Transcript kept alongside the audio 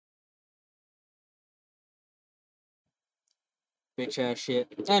Bitch ass shit.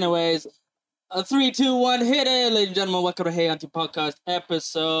 Anyways, a 3, 2, 1, hit it, ladies and gentlemen. Welcome to Hey Auntie Podcast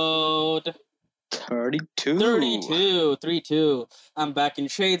episode 32. 32. 32. I'm back in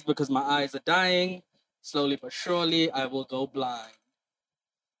shades because my eyes are dying. Slowly but surely, I will go blind.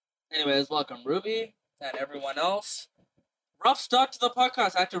 Anyways, welcome Ruby and everyone else. Rough start to the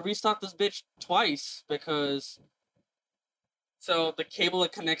podcast. I had to restart this bitch twice because so the cable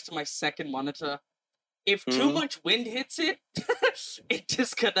that connects to my second monitor, if too much wind hits it, it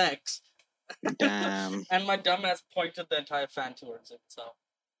disconnects. Damn. And my dumbass pointed the entire fan towards it, so.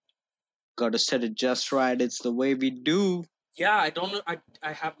 Gotta set it just right. It's the way we do. Yeah, I don't know.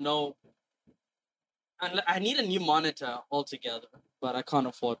 I have no. I need a new monitor altogether, but I can't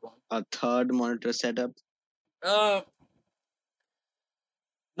afford one. A third monitor setup.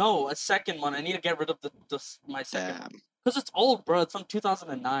 No, a second one. I need to get rid of my second Damn. one. Because it's old, bro. It's from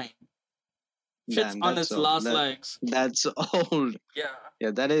 2009. Shit's Damn, on that's its old. last legs. That's old. Yeah.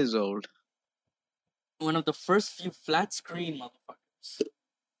 Yeah, that is old. One of the first few flat screen motherfuckers.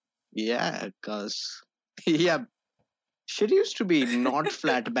 Yeah, cause yeah, shit used to be not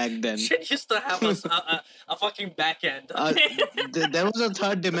flat back then. Shit used to have a fucking back end. There was a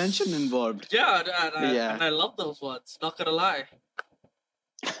third dimension involved. Yeah, and I love those ones. Not gonna lie.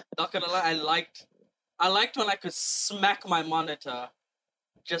 I liked when I could smack my monitor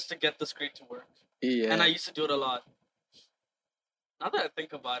just to get the screen to work. Yeah. And I used to do it a lot. Now that I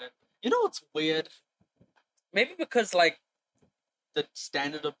think about it, you know what's weird? Maybe because like the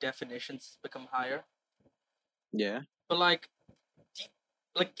standard of definitions has become higher. Yeah. But like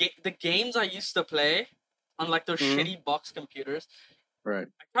the games I used to play on like those shitty box computers. Right.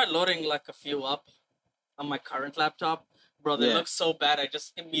 I tried loading like a few up on my current laptop. Bro, they look so bad. I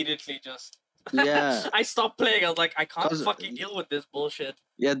just immediately Yeah. I stopped playing. I was like, I can't fucking deal with this bullshit.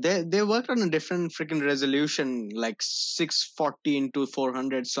 Yeah, they worked on a different freaking resolution, like 640 into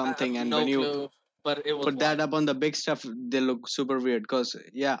 400 something, and when you but it was put that up on the big stuff, they look super weird. Cause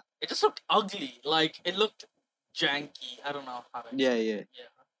yeah, it just looked ugly. Like it looked janky. I don't know how to explain.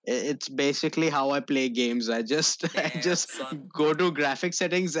 Yeah. It's basically how I play games. I just go to graphic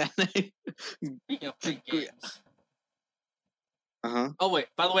settings and Speaking of playing games. Oh wait,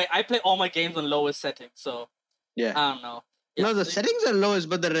 by the way, I play all my games on lowest settings, so yeah. I don't know. Yeah, no, the settings are lowest,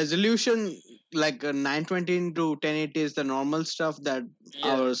 but the resolution, like 920 into 1080 is the normal stuff that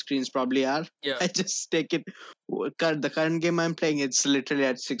our screens probably are. Yeah. I just take it. The current game I'm playing, it's literally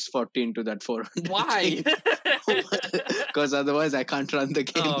at 640 into that 400. Why? Because otherwise I can't run the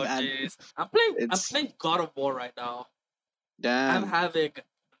game. Oh jeez, I'm playing God of War right now. Damn. I'm having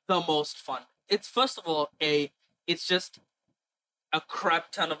the most fun. It's first of all it's just a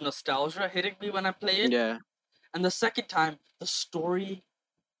crap ton of nostalgia hitting me when I play it. Yeah. And the second time, the story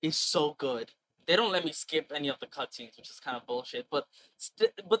is so good. They don't let me skip any of the cutscenes, which is kind of bullshit. But the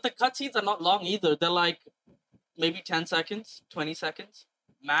cutscenes are not long either. They're like maybe 10 seconds, 20 seconds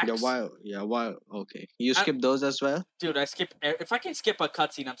max. Yeah, why? Okay. You skip those as well? Dude, I skip. If I can skip a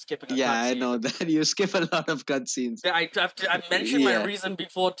cutscene, I'm skipping a cutscene. Yeah, I know that. You skip a lot of cutscenes. I mentioned my reason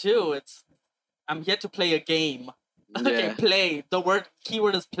before too. I'm here to play a game. Okay, Yeah. play. The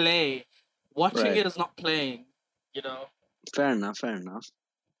keyword is play. Watching it is not playing. You know. Fair enough.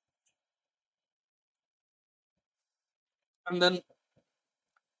 And then,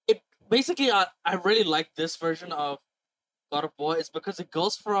 it basically I really like this version of God of War is because it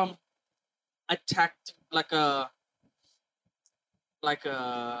goes from attack to like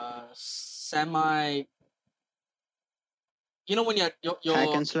a semi. You know when you're hack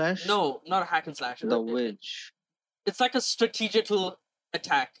and slash? No, not a hack and slash. Which? It's like a strategical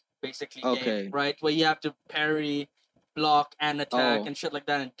attack, basically. Okay. Game, right? Where you have to parry, block, and attack and shit like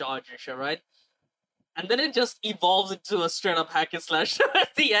that, and dodge and shit, right? And then it just evolves into a straight up hack and slash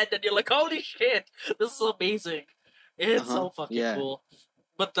at the end, and you're like, holy shit, this is amazing. It's so fucking cool.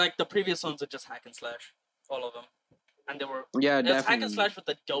 But like the previous ones are just hack and slash, all of them. And they were definitely hack and slash with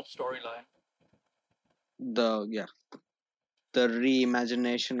a dope storyline. The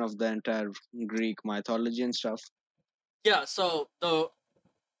reimagination of the entire Greek mythology and stuff. Yeah, so the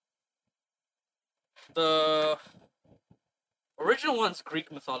original one's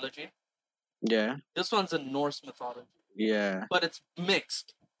Greek mythology. Yeah. This one's in Norse mythology. Yeah. But it's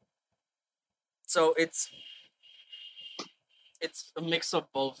mixed. So it's a mix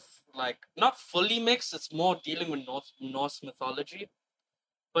of both, like not fully mixed, it's more dealing with Norse mythology.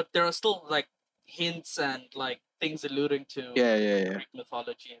 But there are still like hints and like things alluding to Greek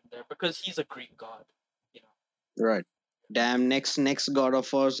mythology in there because he's a Greek god, you know. Right. Damn, next God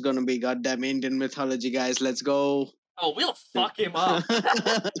of War is gonna be goddamn Indian mythology, guys. Let's go. Oh, we'll fuck him up.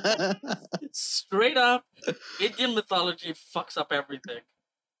 Straight up, Indian mythology fucks up everything.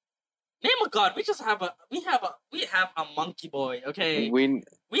 Name a god. We have a monkey boy. Okay,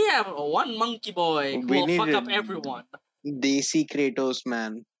 we have one monkey boy who we will fuck need up everyone. Desi Kratos,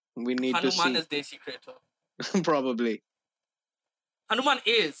 man. We need to Hanuman see. is Desi Kratos. Probably. Hanuman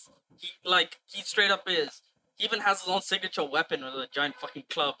is. He straight up is. He even has his own signature weapon with a giant fucking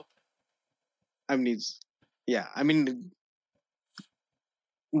club. I mean,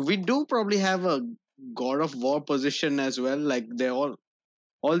 we do probably have a god of war position as well. Like they all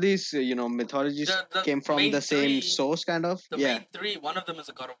these mythologies The came from main the same three- source, kind of. The Yeah, main three, one of them is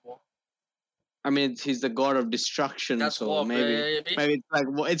a god of war. I mean he's the god of destruction, That's so war, maybe baby. it's like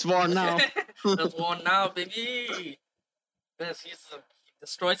it's war now. That's war now, baby. Yes, he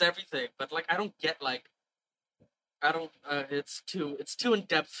destroys everything. But like, I don't get like, I don't. It's too in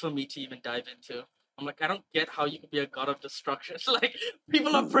depth for me to even dive into. I'm like, I don't get how you could be a god of destruction. Like,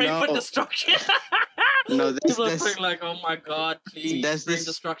 people are praying for No. destruction. No, people are praying like, oh my god, please there's bring this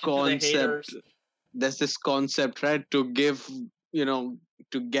destruction to the haters. there's this concept, right? To give,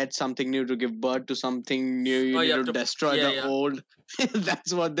 to get something new, to give birth to something new, you Oh, you need have to to- destroy yeah, the yeah. old.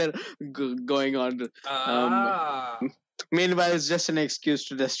 That's what they're going on. Ah. Meanwhile, it's just an excuse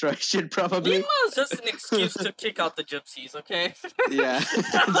to destroy shit, probably. Meanwhile, it's just an excuse to kick out the gypsies, okay? Yeah,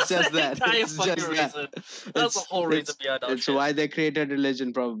 That's just the that. entire It's fucking just reason. that. That's the whole reason behind our It's shit. why they created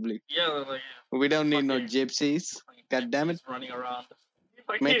religion, probably. Yeah, like, We don't need no fucking- gypsies. God damn it. gypsies running around.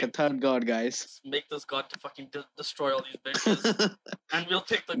 Make a third god, guys. Make this god to fucking destroy all these bitches, and we'll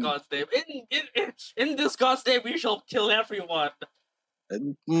take the god's name. In this god's name, we shall kill everyone.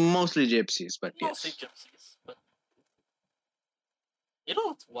 Mostly gypsies, but Mostly yes. gypsies. But you know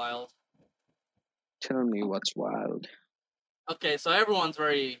what's wild? Tell me what's wild. Okay, so everyone's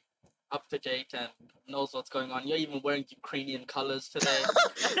very up to date and knows what's going on. You're even wearing Ukrainian colors today.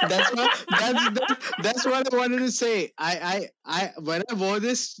 That's what I wanted to say. I when I wore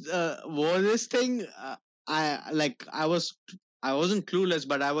this thing, I wasn't clueless,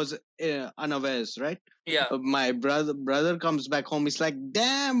 but I was unawares, right? Yeah. My brother comes back home. He's like,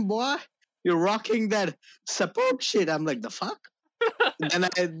 "Damn boy, you're rocking that support shit." I'm like, "The fuck."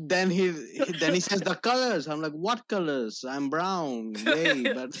 then he says the colors. I'm like, "What colors? I'm brown, gay."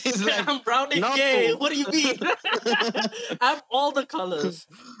 But he's like, I'm brown and "No." gay. What do you mean? I'm all the colors.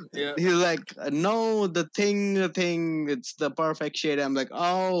 Yeah. He's like, "No, the thing, it's the perfect shade." I'm like,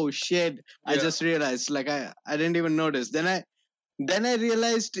 "Oh shit." I Yeah. just realized, like, I didn't even notice. Then I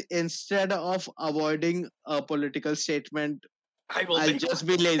realized, instead of avoiding a political statement, I'll just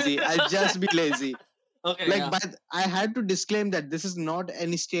be lazy. Okay. Like, Yeah. but I had to disclaim that this is not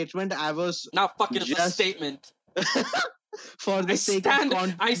any statement. I was Now, fuck it, it's a just statement. for the sake of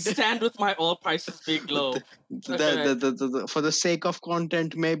content. I stand with my all prices being low. For the sake of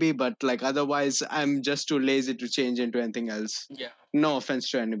content, maybe, but like otherwise, I'm just too lazy to change into anything else. Yeah. No offense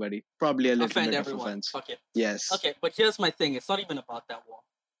to anybody. Probably a little Offend bit everyone. of offense. Fuck it. Yes. Okay, but here's my thing. It's not even about that war.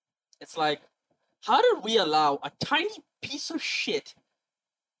 It's like, how did we allow a tiny piece of shit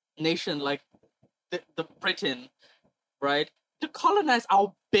nation like the Britain, right, to colonize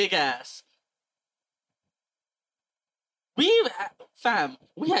our big ass? We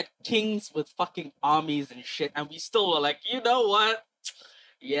had kings with fucking armies and shit, and we still were like, you know what?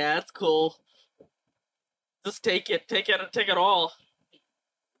 Yeah, it's cool. Just take it all.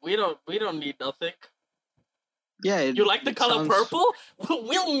 We don't need nothing. Yeah. You like the color purple?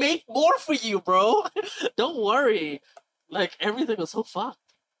 We'll make more for you, bro. Don't worry. Like, everything was so fucked.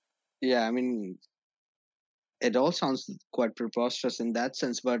 Yeah, I mean, it all sounds quite preposterous in that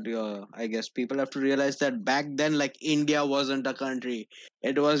sense, but I guess people have to realize that back then, like, India wasn't a country.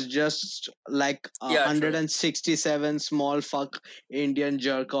 It was just like Yeah, true. 167 small fuck Indian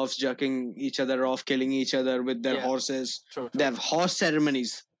jerk offs jerking each other off, killing each other with their Yeah. horses. True. They have horse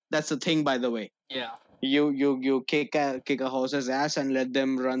ceremonies. That's the thing, by the way. Yeah. You kick a horse's ass and let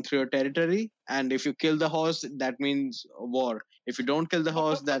them run through your territory, and if you kill the horse, that means war. If you don't kill the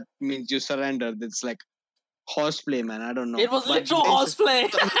horse, that means you surrender. It's like horseplay, man. I don't know. It was But literal horseplay.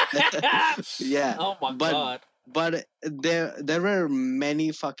 Yeah. Oh my god. But there were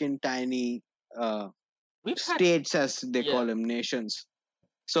many fucking tiny We've had states, as they call them, nations.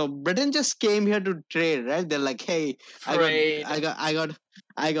 So Britain just came here to trade, right? They're like, "Hey, trade. I got I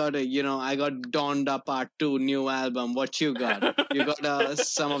got Donda Part 2 new album. What you got? You got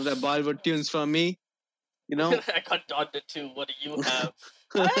some of the Bollywood tunes for me, you know?" I got Donda too. What do you have?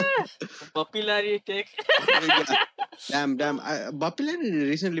 Popularity take. Damn. Bapi Lahiri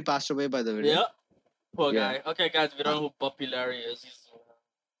recently passed away, by the way. Yeah. Poor Yeah. guy. Okay, guys, we don't know who Popularity is.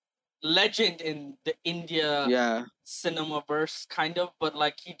 legend in the India Yeah. cinema verse, kind of, but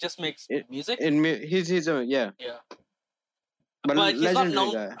like he just makes It, music. he's yeah, Yeah, but but he's not legendary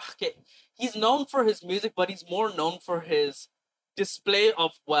known. guy. Okay, he's known for his music, but he's more known for his display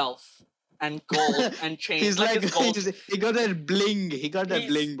of wealth and gold and chains. He's Like like his gold. he got that bling. He got that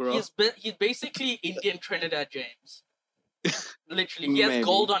bling, bro. He's basically Indian Trinidad James. Literally, he has Maybe.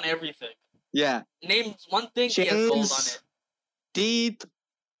 gold on everything. Yeah. Name one thing, he has gold on Chains, it. teeth,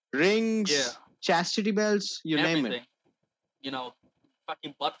 rings, Yeah. chastity belts, you name Everything. it. You know,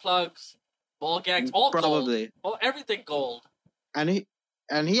 fucking butt plugs, ball gags, all Probably. gold. Oh, everything gold. And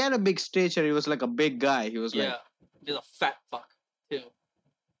he had a big stature. He was like a big guy. He was like, he's a fat fuck too.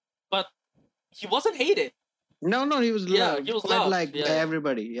 But he wasn't hated. no, he was loved. He was quite loved. like by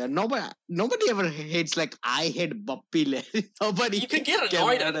everybody. Yeah, nobody ever hates like I hate Bappy Le. Nobody. You can get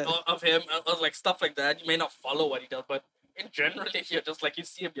annoyed of him or like stuff like that. You may not follow what he does, but in generally, you're just like you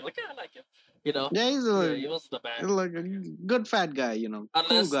see him, you're like, I like him. You know. Yeah, he was the man. Like a good fat guy, you know.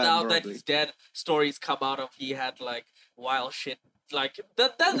 Unless cool guy, now probably. that he's dead, stories come out of he had like wild shit. Like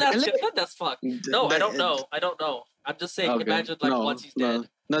that's Really? that's fuck. No, I don't know. I'm just saying. Okay. Imagine like once he's dead.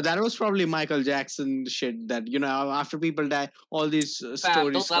 No, that was probably Michael Jackson shit. That after people die, all these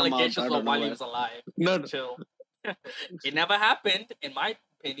stories those come allegations out. were while he was alive. No, Chill. It never happened, in my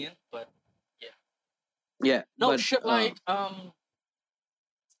opinion. But yeah. no but, shit. Like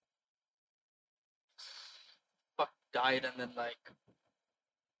fuck died, and then like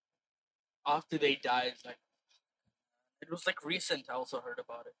after they died, like it was like recent. I also heard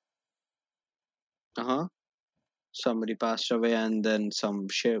about it. Somebody passed away, and then some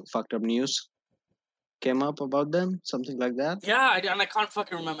shit fucked up news came up about them, something like that. Yeah, and I can't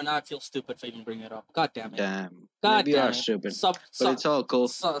fucking remember now. I feel stupid for even bringing it up. God damn it. Damn. God Maybe damn you are it. stupid. But it's all cool.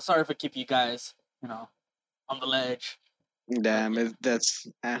 Sorry for keeping you guys, on the ledge. Damn, that's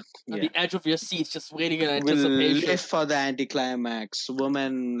On the edge of your seats, just waiting in anticipation. We'll live for the anticlimax.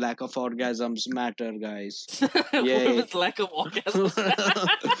 Women lack of orgasms matter, guys. Women's lack of orgasms.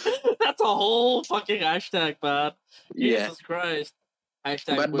 That's a whole fucking hashtag, man. Jesus Christ.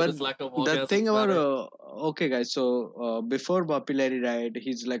 Hashtag women's lack of orgasms. The thing about okay, guys. So before Bappy Le died,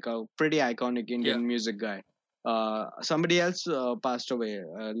 he's like a pretty iconic Indian music guy. Somebody else passed away.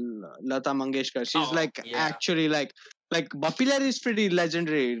 Lata Mangeshkar. She's actually like Bappy Le is pretty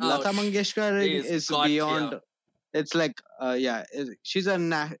legendary. Lata Mangeshkar is beyond. It's like she's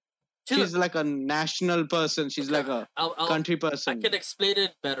she's like a national person. She's like a country person. I can explain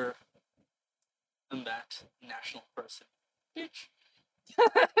it better than that. National person. Bitch.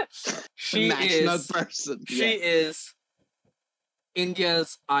 She is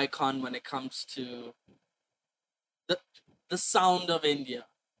India's icon when it comes to the sound of India.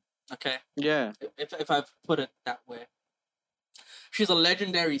 Okay? Yeah. If I put it that way. She's a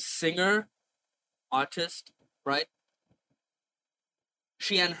legendary singer, artist, right?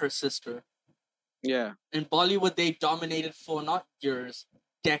 She and her sister. Yeah. In Bollywood, they dominated for not years,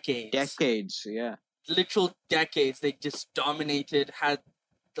 decades. Decades, yeah. Literal decades. They just dominated, had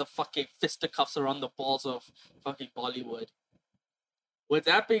the fucking fisticuffs around the balls of fucking Bollywood. With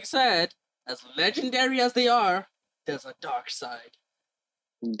that being said, as legendary as they are, there's a dark side.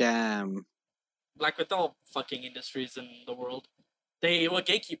 Damn. Like with all fucking industries in the world, they were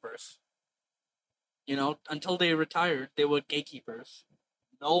gatekeepers. Until they retired, they were gatekeepers.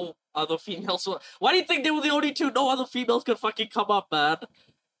 No other females were. Why do you think they were the only two? No other females could fucking come up, man.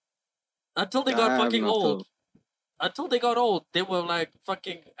 Until they got fucking old. Until they got old, they were like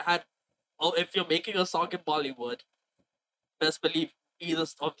fucking had. Oh, if you're making a song in Bollywood, best believe either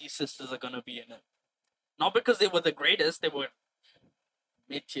of these sisters are gonna be in it. Not because they were the greatest, they were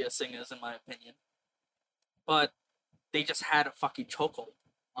mid-tier singers in my opinion. But they just had a fucking chokehold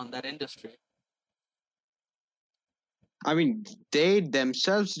on that industry. I mean, they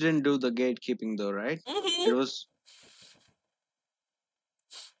themselves didn't do the gatekeeping though, right? Mm-hmm. It was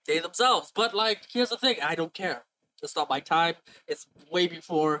they themselves. But like, here's the thing: I don't care. It's not my time. It's way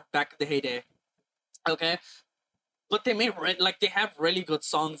before back in the heyday. Okay, but they they have really good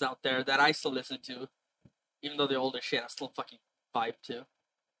songs out there that I still listen to, even though they're older shit. I still fucking vibe to.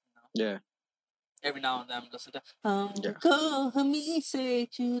 Yeah. Every now and then, I'm listening to. I'm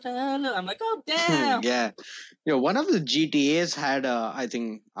like, oh damn. Yeah. One of the GTAs had I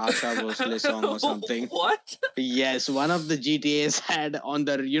think Asha Bhosle song or something. What? Yes, one of the GTAs had on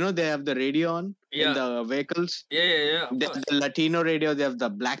the they have the radio on in the vehicles. Yeah. They have the Latino radio, they have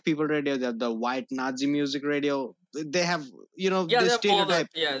the black people radio, they have the white Nazi music radio. They have the stereotype.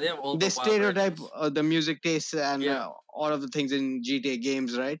 They have all the stereotype the music tastes and all of the things in GTA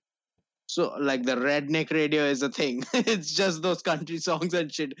games, right? So like the redneck radio is a thing. It's just those country songs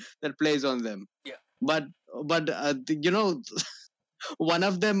and shit that plays on them. Yeah. But you know, one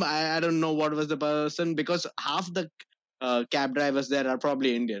of them, I don't know what was the person, because half the cab drivers there are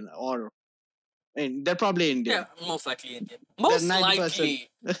probably Indian, or they're probably Indian. Yeah, most likely Indian. They're Most 90%. likely.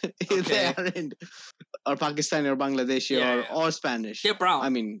 They Okay. are Indian, or Pakistani, or Bangladeshi, Yeah, or yeah. or Spanish. They're brown. I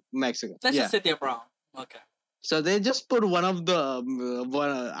mean Mexican. Let's Yeah. just say they're brown. Okay. So they just put one of the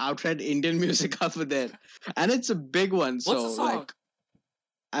outright Indian music over there, and it's a big one. What's So the song? like,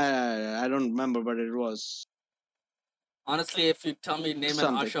 I don't remember, but it was Honestly, if you tell me name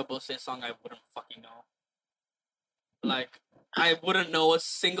something. an Asha Bose song, I wouldn't fucking know. Like, I wouldn't know a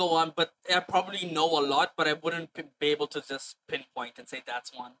single one, but I probably know a lot, but I wouldn't be able to just pinpoint and say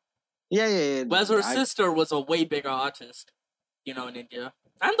that's one. Yeah. Whereas her sister was a way bigger artist, in India.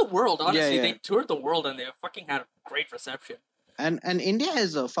 And the world, honestly. Yeah. They toured the world and they fucking had great reception. And India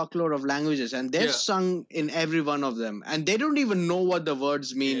has a fuckload of languages, and they're sung in every one of them, and they don't even know what the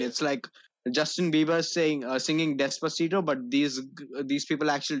words mean. Yeah. It's like Justin Bieber singing Despacito, but these people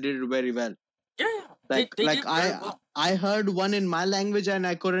actually did it very well. Yeah. Like they did very well. I heard one in my language, and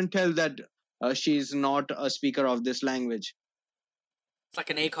I couldn't tell that she's not a speaker of this language. It's like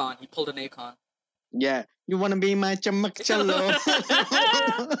an Akon. He pulled an Akon. Yeah, you wanna be my chamak chalo?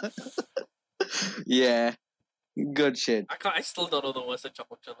 Yeah, good shit. I still don't know the words of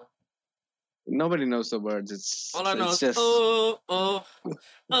Chamak Chalo. Nobody knows the words. It's all I know is just oh.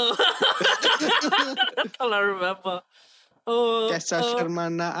 That's all I remember. Kaisa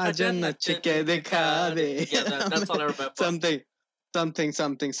Sharmana Ajan Chike Dekha De. Yeah, that's all I remember.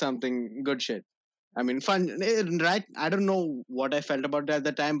 Something good shit. I mean, fun, right? I don't know what I felt about it at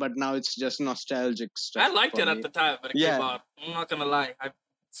the time, but now it's just nostalgic stuff. I liked it for at me. the time when it came out. I'm not gonna lie. I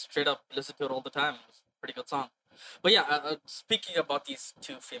straight up listened to it all the time. It was a pretty good song. But yeah, speaking about these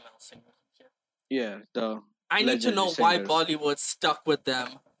two female singers here. Yeah, I need to know why singers. Bollywood stuck with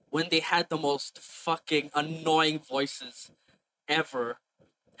them when they had the most fucking annoying voices ever.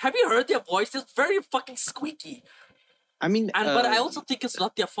 Have you heard their voices? Very fucking squeaky. I mean, but I also think it's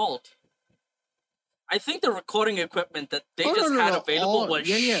not their fault. I think the recording equipment that they had available was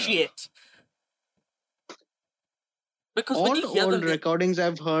shit. Because all when you hear old recordings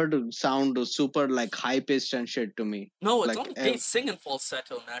I've heard sound super like high pitched and shit to me. No, it's like, only they sing in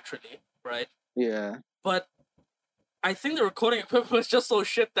falsetto naturally, right? Yeah. But I think the recording equipment was just so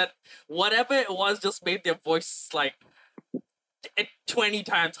shit that whatever it was just made their voice like 20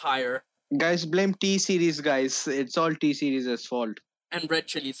 times higher. Guys, blame T-Series, guys. It's all T-Series' fault. And Red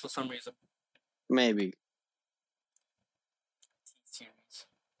Chilies for some reason. Maybe. T-Series.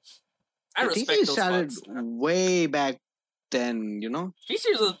 I respect those started fucks. Way back then, you know?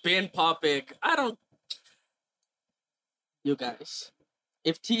 T-Series has been popping. You guys,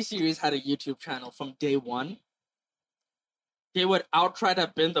 if T-Series had a YouTube channel from day one, they would outright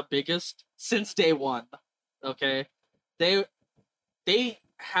have been the biggest since day one. Okay? They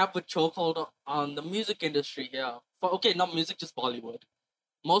have a chokehold on the music industry here. Not music, just Bollywood.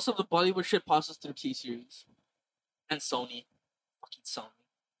 Most of the Bollywood shit passes through T-Series. And Sony. Fucking Sony.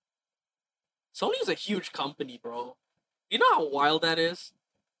 Sony is a huge company, bro. You know how wild that is?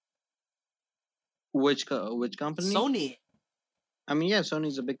 Which company? Sony. I mean, yeah,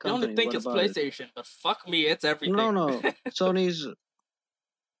 Sony's a big company. You only think it's PlayStation, but fuck me, it's everything. No. Sony's...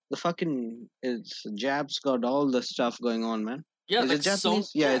 Jab's got all the stuff going on, man. Yeah, is it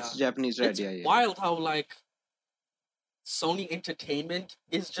Japanese? Yeah, it's Japanese, right? It's wild how, like, Sony Entertainment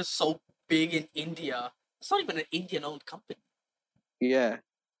is just so big in India. It's not even an Indian-owned company. Yeah.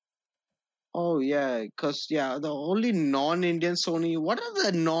 Oh, yeah, because, the only non-Indian Sony... What are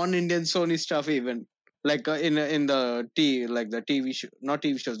the non-Indian Sony stuff even? Like, in the TV show... Not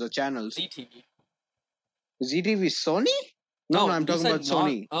TV shows, the channels. ZTV. ZTV Sony? No, I'm talking about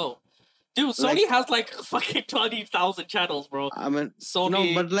Sony. Oh. Dude, Sony has like fucking 20,000 channels, bro. I mean,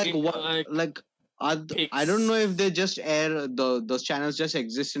 Sony. No, but I don't know if they just air those channels just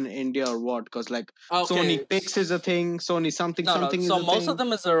exist in India or what, because Sony Pix is a thing, Sony something is a thing. So most of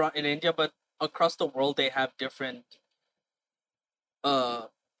them is around in India, but across the world they have different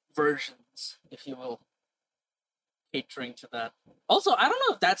versions, if you will, catering to that. Also, I don't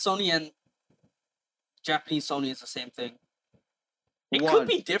know if that Sony and Japanese Sony is the same thing. It could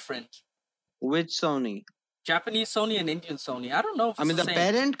be different. Which Sony? Japanese Sony and Indian Sony. I don't know if it's the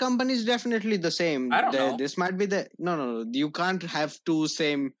parent company is definitely the same. I don't know. This might be the... No. You can't have two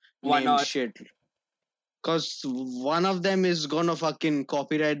same name shit. Because one of them is gonna fucking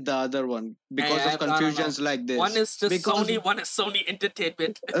copyright the other one because of confusions like this. One is just Sony, one is Sony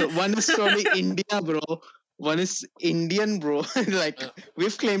Entertainment. One is Sony India, bro. one is Indian, bro. Like Ugh.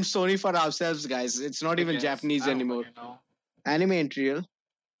 we've claimed Sony for ourselves, guys. It's not I even guess. Japanese I don't anymore. fucking know. Anime ain't real.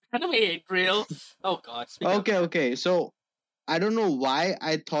 Anime ain't real. Oh god. Speaking Okay, of okay. So I don't know why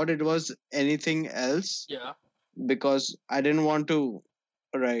I thought it was anything else yeah. because I didn't want to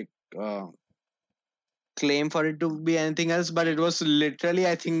like uh, claim for it to be anything else, but it was literally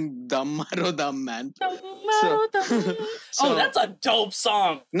I think Dam Maro Dam, man. So Oh, so that's a dope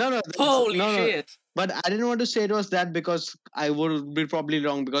song. Holy no, shit. but I didn't want to say it was that because I would be probably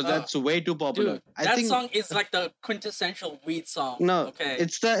wrong because Oh, that's way too popular. dude, I that think song is like the quintessential weed song. no, Okay.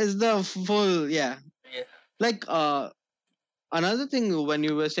 it's the full yeah. Yeah. Like another thing when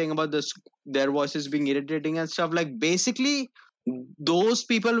you were saying about this their voices being irritating and stuff, like basically those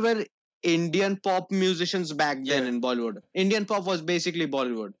people were Indian pop musicians back then Yeah. in Bollywood. Indian pop was basically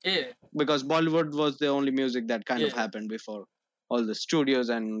Bollywood Yeah. because Bollywood was the only music that kind of Yeah. happened before all the studios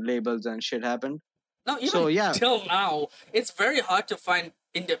and labels and shit happened. No, So even yeah, till now, it's very hard to find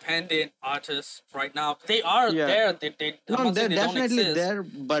independent artists right now. They are yeah. there. I'm No, not they're saying they don't definitely exist. there,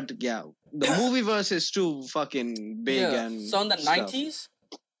 but yeah, the movie verse is too fucking big Yeah. and So in the stuff. 90s,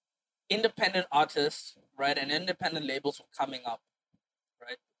 independent artists, right, and independent labels were coming up,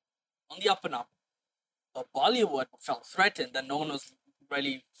 right, on the up and up. But Bollywood felt threatened that no one was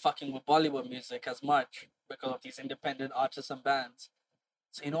really fucking with Bollywood music as much because of these independent artists and bands.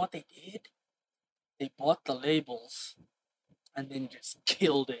 So you know what they did? They bought the labels and then just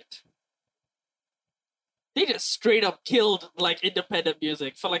killed it. They just straight up killed like independent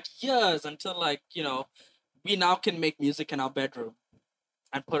music for like years until like, we now can make music in our bedroom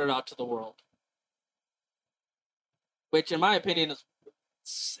and put it out to the world. Which in my opinion is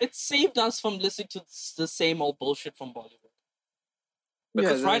it saved us from listening to the same old bullshit from Bollywood. Yeah,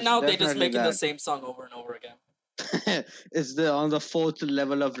 Because right there's now they're just definitely making the that. same song over and over again. It's the on the fourth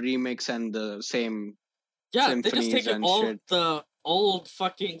level of remix and the same Yeah, they're just symphonies taking and all shit. the old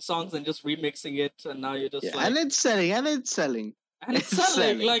fucking songs and just remixing it, and now you're just Yeah, like, and it's selling, and it's selling. and it's It's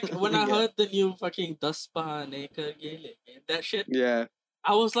selling. selling. Like when I Yeah. heard the new fucking Das Paane Kar Ye Lenge, that shit, Yeah.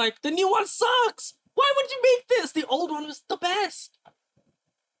 I was like, the new one sucks. Why would you make this? The old one was the best.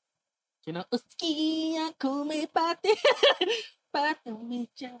 You know, "Uski aankhon mein baatein, baaton mein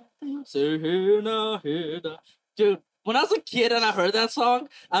jaadoo se hai na." Dude, when I was a kid and I heard that song,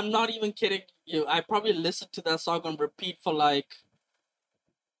 I'm not even kidding you. I probably listened to that song on repeat for like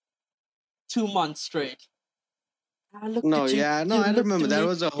 2 months straight. I looked No, at you, yeah, no, you I looked remember at that me.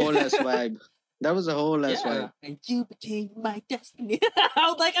 was a whole ass vibe. That was a whole ass Yeah, vibe. and you became my destiny. I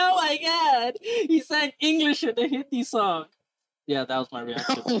was like, oh my god, he sang English in a Hindi song. Yeah, that was my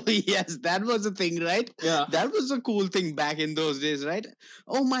reaction. Oh yes, that was a thing, right? Yeah. That was a cool thing back in those days, right?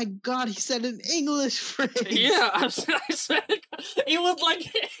 Oh my god, he said an English phrase. Yeah, I said it was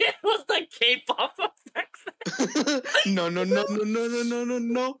like K-pop effects. No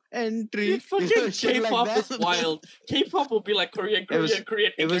entry. Fucking Shit like K-pop that. is wild. K-pop will be like Korean, It was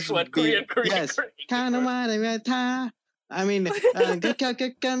English word, Korean, yes. English Kind of word. I mean,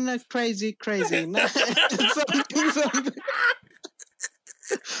 crazy. Something.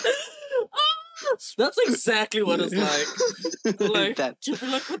 That's exactly what it's like. Like That's you'll be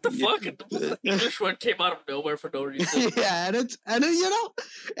like, what the fuck? The English word came out of nowhere for no reason. yeah, and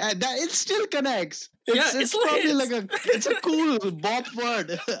that it still connects. Yeah, It's probably like it's a cool bop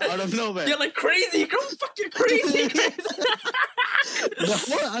word out of nowhere. You're like crazy, girl, fucking crazy. The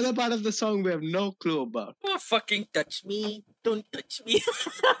whole other part of the song we have no clue about. Oh, fucking touch me, don't touch me.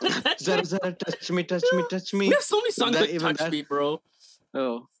 Zara, Zara, touch me. We have so many songs That- that even touch that- me, bro.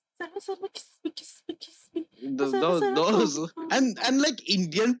 Oh, Kiss me. those and like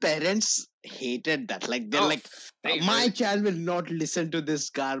Indian parents hated that. Like they're Oh, like, they my really- child will not listen to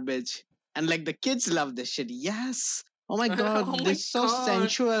this garbage. And like the kids love this shit. Yes. Oh my god, Oh my this is so God.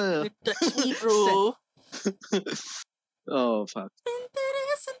 sensual. Touch me, bro. Oh fuck.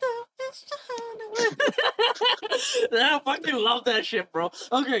 I fucking love that shit, bro.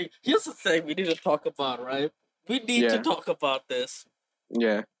 Okay, here's the thing we need to talk about, right? We need to Yeah. talk about this.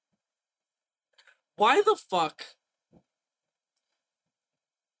 Yeah. Why the fuck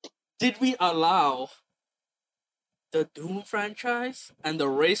did we allow the Doom franchise and the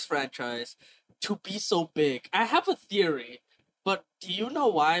Race franchise to be so big? I have a theory, but do you know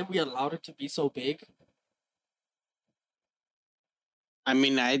why we allowed it to be so big? I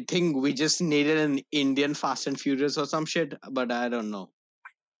mean, I think we just needed an Indian Fast and Furious or some shit, but I don't know.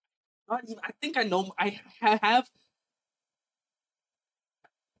 Not even, I think I know.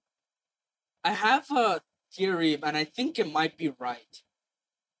 I have a theory, and I think it might be right.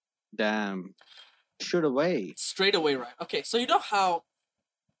 Damn. Shoot away. Straight away, right? Okay, so you know how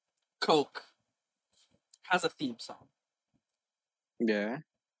Coke has a theme song. Yeah.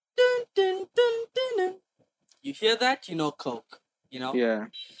 Dun, dun, dun, dun, dun. You hear that, you know Coke. You know, Yeah.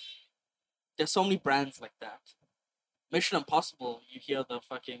 there's so many brands like that. Mission Impossible, you hear the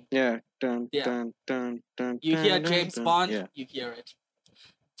fucking Yeah. Dun, yeah. dun, dun, dun, You hear dun, dun, James dun. Bond, Yeah. you hear it.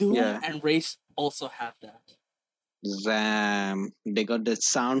 Doom Yeah. and Race also have that. Zam. They got the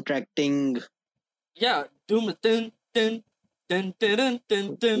soundtrack thing. Yeah, Doom is dun dun dun dun dun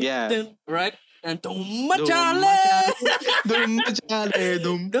dun dun, Yeah. dun right? And Doom Dum Machale! machale, dum machale,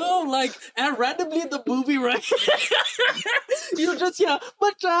 dum. No, like, and randomly in the movie, right? You just hear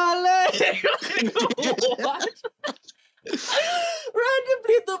Machale! What?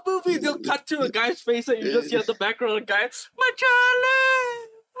 Randomly in the movie, they'll cut to a guy's face and you just hear the background of a guy, Machale!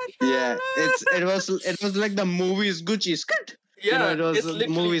 Yeah, Machale! it was like the movies Gucci skirt. You know, Yeah, it was it's the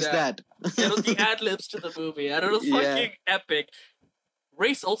literally movies that. that. It was the ad libs to the movie, and it was Yeah. fucking epic.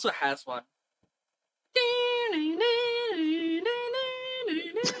 Race also has one.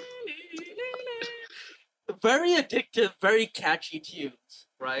 Very addictive, very catchy tunes,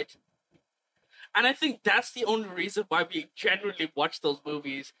 right? And I think that's the only reason why we genuinely watch those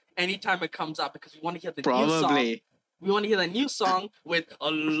movies anytime it comes out, because we want to hear the new song. Probably. We want to hear the new song with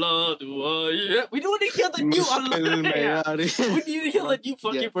Allah Dua. Yeah. We don't want to hear the new Allah. Yeah. We need to hear the new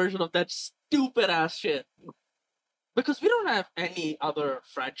fucking Yeah. version of that stupid ass shit. Because we don't have any other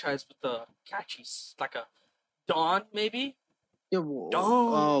franchise with the catchy, like a Dawn, maybe? Yeah, Dawn.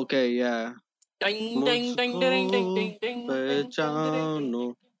 oh, okay, yeah. Ding, ding, ding, ding, ding, ding, ding, ding,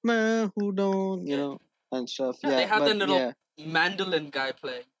 Pehchano, main hu don't, you know, and stuff. Yeah, Yeah, they have but the little yeah, mandolin guy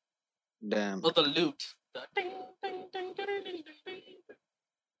playing. damn. Or the lute. The ding, ding, ding, ding, ding, ding,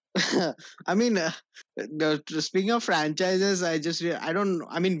 ding. I mean, speaking of franchises, I don't.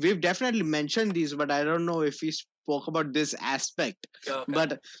 I mean, we've definitely mentioned these, but I don't know if we spoke about this aspect. Okay.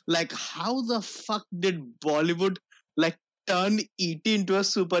 But like, how the fuck did Bollywood like turn E.T. into a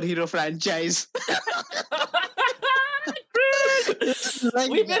superhero franchise? Like,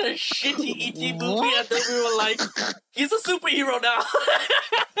 We made a shitty E.T. movie what? and then we were like, he's a superhero now.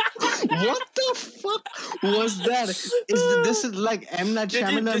 What the fuck was that? This is like M Night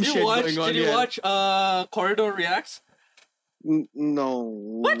Shyamalan shit going on Did you here. watch Corridor Reacts? No.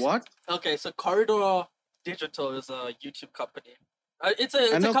 What? Okay, so Corridor Digital is a YouTube company. It's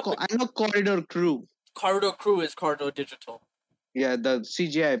a company. I know Corridor Crew. Corridor Crew is Corridor Digital. Yeah, the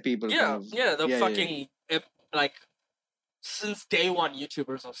CGI people. Yeah, kind of. yeah, the Yeah, fucking like since day one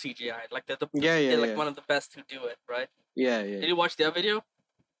YouTubers of CGI. Like they're Yeah, like yeah. one of the best who do it, right? Yeah, Did yeah. you watch their video?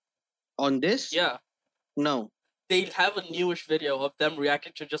 On this? Yeah. No. They have a newish video of them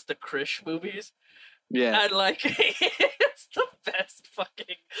reacting to just the Krish movies. Yeah. And like it's the best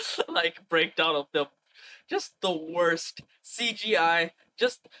fucking like breakdown of them. Just the worst CGI.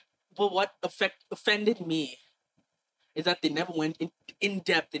 But what offended me is that they never went in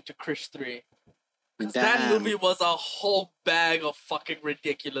depth into Krish 3. Because that Damn. movie was a whole bag of fucking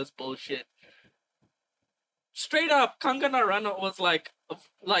ridiculous bullshit. Straight up, Kangana Ranaut was like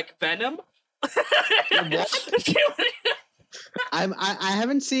Venom. I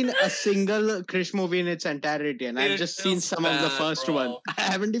haven't seen a single Krish movie in its entirety, and I've just seen some of the first one. I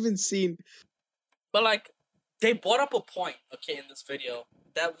haven't even seen. But like, they brought up a point, okay, in this video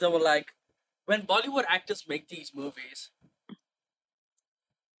that they were like, when Bollywood actors make these movies,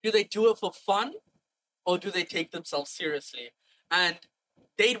 do they do it for fun, or do they take themselves seriously? And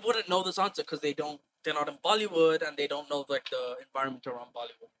they wouldn't know this answer because they're not in Bollywood and they don't know like the environment around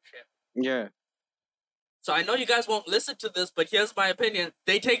Bollywood and shit. Yeah. So I know you guys won't listen to this, but here's my opinion.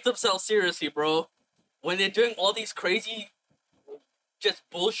 They take themselves seriously, bro. When they're doing all these crazy, just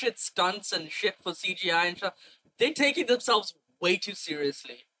bullshit stunts and shit for CGI and stuff, they're taking themselves way too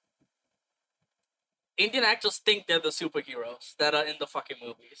seriously. Indian actors think they're the superheroes that are in the fucking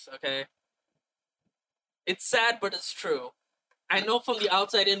movies, okay? It's sad, but it's true. I know from the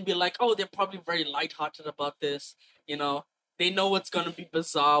outside in, be like, oh, they're probably very lighthearted about this, you know? They know it's gonna be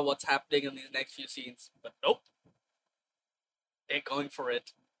bizarre what's happening in these next few scenes, but nope. They're going for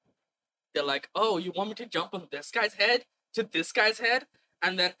it. They're like, oh, you want me to jump on this guy's head to this guy's head,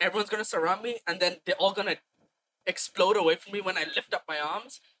 and then everyone's gonna surround me, and then they're all gonna explode away from me when I lift up my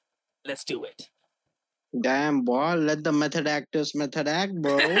arms? Let's do it. Damn, boy, let the method actors method act,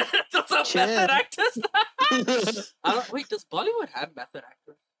 bro. Those are Shit. method actors? Wait, does Bollywood have method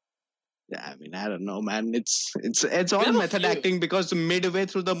actors? Yeah, I mean, I don't know, man. It's all have a method few. acting because midway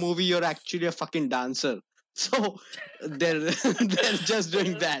through the movie, you're actually a fucking dancer. So they're just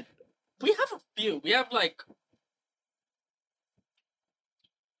doing that. We have a few. We have like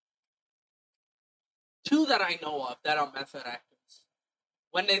 2 that I know of that are method actors.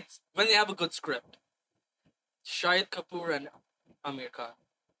 When they have a good script. Shahid Kapoor and Amir Khan.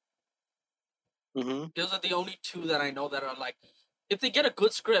 Mm-hmm. Those are the only two that I know that are like, if they get a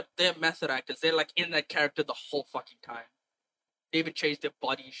good script, they're method actors. They're like in that character the whole fucking time. They even change their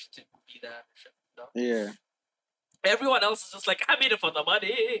bodies to be that shit. You know? Yeah. Everyone else is just like, I'm in it for the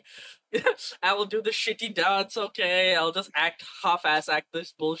money. I will do the shitty dance, okay. I'll just half-ass act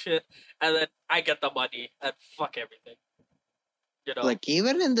this bullshit, and then I get the money and fuck everything. You know? Like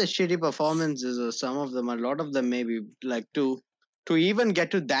even in the shitty performances, some of them, a lot of them, maybe like to even get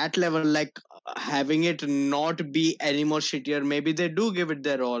to that level, like having it not be any more shittier. Maybe they do give it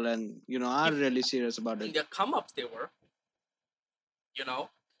their all, and are really serious about in it. their come-ups, they were. You know?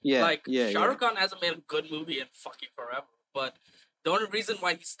 Yeah, Like, yeah, Shah yeah. Rukh Khan hasn't made a good movie in fucking forever, but the only reason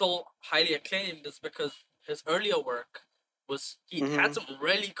why he's still highly acclaimed is because his earlier work was he had some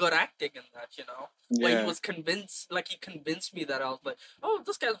really good acting in that, you know. Where he Yeah. was convinced, like he convinced me that I was like, oh,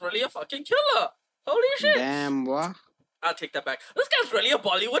 this guy's really a fucking killer. Holy shit! Damn, what? I'll take that back. This guy's really a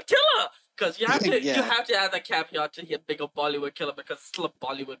Bollywood killer. Because you have to, you Yeah. have to add that caveat to him being a Bollywood killer because it's still a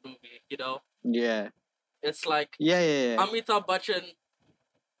Bollywood movie, you know. Yeah. It's like Yeah. Amitabh Bachchan,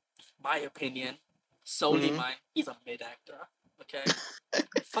 my opinion, solely Mhm. mine. He's a mid actor. Okay,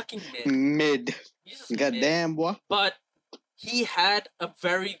 fucking mid. Mid. He's just God mid. damn, boy. But he had a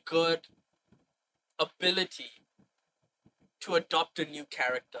very good ability to adopt a new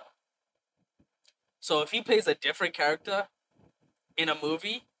character. So if he plays a different character in a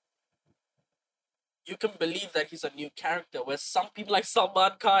movie, you can believe that he's a new character. Where some people like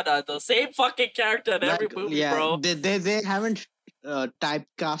Salman Khan are the same fucking character in every movie, yeah, bro. they haven't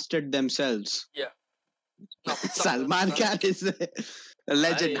typecasted themselves. Yeah. No, Salman Khan is a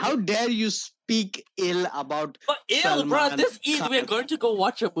legend. How dare you speak ill about But ill, bro. This Eid, we're going to go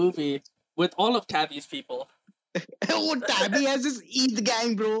watch a movie with all of Tabby's people. Oh, Tabby has his Eid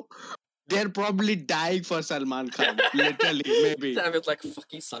gang, bro. They're probably dying for Salman Khan. Literally, maybe. Tabby's like,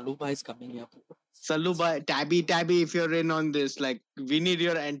 fucking Saluba is coming here. Salubai, Tabby, if you're in on this, like, we need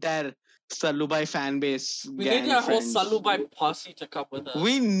your entire Salubai fan base. We need your whole Salubai posse to come with us.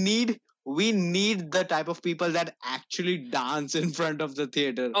 We need the type of people that actually dance in front of the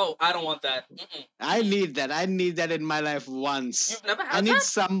theater. Oh, I don't want that. Mm-mm. I need that. I need that in my life once. You've never had I need that?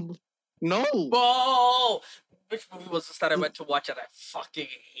 some. No. Whoa! Which movie was this that I went to watch and I fucking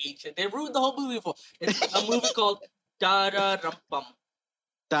hate it? They ruined the whole movie for it's a movie called Tara Rampam.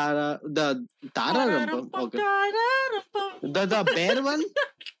 Tara Rampam. Okay. The bear one.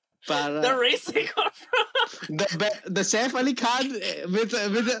 The racing one. The Saif Ali Khan with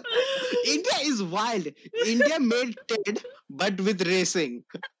India is wild. India made Ted, but with racing.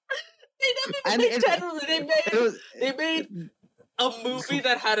 They never made Ted. They made a movie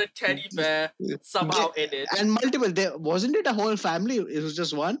that had a teddy bear somehow in it. And multiple. Wasn't it a whole family? It was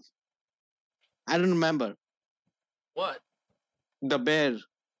just one? I don't remember. What? The bear.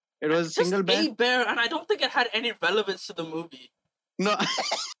 It was a single bear? A bear, and I don't think it had any relevance to the movie. No.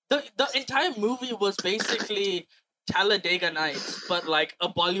 The entire movie was basically Talladega Nights, but like a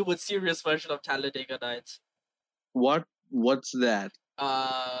Bollywood serious version of Talladega Nights. What's that?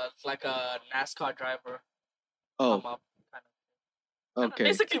 Like a NASCAR driver. Oh. Come up, kind of. Okay.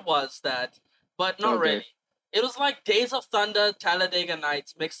 Basically was that, but not really. It was like Days of Thunder, Talladega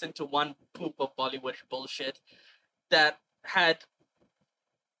Nights mixed into one poop of Bollywood bullshit that had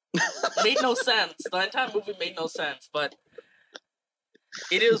made no sense. The entire movie made no sense, but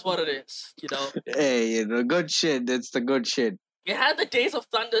it is what it is, you know. Hey, good shit. That's the good shit. It had the Days of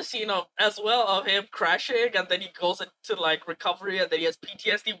Thunder scene as well of him crashing, and then he goes into like recovery, and then he has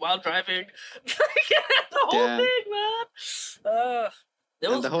PTSD while driving. The whole thing, man.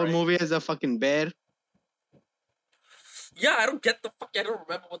 And the whole movie is a fucking bear. Yeah, I don't get I don't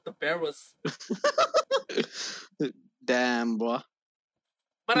remember what the bear was. Damn, bro.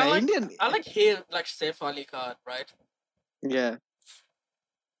 But I like him, like Saif Ali Khan, right? Yeah.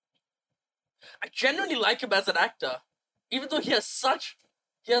 I genuinely like him as an actor. Even though he has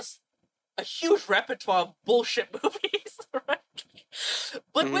a huge repertoire of bullshit movies, right?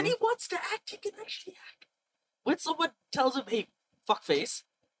 But when he wants to act, he can actually act. When someone tells him, hey, fuckface,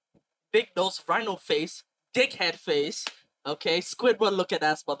 big nose, rhino face, dickhead face, okay, Squidward looking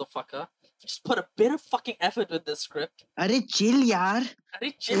ass motherfucker, just put a bit of fucking effort with this script. Are chill, yaar.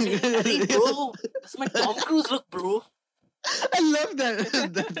 Are chill, bro. This is my Tom Cruise look, bro. I love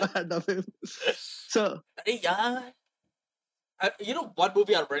that part of him. So, yeah. You know what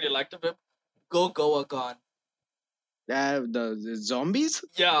movie I really liked of him? Go Goa Gone. The zombies?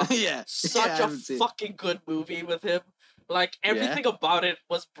 Yeah. Yeah. Such a fucking good movie with him. Like, everything about it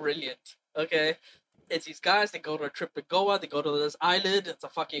was brilliant. Okay? It's these guys. They go to a trip to Goa. They go to this island. It's a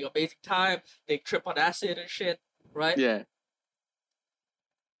fucking amazing time. They trip on acid and shit. Right? Yeah.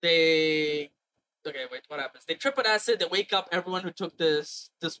 They okay, wait, what happens? They trip on acid, they wake up, everyone who took this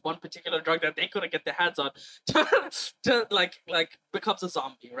one particular drug that they couldn't get their hands on like becomes a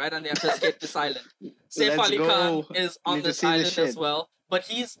zombie, right? And they have to escape this island. Saif Let's Ali go. Khan is on Need to this see this island as shit. well. But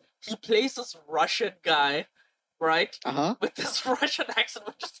he plays this Russian guy, right? Uh-huh. With this Russian accent,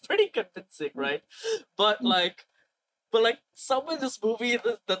 which is pretty convincing, right? But Mm. like somewhere in this movie,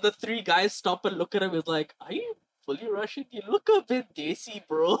 the three guys stop and look at him. Is like, "Are you fully Russian? You look a bit desi,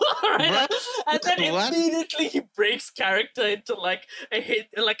 bro." Right? What? And then What? immediately he breaks character into like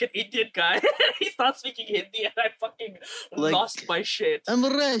like an Indian guy. He starts speaking Hindi, and I fucking Like, lost my shit. I'm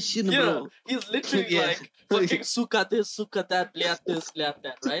Russian, Yeah, bro. he's literally Yeah. like fucking suka this, suka that, bliat this, bliat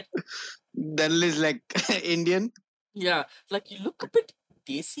that, right? Then Liz like Indian. Yeah, like you look a bit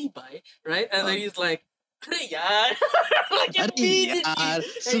desi, bhai, right? And then he's like, "Arey yaar," like Arey immediately. yaar,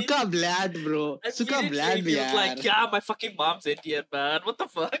 Suka Blad, bro. Suka Immediately Blad, he was like, yaar. "Yeah, my fucking mom's Indian, man. What the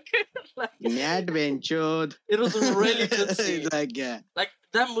fuck?" Like, Mad venture. it was a really good scene. Like, yeah. Like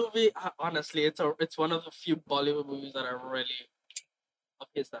that movie, honestly, it's one of the few Bollywood movies that I really of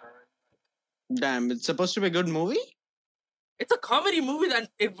his that I really. Damn, it's supposed to be a good movie? It's a comedy movie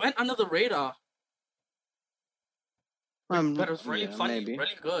that it went under the radar, but it was really yeah, funny, maybe.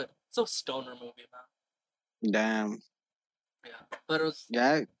 really good. It's a stoner movie, man. Damn. Yeah, but it was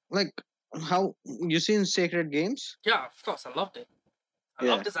Yeah, like, how you seen Sacred Games? yeah, of course, I loved it. I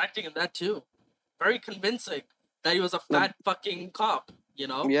Yeah. loved his acting in that too. Very convincing that he was a fat fucking cop. You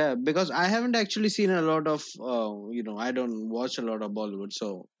know. Yeah, because I haven't actually seen a lot of, I don't watch a lot of Bollywood,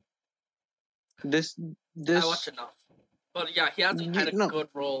 so this I watch enough. But yeah, he hasn't had a No. good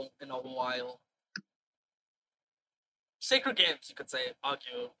role in a while. Sacred Games, you could say,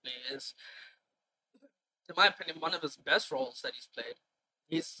 arguably, is, in my opinion, one of his best roles that he's played.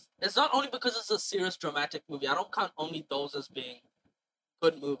 It's not only because it's a serious dramatic movie. I don't count only those as being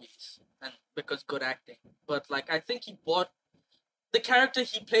good movies and because good acting. But like I think he brought the character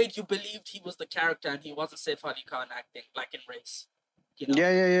he played, you believed he was the character and he wasn't Saif Ali Khan acting, like in Race. You know?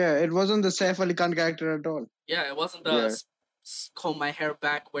 Yeah. It wasn't the Saif Ali Khan character at all. Yeah, it wasn't the Yeah. comb my hair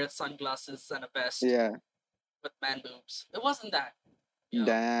back, wear sunglasses and a vest Yeah. with man boobs. It wasn't that. You know?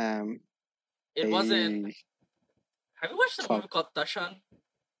 Damn. It wasn't. Hey, Have you watched a movie Fuck. called Tashan?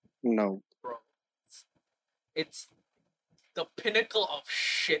 No. Bro, it's the pinnacle of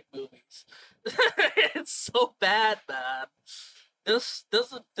shit movies. It's so bad, man. There's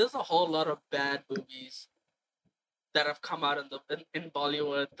a whole lot of bad movies that have come out in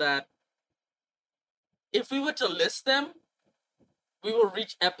Bollywood that if we were to list them, we will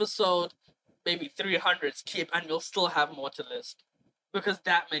reach episode maybe 300 skip and we'll still have more to list because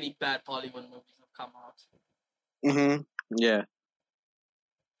that many bad Bollywood movies have come out. Mm-hmm. Yeah.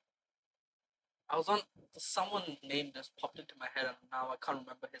 I was on someone name just popped into my head and now I can't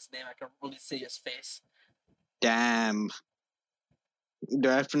remember his name. I can only see his face. Damn. Do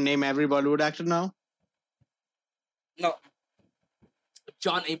I have to name every Bollywood actor now? No,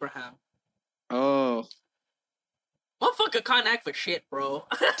 John Abraham. Oh. Motherfucker can't act for shit, bro.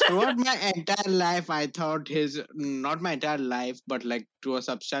 Throughout my entire life, I thought not my entire life, but like to a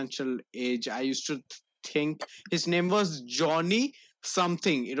substantial age, I used to think his name was Johnny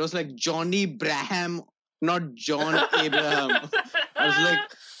something. It was like Johnny Braham, not John Abraham. I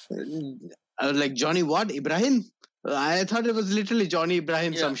was like, Johnny what? Ibrahim? I thought it was literally Johnny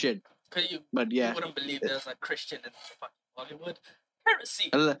Ibrahim some Yeah. shit. Cause you Yeah. wouldn't believe there's a Christian in fucking Hollywood.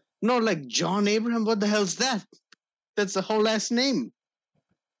 Heresy. No, like John Abraham, what the hell's that? That's the whole last name.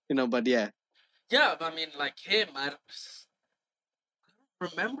 But yeah. Yeah, but I mean, like him, I don't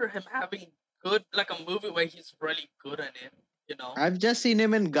remember him having good, like a movie where he's really good at it. I've just seen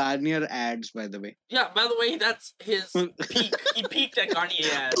him in Garnier ads, by the way. Yeah, by the way, that's his peak. He peaked at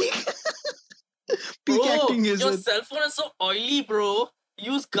Garnier ads. Peak Bro, acting is your cell phone is so oily, bro.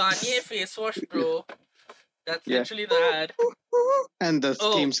 Use Garnier face wash, bro. That's Yeah. literally the ad. and the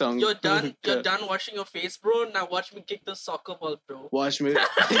Oh, theme song. you're done. You're done washing your face, bro. Now watch me kick the soccer ball, bro. Watch me. Yeah,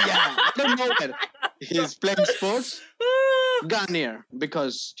 I don't know that. He's playing sports. Garnier,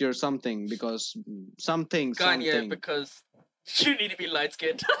 because you're something. Because something. Garnier, something. because you need to be light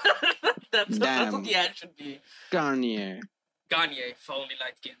skinned. that's what Damn. the ad should be. Garnier. Garnier for only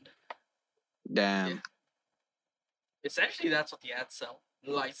light skinned. Damn. Yeah. Essentially, that's what the ads sell.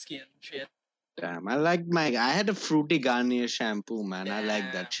 Light skin shit. Damn. I had a fruity Garnier shampoo, man. I like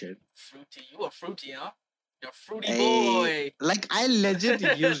Damn. that shit. Fruity. You are fruity, huh? You're a fruity Hey. boy. Like, I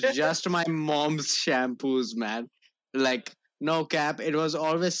legit use just my mom's shampoos, man. Like, no cap. It was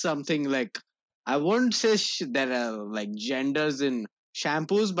always something like I wouldn't say there are like genders in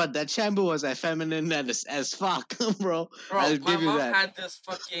shampoos, but that shampoo was feminine as fuck, bro. Bro, I'll my give you mom that. had this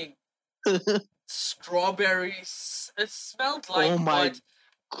fucking strawberries. It smelled Oh like my what? It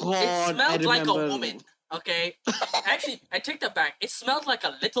god, I smelled like a remember. woman. Okay, actually, I take that back. It smelled like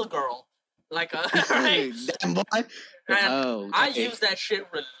a little girl, like a right. Damn boy. And Oh, I okay. use that shit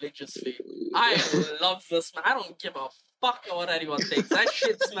religiously. I love the smell. I don't give a fuck what anyone thinks. That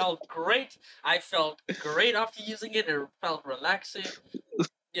shit smelled great. I felt great after using it. It felt relaxing.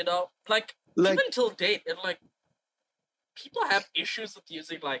 You know, like Like, even till date, it like people have issues with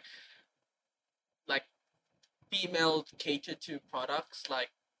using like female catered to products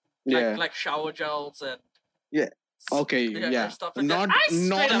yeah. like shower gels and Yeah. Okay, yeah. stuff like that. Not I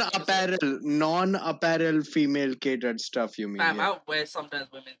straight up use it. non-apparel female catered stuff. You mean? Fam, Yeah. I wear sometimes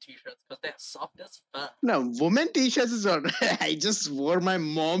women t-shirts because they're soft as fuck. No, women t-shirts is alright. I just wore my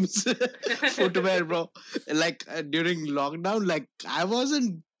mom's footwear, bro. Like during lockdown, like I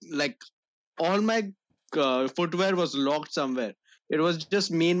wasn't like all my footwear was locked somewhere. It was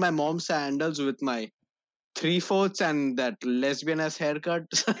just me and my mom's sandals with my 3/4 and that lesbian ass haircut.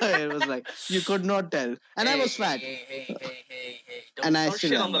 It was like you could not tell, and I was fat, Hey. and I Don't still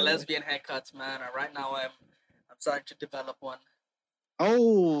shit am, on the by the way. lesbian haircuts, man. Right now I'm starting to develop one.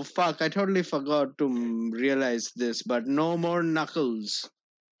 Oh fuck! I totally forgot to realize this, but no more knuckles.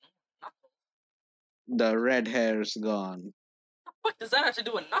 The red hair's gone. What does that have to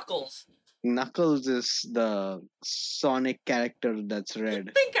do with Knuckles? Knuckles is the Sonic character that's You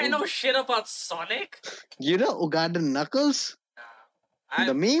red. think I know shit about Sonic? You know Ugandan Knuckles? I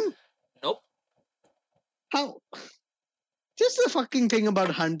The meme? nope. How? Just the fucking thing about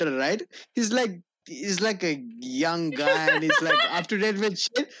Hunter, right? He's like a young guy and he's like up to date with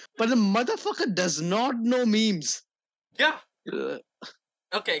shit, but the motherfucker does not know memes. Yeah. Uh,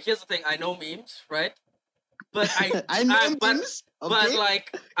 Okay, here's the thing. I know memes, right? But I know but memes. but Okay.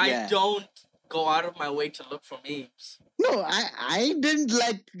 like I Yeah. don't go out of my way to look for memes. No, I didn't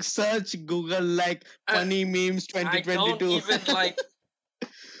like search Google like funny memes I 2022. don't even like.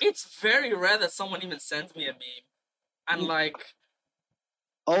 It's very rare that someone even sends me a meme, and like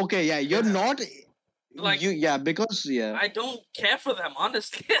Okay, yeah, you're Yeah. not Like- because I don't care for them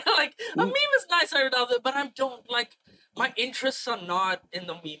honestly. Like a Mm. meme is nice every now and then, but I don't like my interests are not in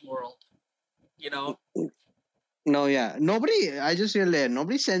the meme world. You know, no, yeah, nobody. I just realized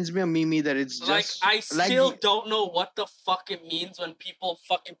nobody sends me a meme either. It's like just I like still don't know what the fuck it means when people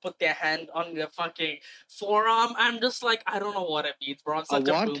fucking put their hand on their fucking forearm. I'm just like I don't know what it means, bro. I'm a such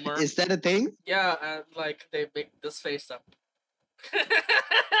a what? boomer. Is that a thing? Yeah, and like they make this face up.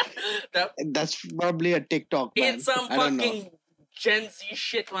 That That's probably a TikTok, man. it's some I don't know. fucking Gen Z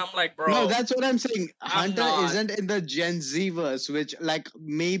shit where I'm like, bro. No, that's what I'm saying. I'm Hunter not. isn't in the Gen Z verse, which like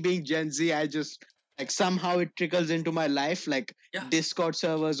me being Gen Z, I just like somehow it trickles into my life, like Yeah. Discord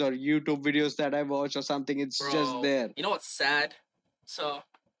servers or YouTube videos that I watch or something. It's Bro, just there. You know what's sad? So,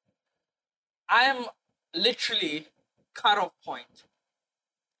 I am literally cutoff point.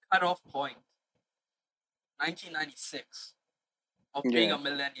 1996 of being Yeah. a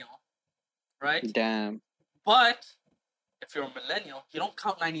millennial, right? Damn. But if you're a millennial, you don't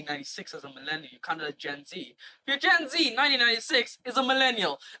count 1996 as a millennial. You count it as Gen Z. If you're Gen Z, 1996 is a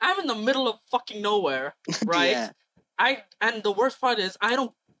millennial. I'm in the middle of fucking nowhere, right? Yeah. And the worst part is I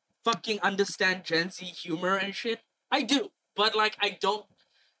don't fucking understand Gen Z humor and shit. I do, but like I don't.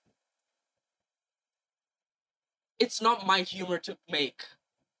 It's not my humor to make.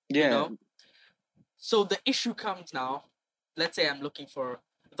 Yeah. You know? So the issue comes now. Let's say I'm looking for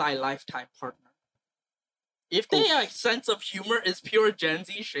thy lifetime partner. If their sense of humor is pure Gen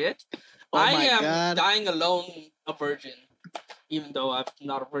Z shit, Oh I my am God. dying alone, a virgin. Even though I'm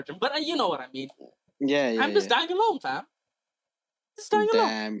not a virgin, but you know what I mean. Yeah, yeah. I'm just dying alone, fam. Just dying alone.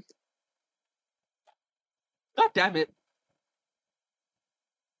 Damn. God damn it.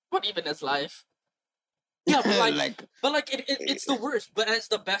 What even is life? Yeah, but like, it's the worst, but it's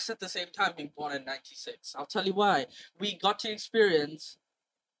the best at the same time being born in 96. I'll tell you why. We got to experience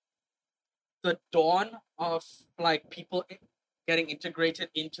the dawn of like people getting integrated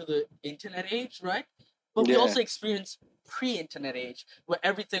into the internet age, right? But we Yeah. also experienced pre-internet age where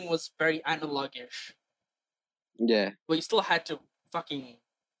everything was very analogish. Yeah. Where you still had to fucking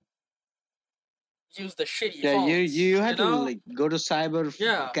use the shitty Yeah, phones. you had to know? like go to cyber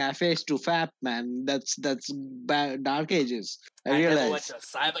Yeah. cafes to fap, man. That's dark ages. I never went realized. to a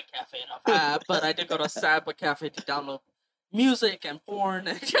cyber cafe but I did go to a cyber cafe to download music and porn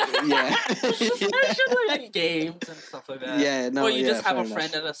and Yeah. and games and stuff like that. Yeah, no, or you yeah, just have a fair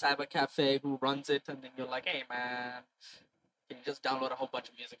friend at a cyber cafe who runs it, and then you're like, "Hey, man, Can you just download a whole bunch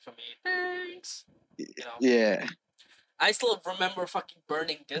of music for me? Thanks. You know. Yeah. I still remember fucking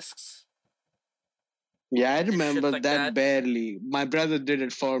burning discs. Yeah, I shit remember like that that. barely. My brother did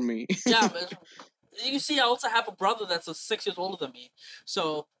it for me. Yeah, but you see, I also have a brother that's 6 years older than me.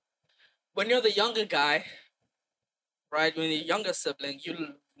 So when you're the younger guy, right? When you're the younger sibling,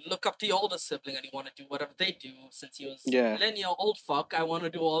 you look up to your older sibling and you want to do whatever they do. Since he was Yeah. millennial old fuck, I want to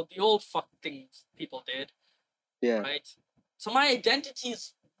do all the old fuck things people did, Yeah. right? So my identity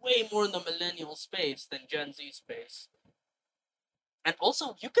is way more in the millennial space than Gen Z space. And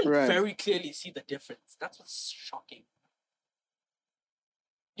also, you can Right. very clearly see the difference. That's what's shocking.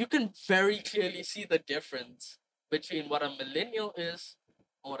 You can very clearly see the difference between what a millennial is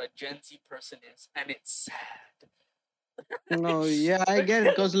and what a Gen Z person is. And it's sad. No, yeah, I get it.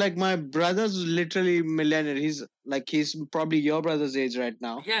 Because like my brother's literally millennial. He's probably your brother's age right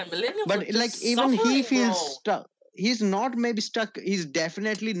now. Yeah, millennials are But just like even he suffering, feels bro. stuck. He's not maybe stuck. He's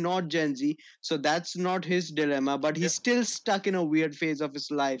definitely not Gen Z. So that's not his dilemma. But he's still stuck in a weird phase of his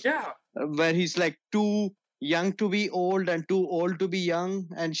life Yeah, where he's like too young to be old and too old to be young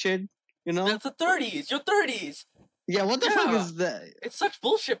and shit. You know? that's the 30s. Your 30s. Yeah, what the fuck Yeah. is that? It's such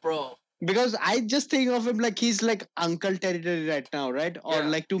bullshit, bro. Because I just think of him like he's like uncle territory right now, right? Or Yeah.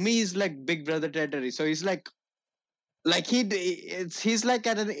 like to me he's like big brother territory. So he's like he's like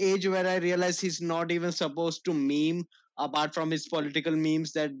at an age where I realize he's not even supposed to meme apart from his political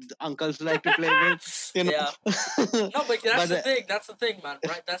memes that uncles like to play with, you know. Yeah. No, but that's But, the thing. That's the thing, man.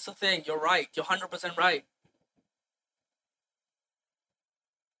 Right? That's the thing. You're right. You're 100% right.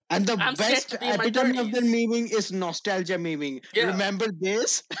 and the I'm scared best to be in my epitome of the 30s. memeing is nostalgia memeing. Yeah. Remember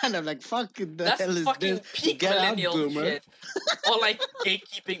this? And I'm like, fuck, the That's hell is fucking this? peak Get out, millennial boomer. shit. Or like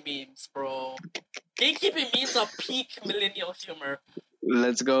gatekeeping memes, bro. Gatekeeping memes are peak millennial humor.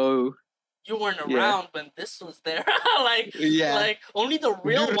 Let's go. You weren't Yeah. around when this was there. Yeah. like only the Do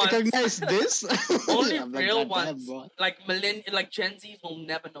real you ones. recognize this? Only I'm like, real "God damn, ones, boy." like like Gen Zs will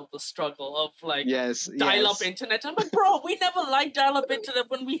never know the struggle of like Yes, dial-up yes. internet. I'm like, bro, we never liked dial-up internet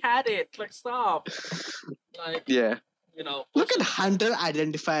when we had it. Like, stop. Like, Yeah. you know. Look at bullshit. Hunter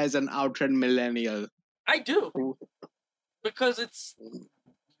identify as an outright millennial. I do because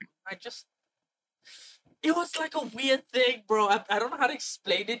it was like a weird thing, bro. I don't know how to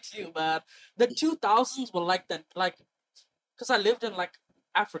explain it to you, man. The 2000s were like that, like, because I lived in like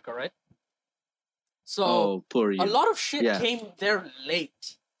Africa, right? So Oh, poor a you. lot of shit Yeah. came there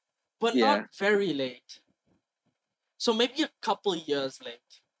late, but Yeah. not very late. So maybe a couple years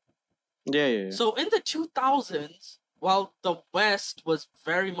late. Yeah. So in the 2000s, while the West was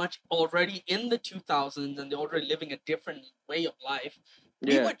very much already in the 2000s and they're already living a different way of life,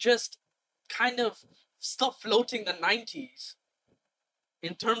 we Yeah. were just kind of still floating the 90s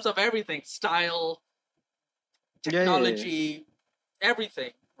in terms of everything, style, Yeah. technology,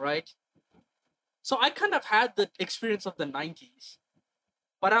 everything, right? So I kind of had the experience of the 90s,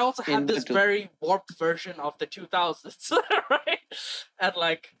 but I also had In the this two- very warped version of the 2000s, right? And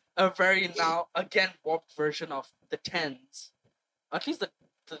like a very now again warped version of the 10s. At least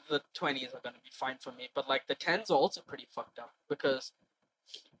the 20s are gonna be fine for me, but like the 10s are also pretty fucked up because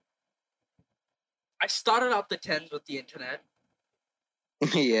I started out the 10s with the internet,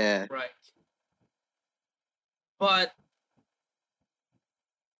 Yeah. right? But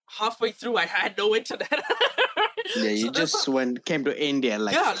halfway through, I had no internet. Yeah, you So there's just came to India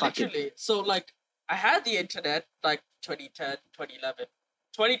like yeah, fuck it. literally. So like I had the internet like 2010, 2011,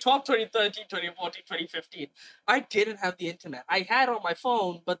 2012, 2013, 2014, 2015. I didn't have the internet. I had it on my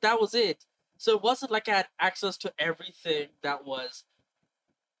phone, but that was it. So it wasn't like I had access to everything that was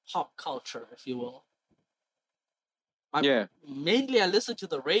pop culture, if you will. Yeah. Mainly I listened to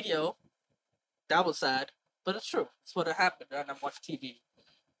the radio. That was sad, but it's true. It's what happened, and I watched TV.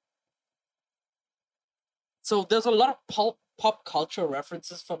 So there's a lot of pop culture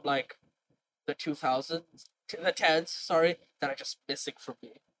references from like the 2000s, the 10s, sorry, that are just missing from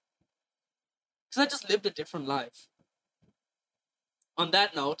me. Because I just lived a different life. On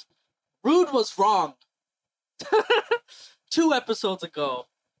that note, Rude was wrong. 2 episodes ago.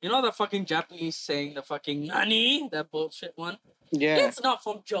 You know the fucking Japanese saying, the fucking nani? That bullshit one? Yeah. It's not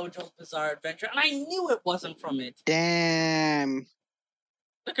from JoJo's Bizarre Adventure, and I knew it wasn't from it. Damn.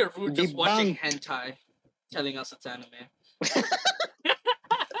 Look at Rude just watching Debunked. hentai, telling us it's anime.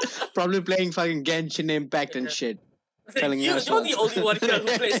 Probably playing fucking Genshin Impact and Yeah. shit. Telling You're us the what. only one here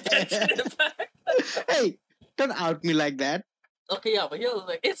who plays Genshin Impact. Hey, don't out me like that. Okay, yeah, but here's the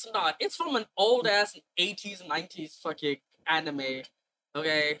thing. It's not. It's from an old ass 80s, 90s fucking anime.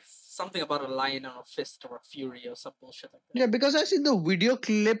 Okay? Something about a lion and a fist or a fury or some bullshit like that. Yeah, because I see the video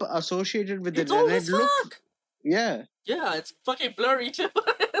clip associated with It's it, and old it as looks fuck! Yeah, Yeah, it's fucking blurry too.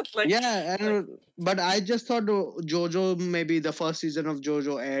 It's like, yeah, like but I just thought JoJo, maybe the first season of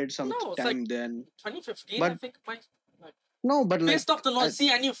JoJo aired no, it's like sometime then. 2015, I But think. Like no, but like Fist of the I, North.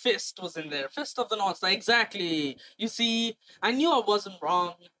 See, I knew Fist was in there. Fist of the North. Like, exactly. You see, I knew I wasn't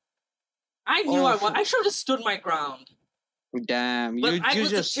wrong. I knew I oh was. I should have just stood my ground. damn, But you I you was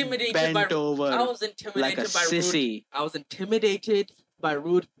just intimidated by. bent I over was like a intimidated by Rude. sissy. I was intimidated by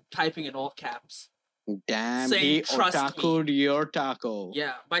Rude typing in all caps, Damn, saying he "trust me." otaku'd your taco.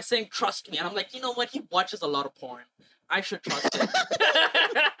 Yeah, by saying "trust me," and I'm like, you know what? He watches a lot of porn. I should trust him.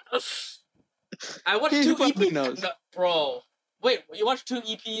 I watched He two probably EP, knows. no, bro. Wait, you watched two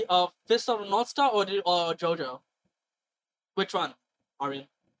EP of Fist of the North Star or JoJo? Which one, Aryan?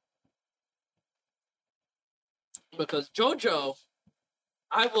 Because JoJo,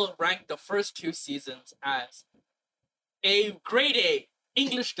 I will rank the first two seasons as a grade A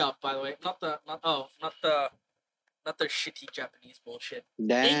English dub. By the way, not the shitty Japanese bullshit.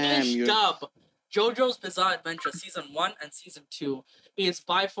 Damn, English you. dub. JoJo's Bizarre Adventure season 1 and season 2 is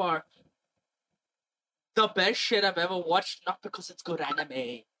by far the best shit I've ever watched. Not because it's good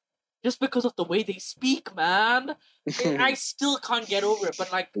anime, just because of the way they speak, man. I still can't get over it.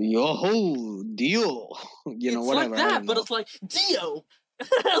 But like, Yo, Dio. You know, it's whatever. like I that. don't But know. it's like Dio.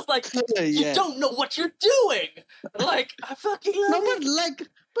 It's like you Yeah. don't know what you're doing. Like, I fucking love No, it.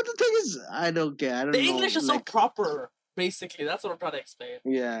 but the thing is, I don't care. I don't The know. English is so like, proper. Basically, that's what I'm trying to explain.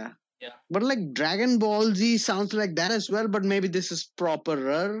 yeah. Yeah. But like Dragon Ball Z sounds like that as well, but maybe this is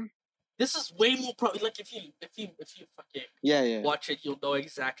properer. This is way more like if you fucking Yeah. watch it, you'll know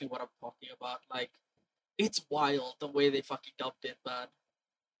exactly what I'm talking about. Like, it's wild the way they fucking dubbed it, man.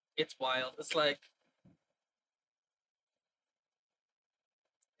 It's wild. It's like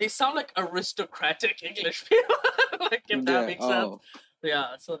they sound like aristocratic English people. Like, if that makes sense.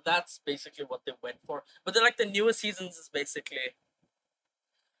 Yeah, so that's basically what they went for. But then like the newer seasons is basically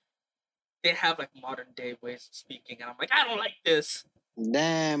they have like modern day ways of speaking, and I'm like, I don't like this.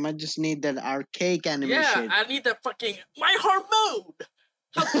 Damn, I just need that archaic anime Yeah, shit. I need that fucking my heart mode.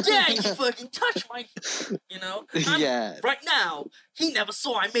 How dare you fucking touch my, you know? Yeah. Right now, he never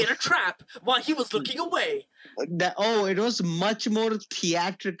saw I made a trap while he was looking away. It was much more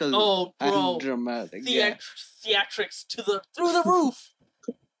theatrical Oh, bro, and dramatic. Yeah. theatrics through the roof.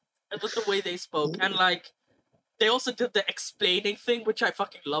 And with the way they spoke, and like, they also did the explaining thing, which I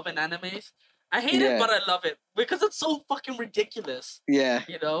fucking love in animes. I hate it, Yeah. but I love it because it's so fucking ridiculous. Yeah.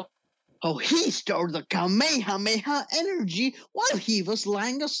 You know? Oh, he stored the Kamehameha energy while he was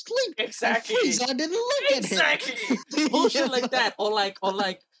lying asleep. Exactly. And Frieza didn't look Exactly. at him. Bullshit like that, or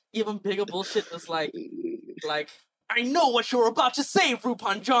like even bigger bullshit is like I know what you're about to say,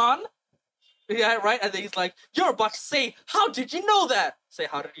 Rupan John. Yeah, right. And then he's like, "You're about to say, how did you know that?" Say,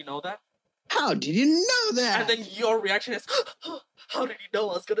 "How did you know that?" How did you know that? And then your reaction is, "How did you know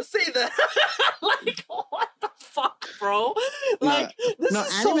I was gonna say that?" Like, what the fuck, bro? Like, this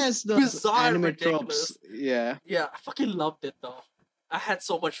is so bizarre, anime ridiculous. tropes. Yeah. Yeah, I fucking loved it though. I had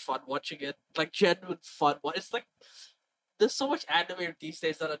so much fun watching it. Like, genuine fun. It's like there's so much anime these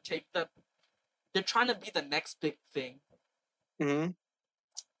days that they're trying to be the next big thing, Mm-hmm.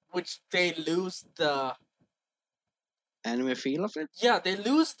 which they lose the Anime feel of it? yeah, they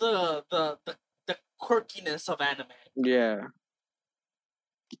lose the quirkiness of anime. Yeah.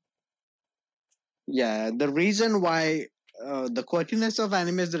 Yeah. The reason why the quirkiness of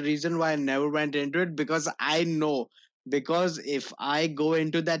anime is the reason why I never went into it, because I know, because if I go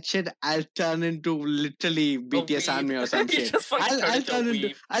into that shit, I'll turn into literally BTS weeb. Army or some You shit. just fucking turn into a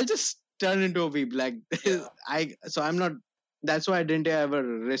weeb. I'll just turn into a weeb. Like Yeah. so I'm not. That's why I didn't ever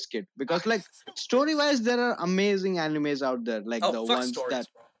risk it, because like story wise, there are amazing animes out there, like Oh, the fuck ones stories, that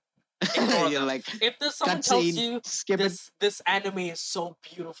bro. Ignore you're them. like If there's someone tells cutscene, you skip it. this anime is so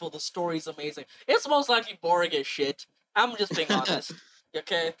beautiful, the story's amazing, it's most likely boring as shit. I'm just being honest.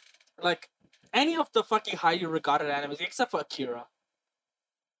 Okay? Like, any of the fucking highly regarded animes, except for Akira.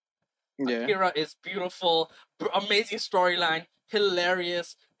 Yeah. Akira is beautiful, amazing storyline,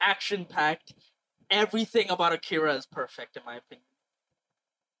 hilarious, action-packed. Everything about Akira is perfect, in my opinion.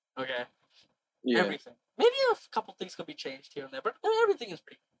 Okay? Yeah. Everything. Maybe a couple things could be changed here and there, but everything is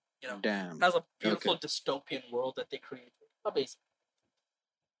pretty, Damn. has a beautiful dystopian world that they created. Amazing.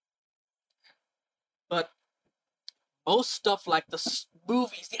 But most stuff like the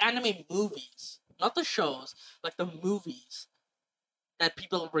movies, the anime movies, not the shows, like the movies that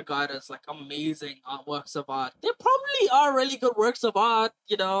people regard as like amazing works of art. They probably are really good works of art,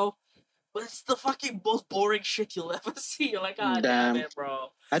 but it's the fucking most boring shit you'll ever see. You're like, damn Damn. it, bro.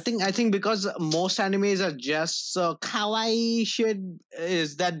 I think because most animes are just kawaii shit,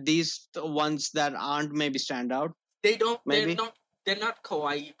 is that these ones that aren't maybe stand out? They don't. Maybe. They're not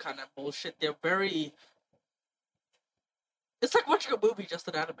kawaii kind of bullshit. They're very. It's like watching a movie just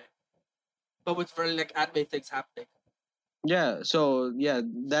an anime, but with very like anime things happening. Yeah, so yeah,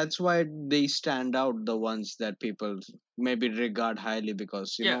 that's why they stand out, the ones that people maybe regard highly,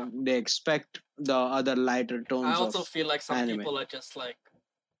 because Yeah. they expect the other lighter I tones of also feel like some anime. people are just like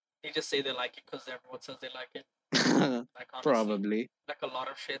they just say they like it because everyone says they like it. Like honestly, Probably. like a lot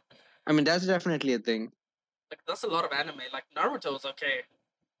of shit. I mean, that's definitely a thing. Like that's a lot of anime. Like Naruto is okay.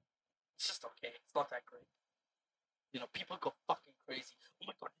 It's just okay. It's not that great. People go fucking crazy. Oh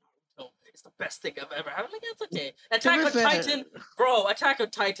my god, Naruto is the best thing I've ever had. I'm like, it's okay. To Attack be on fair, Titan, bro. Attack on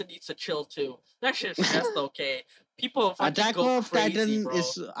Titan needs to chill too. That shit's just okay. People fucking Attack go of crazy, Titan bro.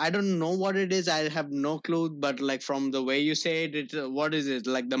 is, I don't know what it is. I have no clue. But like from the way you say it, what is it?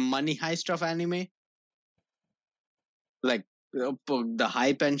 Like the money heist of anime? Like the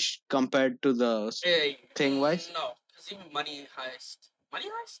hype and compared to the Hey, thing wise? no, because even Money Heist, Money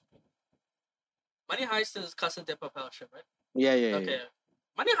Heist is Casa de Papel shit, right? Yeah, yeah, yeah. Okay,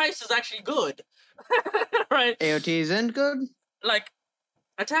 Money Heist is actually good, right? AOT isn't good. Like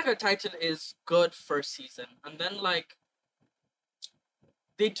Attack on Titan is good first season, and then like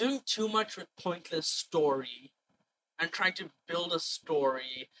they do too much with pointless story and trying to build a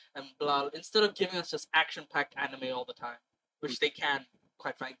story and blah instead of giving us just action-packed anime all the time, which they can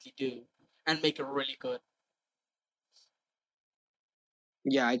quite frankly do and make it really good.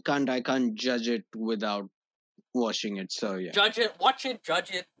 Yeah, I can't judge it without watching it. So yeah, Judge it, watch it,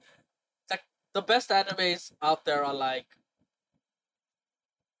 judge it. It's like the best animes out there are like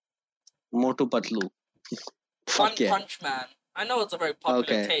Motu Patlu. One Fuck yeah. Punch Man. I know it's a very popular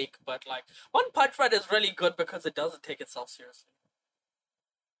Okay. take, but like One Punch Man is really good because it doesn't take itself seriously.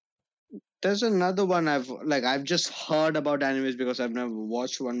 There's another one I've just heard about animes because I've never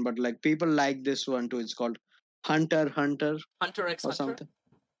watched one, but like people like this one too. It's called Hunter Hunter Hunter x or Hunter, something.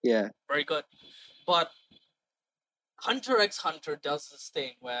 Yeah. very good. But Hunter x Hunter does this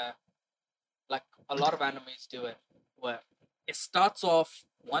thing where, like a lot of animes do it, where it starts off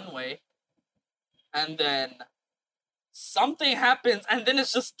one way, and then something happens, and then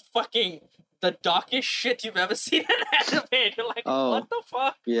it's just fucking the darkest shit you've ever seen in anime. You're like, Oh, what the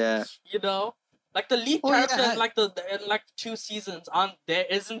fuck? yeah. Like the lead Oh character yeah. in like 2 seasons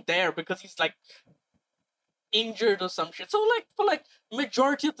isn't there because he's like injured or some shit. So like for like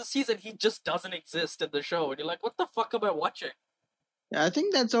majority of the season, he just doesn't exist in the show, and you're like, what the fuck am I watching? I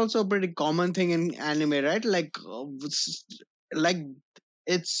think that's also a pretty common thing in anime, right? Like, like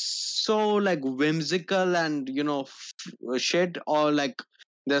it's so like whimsical and shit, or like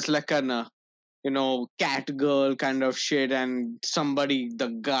there's like an cat girl kind of shit, and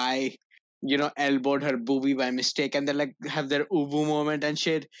the guy elbowed her boobie by mistake, and they like have their ubu moment and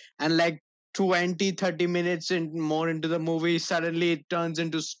shit, and like 20-30 minutes more into the movie, suddenly it turns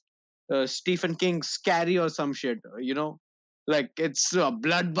into Stephen King's Carrie or some shit, like it's a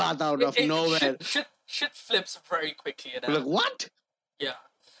bloodbath out of nowhere. Shit flips very quickly in We're like, anime. what? Yeah.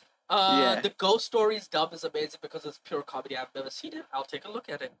 Yeah. The Ghost Stories dub is amazing because it's pure comedy. I've never seen it. I'll take a look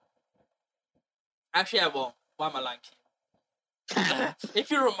at it. Actually, I won't. Why am I lying to you? If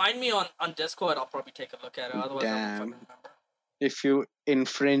you remind me on Discord, I'll probably take a look at it. Otherwise, I won't Damn. fucking remember. If you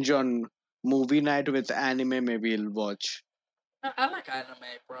infringe on movie night with anime, maybe you'll watch. I like anime,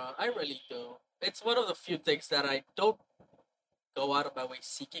 bro. I really do. It's one of the few things that I don't go out of my way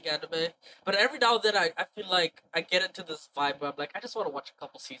seeking anime. But every now and then, I feel like I get into this vibe where I'm like, I just want to watch a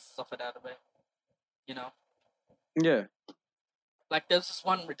couple seasons of an anime. You know? Yeah. Like, there's this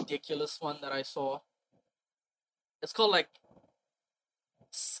one ridiculous one that I saw. It's called, like,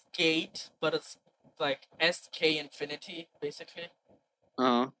 Skate, but it's like SK Infinity, basically.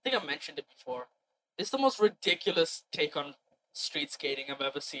 Uh-huh. I think I mentioned it before. It's the most ridiculous take on street skating I've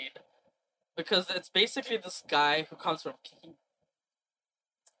ever seen. Because it's basically this guy who comes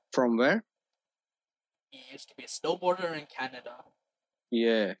From where? he used to be a snowboarder in Canada.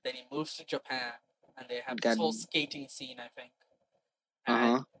 Yeah. Then he moves to Japan, and they have Got- this whole skating scene, I think.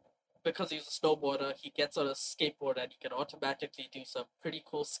 Uh-huh. And because he's a snowboarder, he gets on a skateboard and he can automatically do some pretty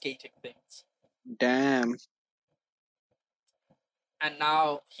cool skating things. Damn. And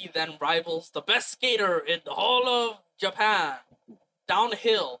now he then rivals the best skater in the whole of Japan.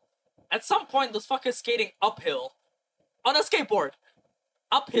 Downhill. At some point, this fucker's skating uphill on a skateboard.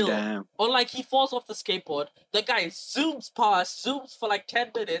 Uphill. Damn. Or like he falls off the skateboard. The guy zooms past, zooms for like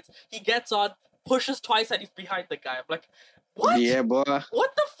 10 minutes. He gets on, pushes twice, and he's behind the guy. I'm like, what? Yeah, boy.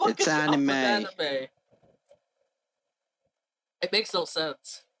 What the fuck It's is up with anime. anime? It makes no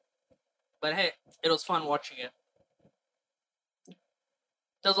sense. But hey, it was fun watching it.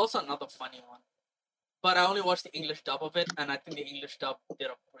 There's also another funny one. But I only watched the English dub of it, and I think the English dub did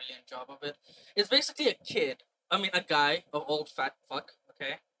a brilliant job of it. It's basically a kid. I mean, a guy, an old fat fuck.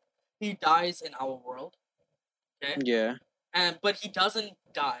 Okay, he dies in our world. Okay, Yeah. but he doesn't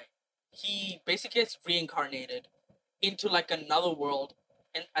die. He basically gets reincarnated into like another world,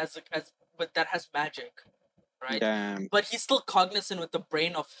 and but that has magic, right? Damn. But he's still cognizant with the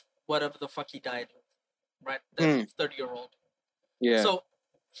brain of whatever the fuck he died with, right? The 30-year-old. Yeah. So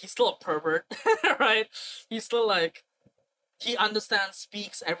he's still a pervert, right? He's still like he understands,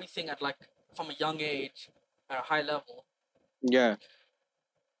 speaks everything at like from a young age at a high level. Yeah.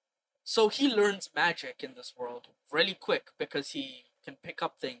 So he learns magic in this world really quick because he can pick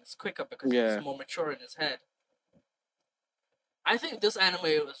up things quicker because Yeah. he's more mature in his head. I think this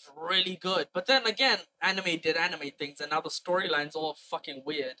anime was really good, but then again, anime did anime things, and now the storyline's all fucking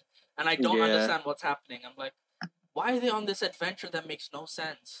weird, and I don't Yeah. understand what's happening. I'm like, why are they on this adventure that makes no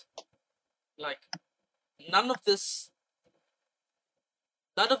sense? Like, none of this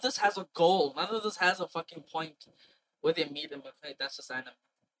has a goal. None of this has a fucking point where they meet and hey, that's just anime.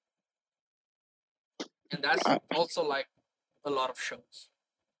 And that's also like a lot of shows.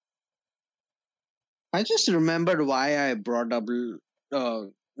 I just remembered why I brought up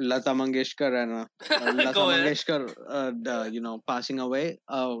Lata Mangeshkar and Lata Go ahead. Mangeshkar, passing away.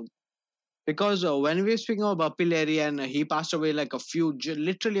 Because when we were speaking about Bappy Larry and he passed away like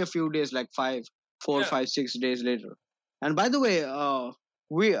literally a few days, like 4, Yeah. 5, 6 days later. And by the way,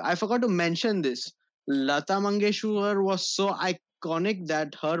 I forgot to mention this. Lata Mangeshkar was so iconic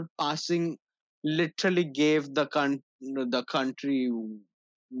that her passing literally gave the country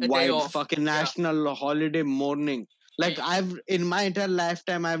A day wide off. fucking Yeah. national holiday morning. Like Yeah. I've in my entire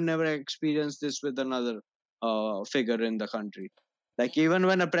lifetime, I've never experienced this with another figure in the country. Like even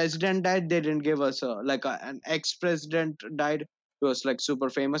when a president died, they didn't give us an ex-president died who was like super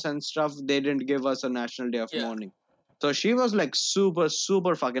famous and stuff. They didn't give us a national day of Yeah. mourning. So she was like super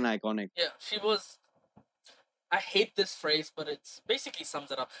super fucking iconic. Yeah, she was. I hate this phrase, but it's basically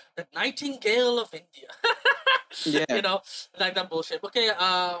sums it up. The Nightingale of India. Yeah. You know, like that bullshit. Okay,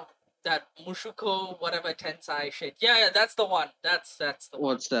 that Mushuko whatever Tensai shit. Yeah, that's the one. That's the one.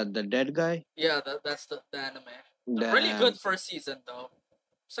 What's that? The dead guy? Yeah, that's the anime. Damn. Really good first season though.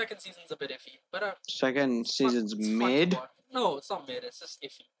 Second season's a bit iffy, but Second it's fun- season's it's fun to made. watch. No, it's not mid. It's just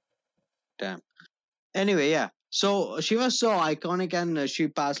iffy. Damn. Anyway, yeah. So she was so iconic and she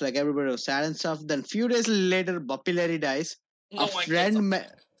passed like everybody was sad and stuff. Then few days later, Bappy Larry dies. No A one friend gives a me-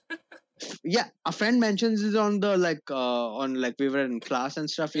 fuck. yeah, a friend mentions it on the on we were in class and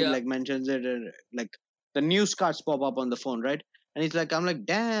stuff. He Yeah. like mentions it like the news cards pop up on the phone, right? And he's like, I'm like,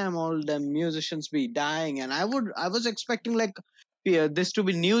 damn, all the musicians be dying, and I was expecting like this to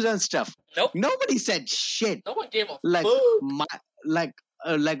be news and stuff. Nope. Nobody said shit. No one gave a Like fuck.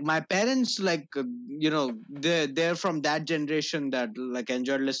 like my parents they're from that generation that like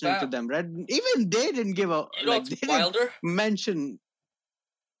enjoyed listening to them, right? Even they didn't give a You know like what's they didn't wilder? mention.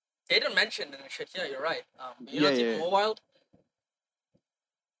 They didn't mention it and shit. Yeah, you're right. You Yeah, know what's yeah, even yeah. more wild?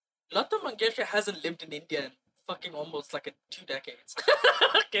 Lata Mangeshkar hasn't lived in India in fucking almost like 2 decades.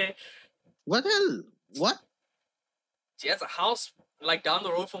 Okay. What the hell? What? She has a house like down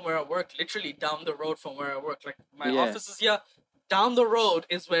the road from where I work. Literally down the road from where I work. Like my Yeah. office is here. Down the road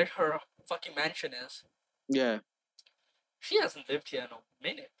is where her fucking mansion is. Yeah. She hasn't lived here in a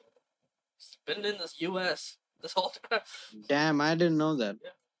minute. She's been in this US this whole time. Damn, I didn't know that.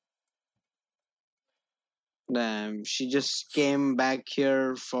 Yeah. Damn, she just came back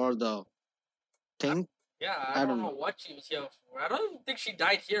here for the thing. Yeah, I I don't don't know what she was here for. I don't even think she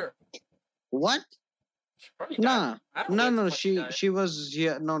died here. What? She probably died. Nah, I don't know where the no. fuck she died. She was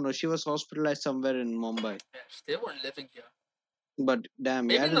here. No. She was hospitalized somewhere in Mumbai. Yeah, they weren't living here. But damn,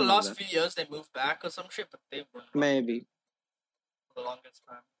 Maybe yeah, I in the didn't know last that. few years they moved back or some shit, but they weren't Maybe. for the longest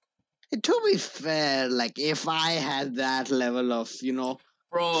time. To be fair, like if I had that level of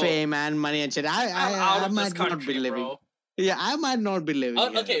Bro, fame and money and shit, I'm out I of this might not be country, living. bro. Yeah, I might not be living.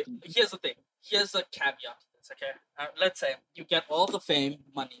 here. Okay, here's the thing. Here's a caveat to this, okay? Let's say you get all the fame,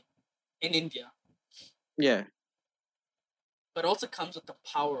 money in India, Yeah. but it also comes with the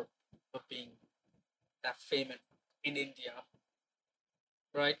power of being that fame in India,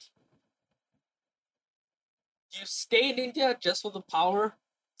 right? You stay in India just for the power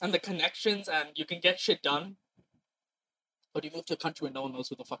and the connections and you can get shit done, or do you move to a country where no one knows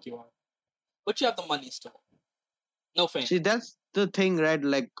who the fuck you are? But you have the money still. No fame. See, that's the thing, right?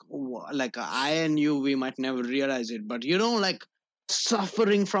 Like I and you, we might never realize it, but like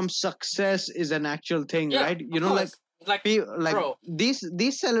suffering from success is an actual thing, Yeah, right? of Like course. Like, Like bro, these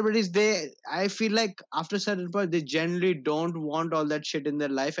celebrities, I feel like after a certain point they generally don't want all that shit in their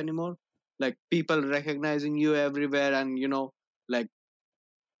life anymore. Like people recognizing you everywhere, and like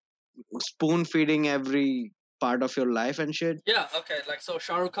spoon feeding every part of your life and shit. yeah, okay. Like, so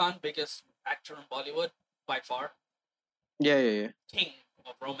Shah Rukh Khan, biggest actor in Bollywood by far, Yeah, yeah, king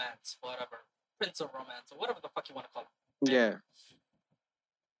of romance, whatever, prince of romance, or whatever the fuck you want to call him. yeah, Anyway, yeah.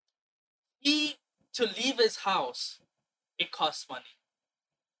 he to leave his house, it costs money.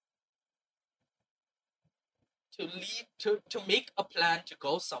 To leave to make a plan to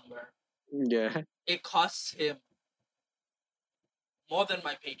go somewhere, Yeah. it costs him more than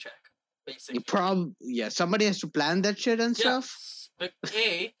my paycheck, basically. Yeah, somebody has to plan that shit and Yeah, stuff.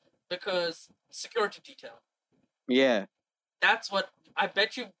 because security detail. Yeah. That's what I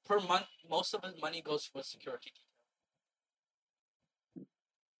bet you per month. Most of his money goes for security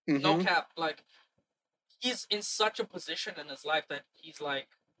detail. No Mm-hmm. cap. Like, he's in such a position in his life that he's like,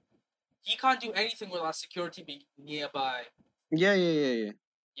 he can't do anything without security being nearby. Yeah, yeah, yeah, yeah.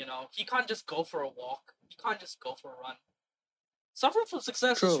 He can't just go for a walk. He can't just go for a run. Suffering from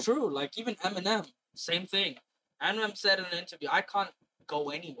success is True. true. Like, even Eminem, same thing. Eminem said in an interview, I can't go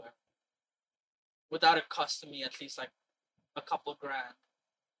anywhere without it costing me at least like a couple grand.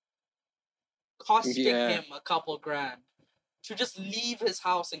 Costing Yeah. him a couple grand to just leave his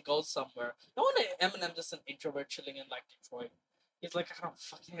house and go somewhere. No wonder Eminem just an introvert chilling in like Detroit. He's like, I don't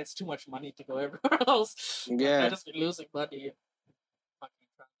fucking, it's too much money to go everywhere else. Like, Yeah. I just be losing money fucking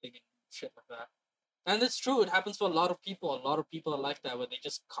traveling and shit like that. And it's true, it happens for a lot of people. A lot of people are like that where they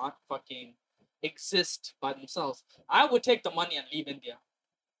just can't fucking exist by themselves. I would take the money and leave India.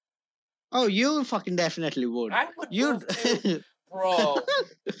 Oh, you fucking definitely would. I would You move to, bro.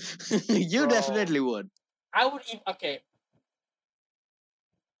 you Bro. definitely would. I would even, okay.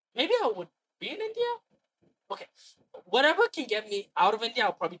 Maybe I would be in India? Okay. Whatever can get me out of India,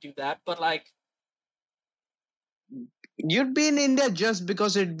 I'll probably do that. But like, You'd be in India just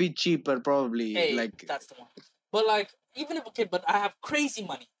because it'd be cheaper, probably. hey, Like, that's the one. But like, even if, okay, but I have crazy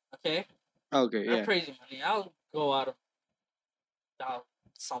money, okay? okay, I have yeah. crazy money. I'll go out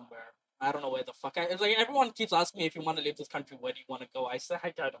somewhere. I don't know where the fuck it's like everyone keeps asking me if you want to leave this country, where do you want to go? I say I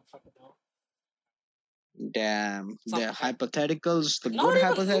don't fucking know. Damn, the Something like hypotheticals, the not good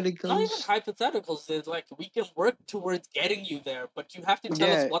even hypotheticals. hypotheticals. It's like we can work towards getting you there, but you have to tell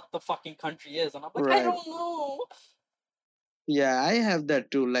us Yeah, what the fucking country is. And I'm like, I right. don't know. Yeah, I have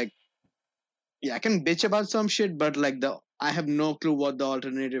that too. Like, yeah, I can bitch about some shit, but like I have no clue what the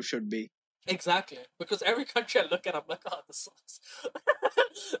alternative should be. Exactly. Because every country I look at, I'm like, oh, this sucks.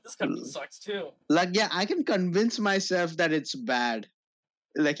 This country sucks too. Like, yeah, I can convince myself that it's bad.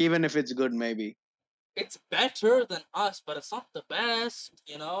 Like, even if it's good, maybe. It's better than us, but it's not the best,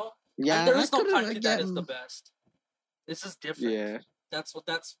 Yeah, And there I is no could country have. that is the best. This is different. Yeah. That's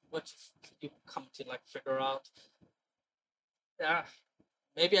what you come to like figure out. Yeah.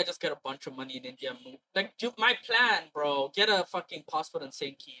 Maybe I just get a bunch of money in India and move. Like, my plan, bro. Get a fucking passport in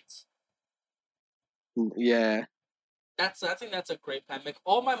St. Kitts. Yeah. I think that's a great plan. Make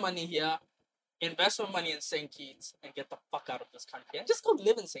all my money here, invest my money in St. Kitts, and get the fuck out of this country. And just go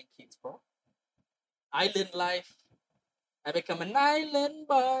live in St. Kitts, bro. Island life. I become an island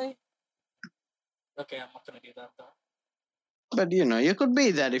boy. Okay, I'm not gonna do that though. But you could be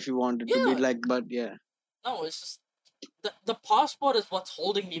that if you wanted to be like, but yeah. No, it's just the passport is what's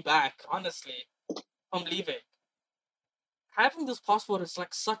holding me back, honestly, from leaving. Having this passport is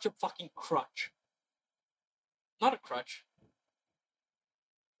like such a fucking crutch. Not a crutch.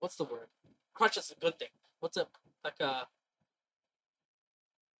 What's the word? Crutch is a good thing. What's a like a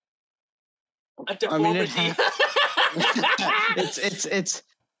deformity? It's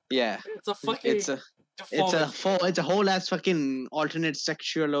yeah. It's a fucking deformity. It's a whole ass fucking alternate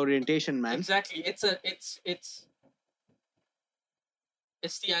sexual orientation, man. Exactly. It's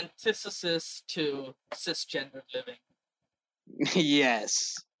the antithesis to cisgender living.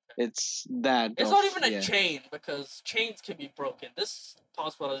 Yes. It's that. It's not even a chain, because chains can be broken. This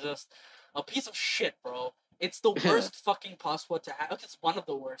passport is just a piece of shit, bro. It's the worst fucking passport to have. It's one of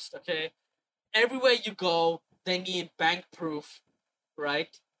the worst, okay? Everywhere you go, they need bank proof,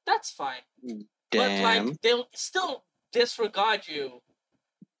 right? That's fine. Damn. But like, they'll still disregard you.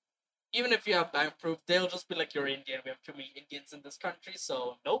 Even if you have bank proof, they'll just be like, you're Indian. We have too many Indians in this country,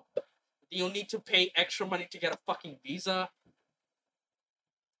 so nope. You'll need to pay extra money to get a fucking visa.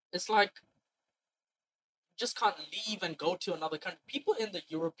 It's like, you just can't leave and go to another country. People in the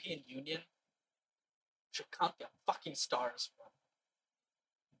European Union should count their fucking stars, bro.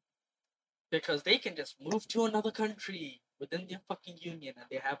 Because they can just move to another country within their fucking union, and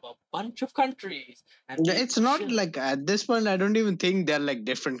they have a bunch of countries. And Yeah, people it's not chill. like at this point. I don't even think they're like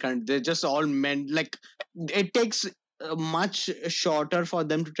different countries. They're just all meant like it takes much shorter for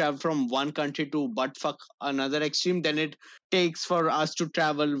them to travel from one country to butt fuck another extreme than it takes for us to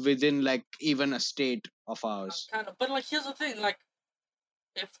travel within like even a state of ours. Kind of, but like here's the thing, like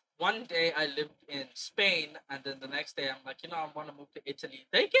if one day I lived in Spain and then the next day I'm like, I want to move to Italy,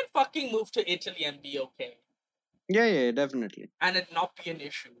 they can fucking move to Italy and be okay, Yeah, definitely. and it not be an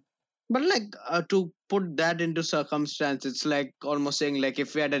issue. But like to put that into circumstance, it's like almost saying like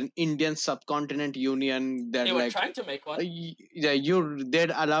if we had an Indian subcontinent union that They were like trying to make one. yeah,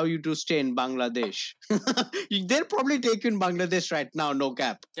 they'd allow you to stay in Bangladesh. They'll probably take you in Bangladesh right now, no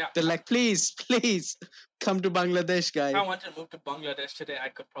cap. Yeah. They're like, please, please come to Bangladesh, If I guy. wanted to move to Bangladesh today, I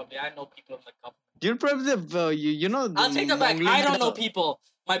could probably. I know people in the government. You'll probably you know the I'll take that back. Mongolian I don't had know a- people.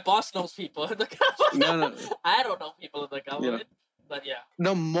 My boss knows people in the government. No. I don't know people in the government. But yeah.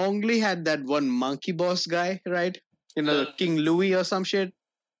 No, Mongli had that one monkey boss guy, right? King Louis or some shit.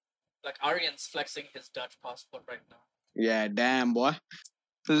 Like Aryan's flexing his Dutch passport right now. Yeah, damn boy.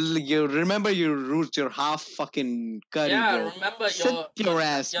 You remember your roots, you're half fucking curry, Yeah, bro. remember Sit your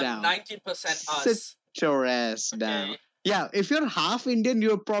ass you're down. 90% us. Sit your ass down. Okay. Yeah, if you're half Indian,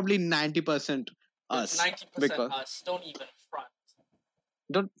 you're probably 90% us. 90% because- us. Don't even front.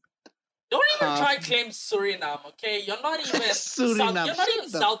 Don't even half- try claim Suriname, okay? You're not even Suriname, you're not shut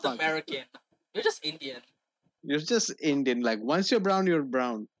even the South fuck up. American. You're just Indian. You're just Indian. Like once you're brown, you're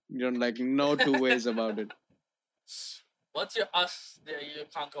brown. You're like no two ways about it. Once you're us, you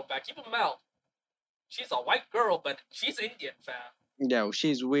can't go back. Even Mel. She's a white girl, but she's Indian, fam. Yeah,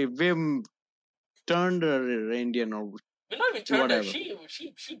 we've turned her Indian or We're not even turned her. Whatever.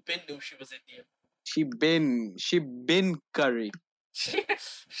 She been knew she was Indian. she been curry. She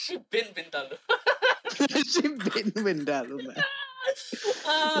been Vindaloo. she been Vindaloo, man.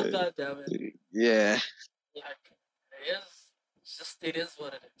 Oh, god damn it. Yeah. Like, it is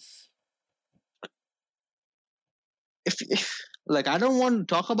what it is. If like I don't want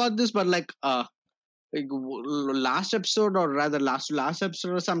to talk about this, but like last episode or rather last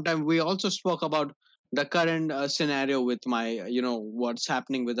episode or sometime we also spoke about the current scenario with my what's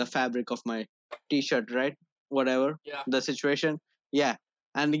happening with the fabric of my t-shirt, right? Whatever. Yeah. The situation. Yeah.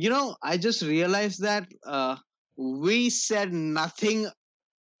 And I just realized that we said nothing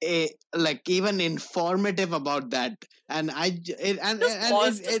like even informative about that, and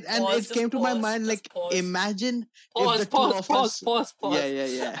it came to my mind like imagine if the two of us Pause.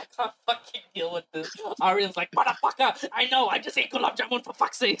 yeah I can't fucking deal with this. Aryan's like, motherfucker, I know, I just ate gulab jamun for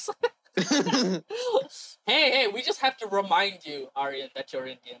fuck's sake. Hey, we just have to remind you, Aryan, that you're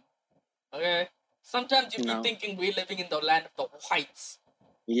Indian. Okay? Sometimes you No. be thinking we're living in the land of the whites.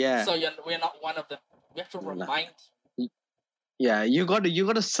 yeah So we're not one of them. We have to No. remind yeah you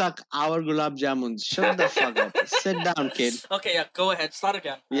gotta suck our gulab jamuns. Shut the fuck up. Sit down, kid. Okay, yeah, go ahead. Start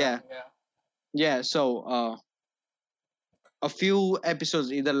again. Yeah. Yeah, so a few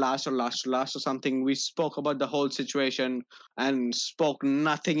episodes, either last or something, we spoke about the whole situation and spoke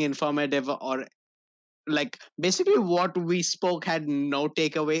nothing informative or like basically what we spoke had no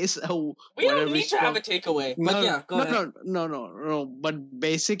takeaways. We Whatever don't need to have a takeaway. But yeah, go ahead. No. But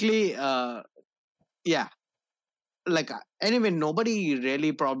basically, yeah. Like anyway, nobody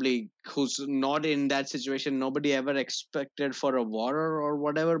really probably who's not in that situation, nobody ever expected for a war or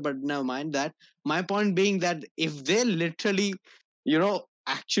whatever. But never mind that. My point being that if they literally,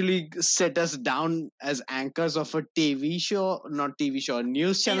 actually set us down as anchors of a TV show, not TV show, a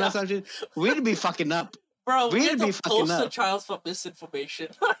news channel Yeah. or something, we'd be fucking up. Bro, We'll we're be the fucking poster up. child for misinformation.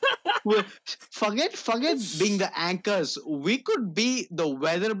 Forget being the anchors. We could be the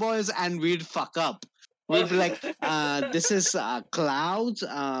weather boys and we'd fuck up. We'd be like, this is clouds,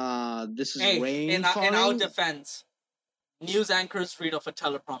 this is Hey, rain in our falling, defense, news anchors read off a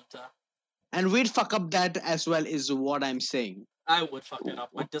teleprompter. and we'd fuck up that as well. Is what I'm saying. I would fuck it up.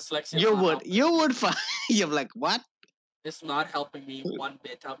 My dyslexia. You would fuck. You're like what? It's not helping me one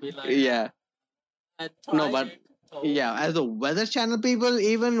bit. I'll be like, Yeah, No, but- Oh. yeah. As the weather channel people,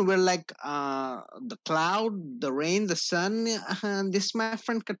 even we're like, the cloud, the rain, the sun. This is my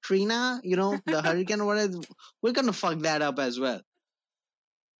friend Katrina. The hurricane or whatever. We're gonna fuck that up as well.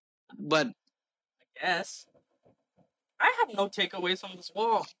 But Yes. I have no takeaways from this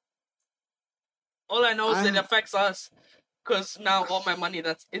war. All I know is it I- affects us. Because now all my money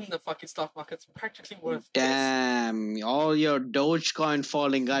that's in the fucking stock market's practically worth this. damn, all your Dogecoin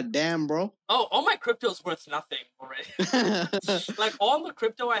falling. God damn, bro. Oh, all my crypto's worth nothing already. Like all the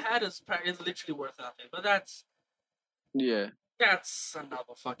crypto I had is literally worth nothing. But that's Yeah. That's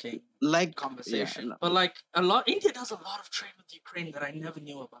another fucking Like, conversation. no, But like a lot, India does a lot of trade with Ukraine that I never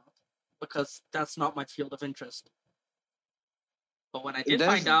knew about because that's not my field of interest. But when I did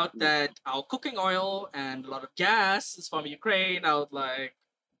there's find out that our cooking oil and a lot of gas is from Ukraine, I was like,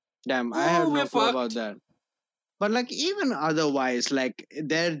 damn, I "Oh, have we're no clue about fucked." that. But like even otherwise, like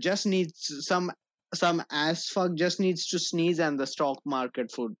there just needs some as fuck just needs to sneeze and the stock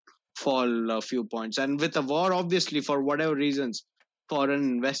market would fall a few points. And with the war, obviously, for whatever reasons, foreign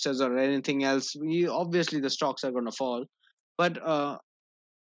investors or anything else, obviously the stocks are gonna fall. But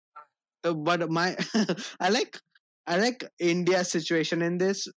but my I like I like India's situation in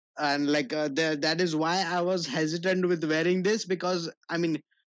this, and like that is why I was hesitant with wearing this, because I mean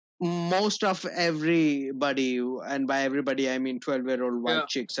most of everybody, and by everybody I mean 12-year-old white Yeah,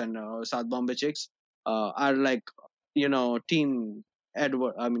 chicks and South Bombay chicks, are like, team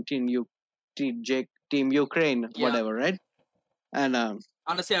Edward, I mean team Jake, team Ukraine, yeah. whatever, right? And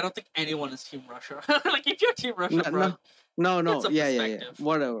Honestly, I don't think anyone is Team Russia. Like, if you're Team no, Russia, bro, no, no, get no, some yeah, perspective.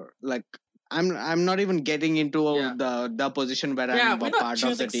 whatever. Like I'm not even getting into Yeah, the position where yeah. I'm We're a not part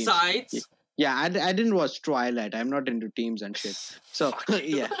of the choosing teams. sides. Yeah, I didn't watch Twilight. I'm not into teams and shit. So Fuck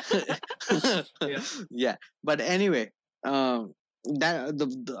you. yeah, Yeah, yeah. But anyway, that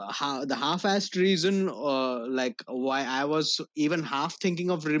the half-assed reason, like why I was even half thinking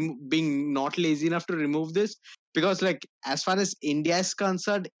of being not lazy enough to remove this, because like as far as India is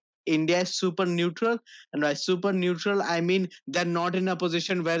concerned, India is super neutral, and by super neutral I mean they're not in a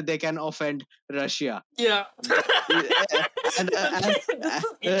position where they can offend Russia. yeah. Yeah, and Okay, this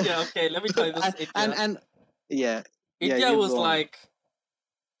is India. Okay, let me tell you, this is India. and yeah, yeah, India you was go on. like,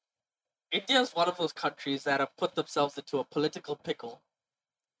 India is one of those countries that have put themselves into a political pickle.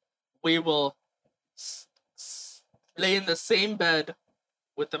 We will lay in the same bed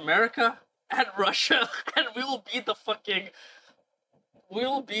with America and Russia, and we will be the fucking. We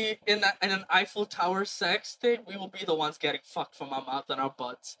will be in an Eiffel Tower sex thing. We will be the ones getting fucked from our mouth and our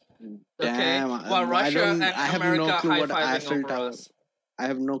butts. Okay, Damn, while Russia and I have no America clue high what fiving Eiffel over Tower. us. I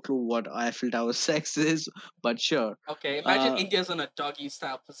have no clue what Eiffel Tower sex is, but sure. Okay, imagine Uh, India's in a doggy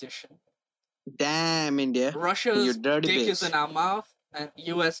style position. Damn, India, you Russia's dirty dick is in bitch. our mouth, and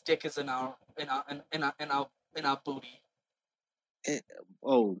U.S. dick is in our booty. Eh,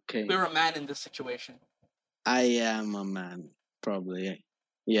 Okay, We're a man in this situation. I am a man, probably.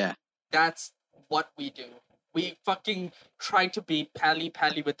 Yeah, That's what we do. We fucking try to be pally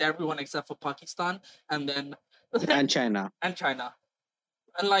with everyone except for Pakistan, and then and China. and China,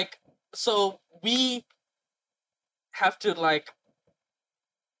 and like, so we have to like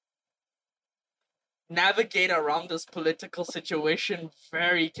navigate around this political situation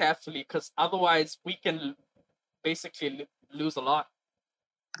very carefully, because otherwise we can basically lose a lot.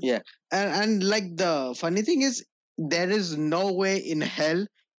 Yeah, and like the funny thing is, there is no way in hell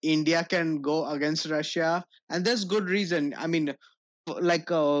India can go against Russia, and there's good reason. I mean, like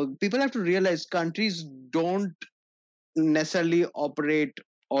people have to realize countries don't necessarily operate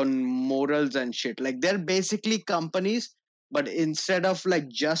on morals and shit. Like they're basically companies, but instead of like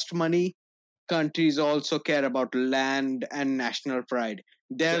just money, countries also care about land and national pride.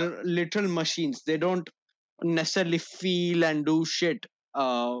 Yeah, They're literal machines. They don't necessarily feel and do shit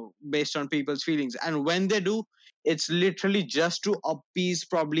based on people's feelings. And when they do, it's literally just to appease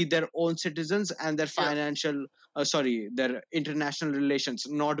probably their own citizens and their yeah. financial, sorry, their international relations,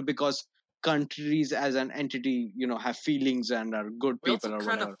 not because countries as an entity, have feelings and are good We also people or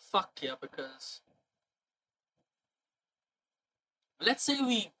kind of whatever. fucked here because let's say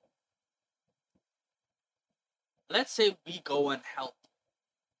we let's say we go and help.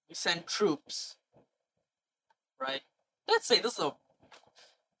 We send troops, right? Let's say this is a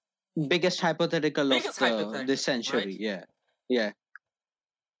Biggest hypothetical of biggest this hypothetical, century. right? Yeah, yeah.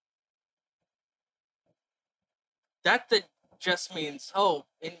 That just means, oh,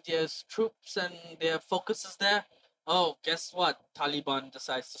 India's troops and their focus is there. Oh, guess what? Taliban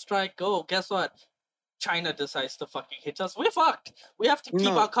decides to strike. Oh, guess what? China decides to fucking hit us. We're fucked. We have to keep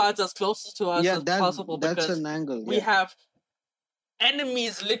No, our cards as close to us yeah, as possible that's because an angle. we Yeah, have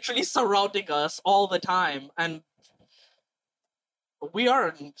enemies literally surrounding us all the time, and we are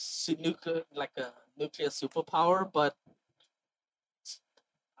a nuclear, like a nuclear superpower, but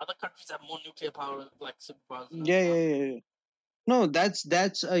other countries have more nuclear power, like superpowers than us yeah, now. yeah, yeah. No,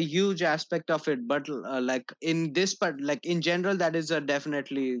 that's a huge aspect of it, but like in this part, like in general, that is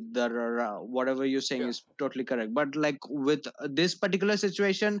definitely whatever you're saying Yeah. is totally correct. But like with this particular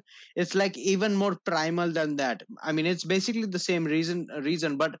situation, it's like even more primal than that. I mean, it's basically the same reason,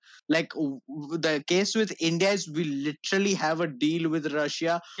 but like the case with India is we literally have a deal with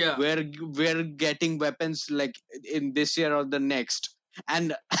Russia Yeah. where we're getting weapons like in this year or the next,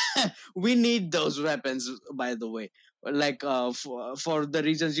 and we need those weapons, by the way, like for the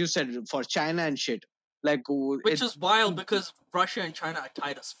reasons you said, for China and shit, like Which is wild because Russia and China are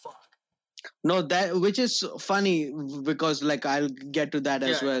tight as fuck. no, that which is funny because like I'll get to that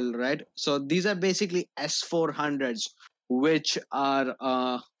as Yeah, yeah. well, right? So these are basically S-400s, which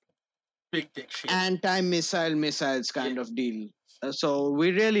are Big dick shit. anti-missile missiles Yeah. kind of deal. So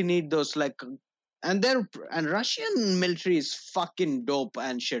we really need those, like, and Russian military is fucking dope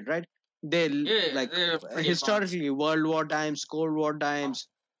and shit, right? They Yeah, like they're pretty advanced. historically World War times, Cold War times,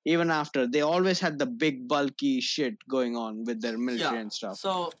 even after, they always had the big bulky shit going on with their Yeah. military and stuff.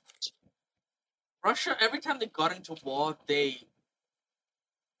 So Russia, every time they got into war, they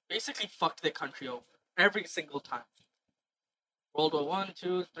basically fucked their country over. Every single time. World War One,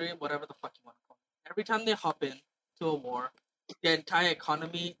 Two, Three, whatever the fuck you want to call it. Every time they hop in to a war, the entire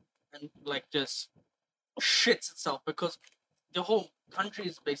economy and like just shits itself because the whole country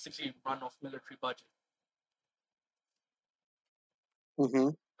is basically run off military budget. Mm-hmm.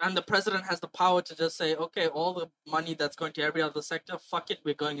 And the president has the power to just say, okay, all the money that's going to every other sector, fuck it,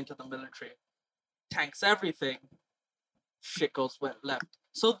 we're going into the military. Tanks everything. Shit goes left.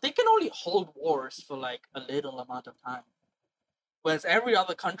 So they can only hold wars for like a little amount of time. Whereas every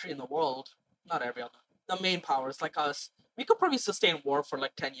other country in the world, not every other, the main powers like us, we could probably sustain war for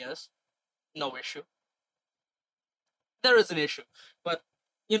like 10 years. No issue. There is an issue. But,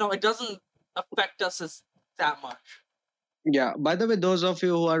 it doesn't affect us as that much. Yeah, by the way, those of you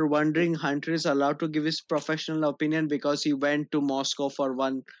who are wondering, Hunter is allowed to give his professional opinion because he went to Moscow for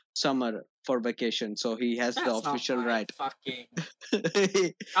one summer for vacation, so he has the That's not official my right. fucking.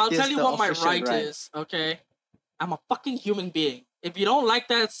 He I'll tell has you the what my official right is, okay? I'm a fucking human being. If you don't like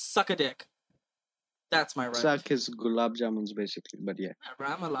that, suck a dick. That's my right. Suck his gulab jamuns, basically. But yeah,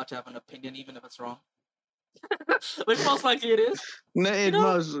 Whatever, I'm allowed to have an opinion even if it's wrong. Which most likely it is. no, it know?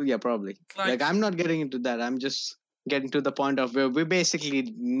 was, yeah, probably. Like I'm not getting into that. I'm just getting to the point of where we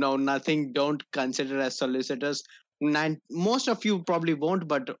basically know nothing. Don't consider as solicitors. Most of you probably won't,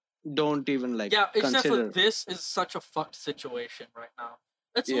 but don't even like Yeah, except consider. for this is such a fucked situation right now.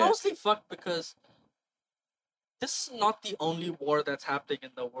 It's Yeah. mostly fucked because this is not the only war that's happening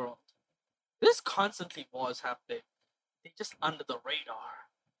in the world. There's constantly wars happening. They're just under the radar.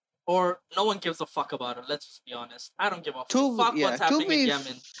 Or no one gives a fuck about it, let's just be honest. I don't give a fuck what's happening in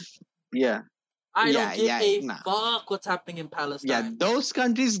Yemen. Yeah. I don't give a fuck what's happening in Palestine. Yeah, those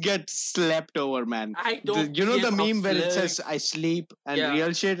countries get slept over, man. I don't You know give the a meme where it flick. says "I sleep" and Yeah.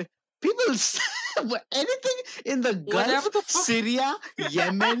 real shit. People anything in the Whatever Gulf, the fuck. Syria,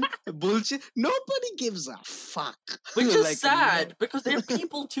 Yemen, bullshit. Nobody gives a fuck. Which is sad because there are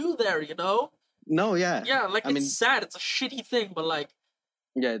people too there, you know. No, yeah. Yeah, like I it's mean, sad. It's a shitty thing, but like,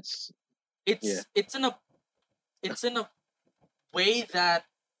 yeah, it's in a way that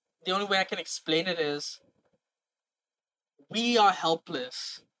the only way I can explain it is we are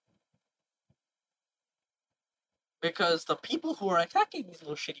helpless because the people who are attacking these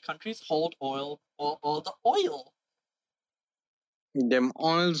little shitty countries hold oil or all the oil. Them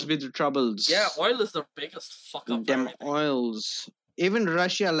oils with troubles. Yeah, oil is the biggest fuck up. Them oils. Even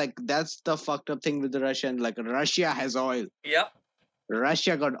Russia, like that's the fucked up thing with the Russian. Like Russia has oil. Yep.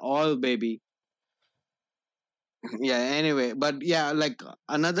 Russia got oil, baby. Yeah, anyway, but yeah, like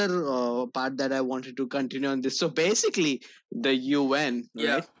another part that I wanted to continue on this. So basically, the UN,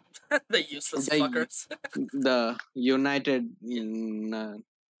 right? The useless fuckers. The United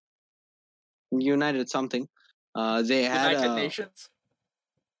United something. They had United Nations.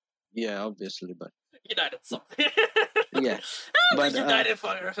 Yeah, obviously, but United something. Yeah, but United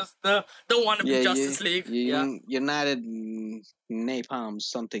fuckers, the wannabe Justice League. United Napalm,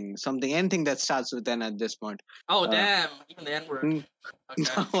 something, anything that starts with N at this point. Oh damn! Even the N word. Okay.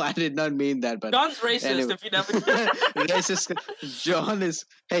 No, I did not mean that. But John's racist. Anyway. If you never racist. John is.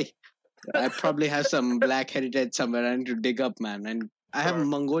 Hey, I probably have some black heritage somewhere. I need to dig up, man. And I have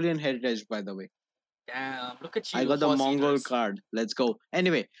Mongolian heritage, by the way. Damn! Look at you. I got the Mongol card. Let's go.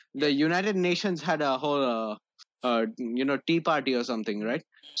 Anyway, the United Nations had a whole, tea party or something, right?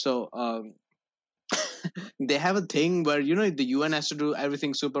 So they have a thing where the UN has to do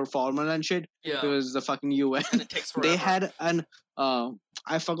everything super formal and shit. Yeah. It was the fucking UN. And it takes forever. They had an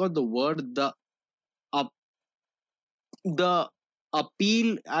I forgot the word. The the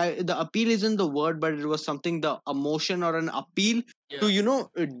the appeal isn't the word, but it was something, the emotion or an appeal Yeah. to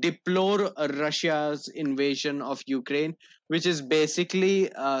deplore Russia's invasion of Ukraine, which is basically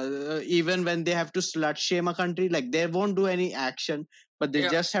even when they have to slut shame a country, like they won't do any action, but they Yeah.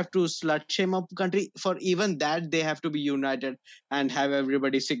 just have to slut shame a country. For even that, they have to be united and have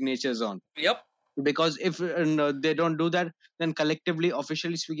everybody's signatures on. Yep. Because if no, they don't do that, then collectively,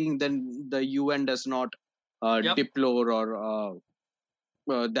 officially speaking, then the UN does not Yep. deplore or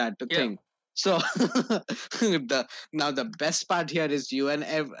that Yeah. thing. So the best part here is UN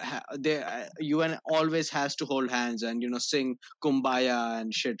always has to hold hands and sing kumbaya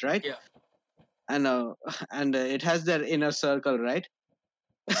and shit, right? Yeah. And it has their inner circle, right?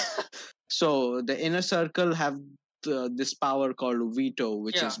 So the inner circle have this power called veto,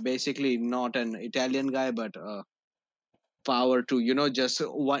 which Yeah. is basically not an Italian guy, but power to just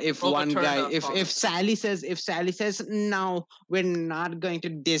if one Overturn guy, the if policy. Sally says no, we're not going to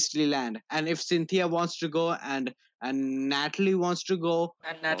Disneyland, and if Cynthia wants to go and Natalie wants to go,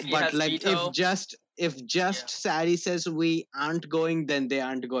 And Natalie but has like veto. if Yeah. just Sally says we aren't going, then they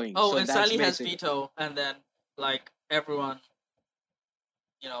aren't going. Oh, So and that's Sally has basic. veto, and then like everyone,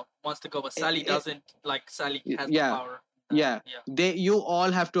 wants to go, but Sally It- doesn't. Like Sally has the yeah, power. yeah. Yeah. You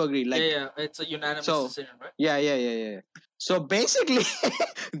all have to agree, like. Yeah. It's a unanimous So decision, right? yeah. So basically,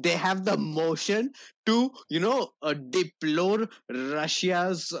 they have the motion to deplore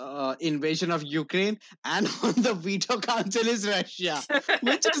Russia's invasion of Ukraine, and on the veto council is Russia,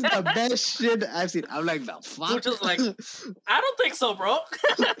 which is the best shit I've seen. I'm like, the fuck. Which is like, I don't think so, bro.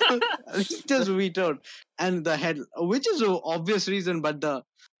 It's just vetoed, and the head, which is a obvious reason, but the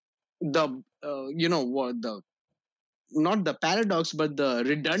what the not the paradox, but the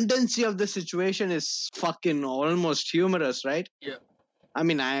redundancy of the situation is fucking almost humorous, right? Yeah. I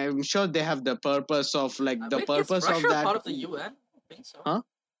mean, I'm sure they have the purpose of like the Wait, purpose is Russia of that. part of the UN? I don't think so. Huh?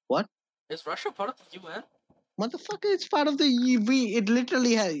 What? Is Russia part of the UN? Motherfucker, it's part of the we. It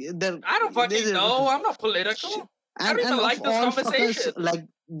literally has. I don't fucking know. I'm not political. I don't even And like of this all conversation. fuckers, like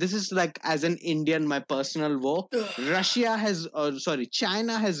this is like as an Indian, my personal woe. Russia has, sorry,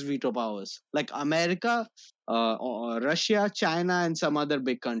 China has veto powers. Like America, or Russia, China, and some other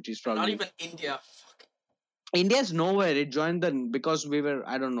big countries Not probably. even India. Fuck. India's nowhere. It joined the because we were,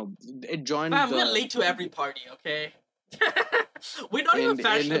 I don't know. It joined Fam, the. we're late to every party, okay? We're not even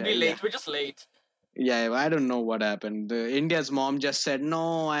fashionably late. Yeah. We're just late. Yeah, I don't know what happened. India's mom just said,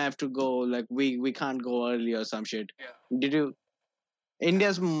 "No, I have to go. Like we can't go early or some shit." Yeah. Did you?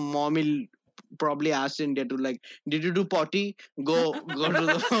 India's mommy probably asked India to like, "Did you do potty? Go to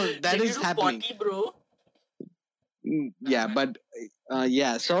the." That Did is you do happening. potty, bro? Yeah, but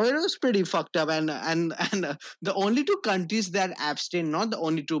yeah, so it was pretty fucked up, and the only two countries that abstained, not the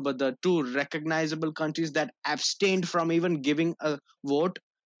only two, but the two recognizable countries that abstained from even giving a vote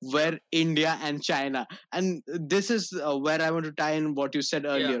were India and China. And this is where I want to tie in what you said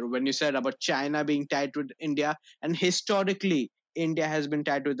earlier when you said about China being tied with India, and historically India has been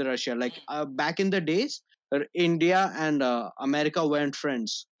tied with Russia. Like back in the days, India and America weren't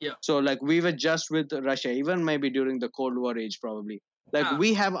friends. Yeah. So like we were just with Russia, even maybe during the Cold War age, probably. Like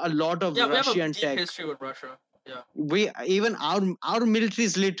we have a lot of we have a Russian deep tech. history with Russia. Yeah. We even our military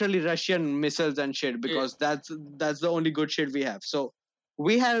is literally Russian missiles and shit, because that's the only good shit we have. So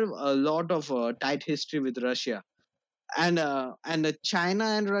we have a lot of tight history with Russia, and China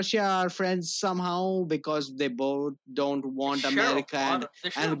and Russia are friends somehow because they both don't want America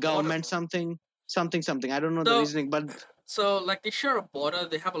and government something. I don't know the reasoning, but so like they share a border.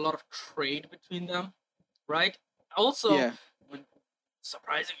 They have a lot of trade between them, right? Also,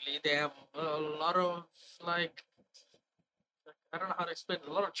 surprisingly, they have a lot of like, I don't know how to explain it.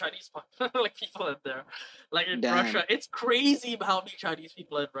 A lot of Chinese like people in there, like in Russia. It's crazy how many Chinese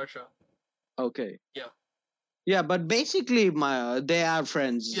people are in Russia. Okay. Yeah, but basically, they are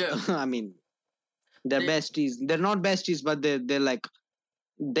friends. Yeah. I mean, they're besties. They're not besties, but they're like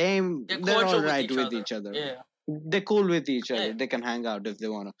they're all right with each other. Yeah, they're cool with each other. They can hang out if they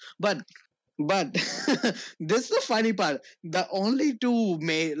want to. But this is the funny part. The only two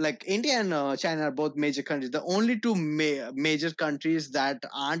like India and China are both major countries. The only two major countries that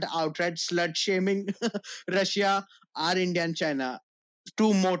aren't outright slut shaming Russia are India and China,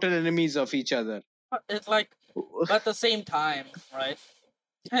 two mortal enemies of each other. It's like, but at the same time, right?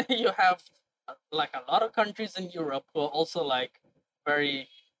 You have like a lot of countries in Europe who are also like very,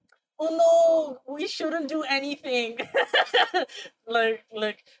 oh no, we shouldn't do anything. like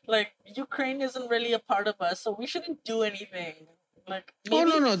Ukraine isn't really a part of us, so we shouldn't do anything. Like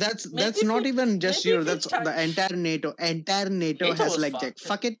maybe, no, that's not even just Europe. That's the entire NATO. Entire NATO has like,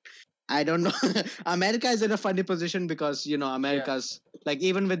 fuck it. I don't know. America is in a funny position because America's like,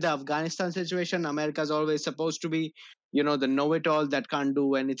 even with the Afghanistan situation, America's always supposed to be the know-it-all that can't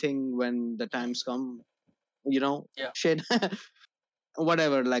do anything when the times come. Yeah. Shit.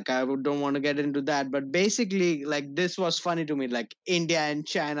 Whatever. Like, don't want to get into that, but basically, like, this was funny to me. Like, India and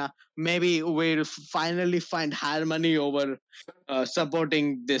China, maybe we'll finally find harmony over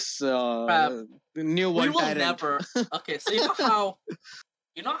supporting this Crap. new We world will tyrant. never. Okay, so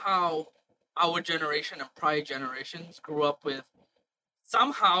you know how our generation and prior generations grew up with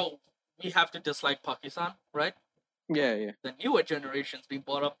somehow we have to dislike Pakistan, right? Yeah, yeah. The newer generations being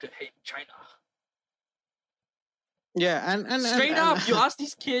brought up to hate China. Yeah, Straight up, you ask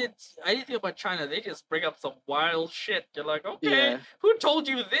these kids anything about China, they just bring up some wild shit. You're like, okay, yeah. who told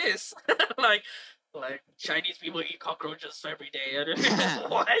you this? like Chinese people eat cockroaches every day.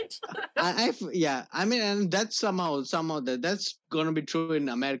 What? Yeah, I mean, and that's somehow that's gonna be true in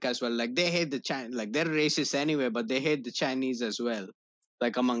America as well. Like, they hate the China, like, they're racist anyway, but they hate the Chinese as well,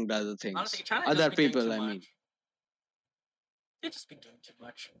 like, among the other Honestly, things, China just other be doing people, too I mean. much. They just be doing too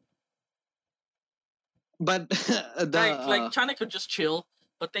much. But Like China could just chill,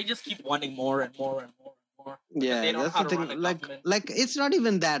 but they just keep wanting more and more and more and more because they yeah, don't know that's how the to thing. run a Like, government. it's not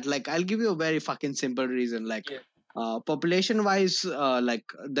even that. Like, I'll give you a very fucking simple reason. Like, Yeah. population wise, like,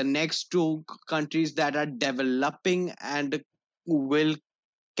 the next two countries that are developing and will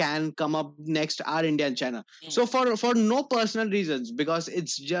can come up next are India and China. Mm. So, for no personal reasons, because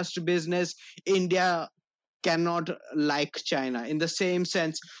it's just business, India cannot like China. In the same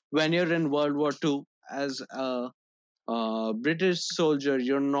sense, when you're in World War II as a British soldier,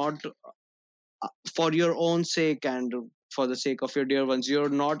 you're not, for your own sake and for the sake of your dear ones, you're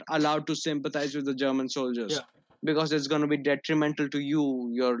not allowed to sympathize with the German soldiers, Yeah. because it's going to be detrimental to you,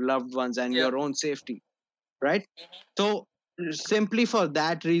 your loved ones, and Yeah. your own safety, right? Mhm. So, simply for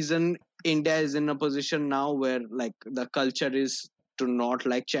that reason, India is in a position now where, like, the culture is to not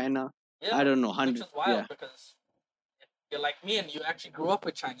like China. I Yeah. don't know, Which 100. is wild Yeah. because if you're like me and you actually grew up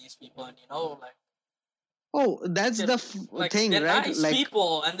with Chinese people and like Oh, that's the like thing, they're right? nice Like,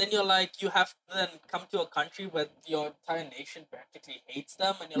 people, and then you're like you have to then come to a country where your entire nation practically hates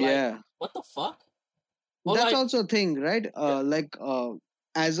them, and you're like, yeah, what the fuck? Or that's like, also a thing, right? yeah, Like,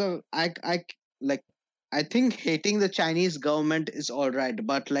 as a like, I think hating the Chinese government is all right,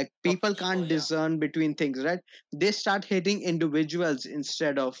 but, like, the people people, can't yeah, discern between things, right? They start hating individuals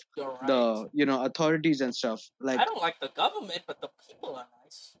instead of you're right. the authorities and stuff. Like, I don't like the government, but the people are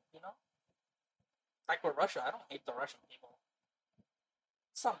nice. Like with Russia, I don't hate the Russian people.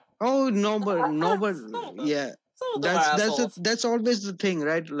 Some, oh no, but no, but some of them, yeah, some of them are assholes. that's always the thing,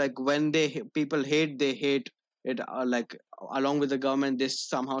 right? Like, when people hate, they hate it, like, along with the government, they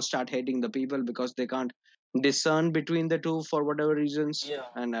somehow start hating the people because they can't discern between the two for whatever reasons, Yeah,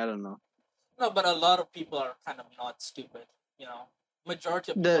 and I don't know. no, but a lot of people are kind of not stupid.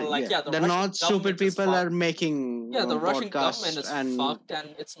 Majority of people The are like, Yeah, yeah, the the Russian not stupid government is people are fucked. making Yeah, the Russian government podcasts, is and fucked,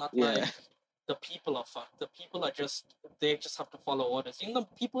 and it's not like yeah. the people are fucked. The people are they just have to follow orders. The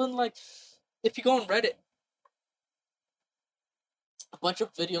people in like, if you go on Reddit, a bunch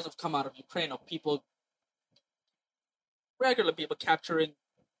of videos have come out of Ukraine of people, regular people capturing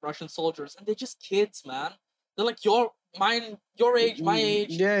Russian soldiers, and they're just kids, man. They're like your age, my age,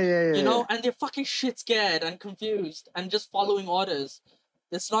 Yeah, yeah, yeah, yeah. and they're fucking shit scared and confused and just following orders.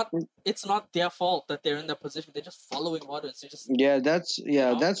 It's not it's not their fault that they're in that position. They're just following orders. They're just Yeah,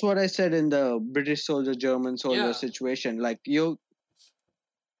 know? that's what I said in the British soldier, German soldier Yeah. situation. Like, they're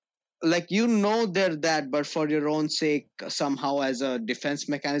that, but for your own sake, somehow, as a defense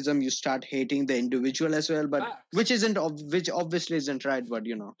mechanism, you start hating the individual as well, but Facts. which obviously isn't right, but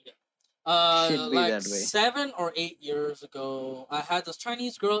Yeah. should be Like that way. 7 or 8 years ago, I had this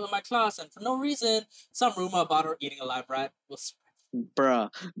Chinese girl in my class, and for no reason, some rumor about her eating a live rat was. Bruh,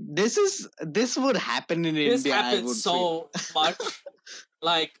 this would happen in This India, I happens would feel. so much.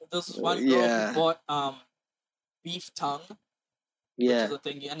 Like this one girl who Yeah, bought beef tongue, which is yeah. a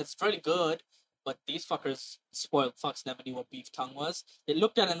thing, and it's really good. But these fuckers, spoiled fucks, never knew what beef tongue was. They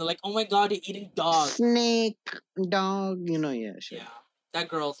looked at it and they're like, "Oh my god, you're eating dog." Snake, dog, yeah, sure. Yeah, that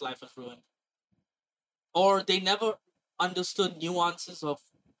girl's life was ruined. Or they never understood nuances of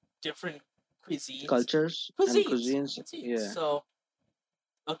different cuisines. Cultures and cuisines. Yeah. So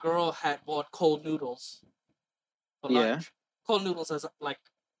a girl had bought cold noodles for Yeah. lunch. Cold noodles has like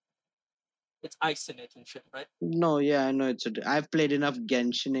it's ice in it and shit, right? No, yeah, I know it's I've played enough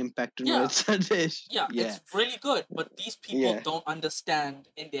Genshin Impact to know Yeah. it's a dish. Yeah, Yeah. it's really good, but these people Yeah. don't understand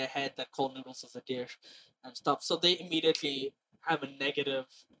in their head that cold noodles is a dish and stuff. So they immediately have a negative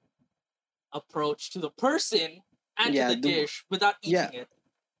approach to the person and Yeah, to the dish without eating it.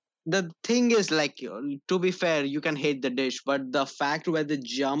 the thing is like to be fair, you can hate the dish, but the fact where they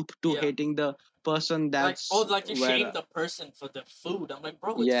jump to Yeah. hating the person, Like, oh, that's like you where shame the person for the food. I'm like,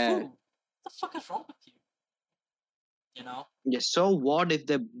 bro, it's yeah. food. What the fuck is wrong with you? You know? Yeah, so what if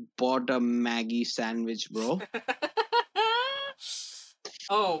they bought a Maggie sandwich, bro?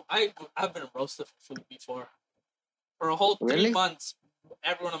 Oh, I've been roasted for food before. For a whole 3 months,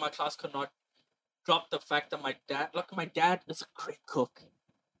 everyone in my class could not drop the fact that my dad is a great cook.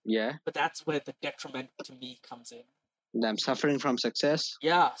 Yeah, But that's where the detriment to me comes in. I'm suffering from success.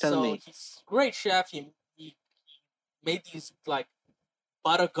 Yeah, Tell so me. he's a great chef. He made these like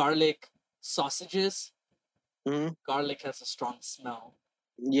butter garlic sausages. Hmm. Garlic has a strong smell.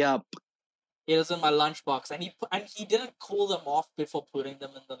 Yup. It was in my lunchbox, and he didn't cool them off before putting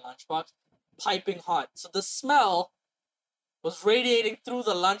them in the lunchbox, piping hot. So the smell was radiating through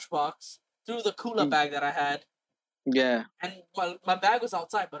the lunchbox, through the cooler bag that I had, Yeah. and my bag was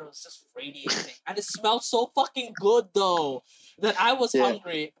outside, but it was just radiating, and it smelled so fucking good though that I was Yeah.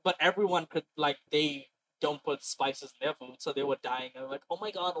 hungry, but everyone could like they don't put spices in their food, so they were dying. I was like, oh my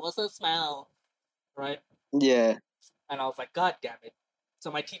god, what's that smell? Right? Yeah. And I was like, god damn it.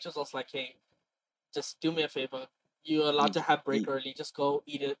 So my teacher's also like, hey, just do me a favor. You're allowed to have break early. Just go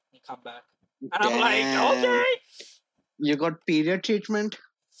eat it and come back. And I'm like, Damn. okay. You got period treatment?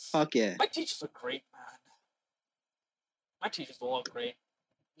 Fuck yeah. My teachers are great, man. My teachers were all great.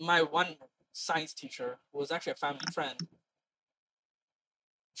 My one science teacher, who was actually a family friend,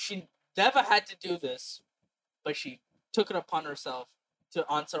 she never had to do this, but she took it upon herself to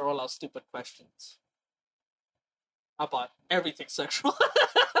answer all our stupid questions about everything sexual.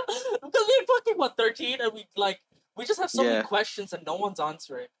 Because we're fucking 13 and we just have so many Yeah. questions and no one's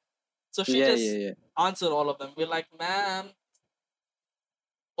answering. So she Yeah, just yeah. answered all of them. We're like, ma'am,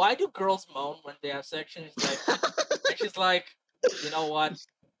 why do girls moan when they have sex? And she's like, you know what?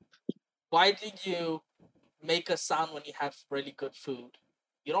 Why did you make a sound when you have really good food?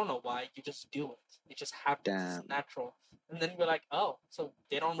 You don't know why. You just do it. It just happens. Damn. It's natural. And then we're like, oh, so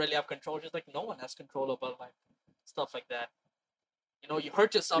they don't really have control. She's like, no one has control over like stuff like that. You know, you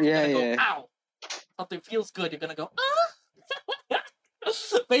hurt yourself, Yeah, you're gonna yeah. go, ow. Something feels good, you're gonna go, ah.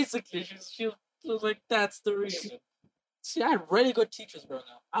 Basically, she was like, that's the reason. See, I had really good teachers growing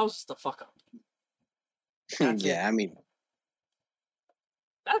up. I was just a fuck up. That's Yeah, it. I mean,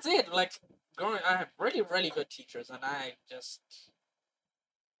 That's it. Like I had really, really good teachers, and I just,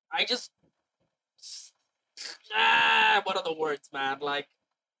 what are the words, man? Like,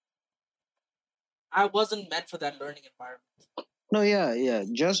 I wasn't meant for that learning environment. no, yeah.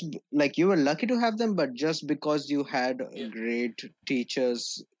 Just like you were lucky to have them, but just because you had Yeah. great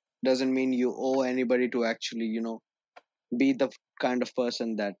teachers doesn't mean you owe anybody to actually, be the kind of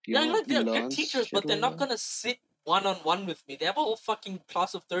person that, Yeah, like they're good learns teachers, shit but they're over not there. gonna sit one on one with me. They have a whole fucking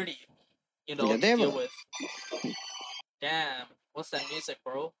class of 30, Yeah, to they deal were. with. Damn, what's that music,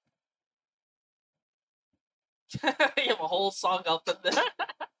 bro? You have a whole song up in there.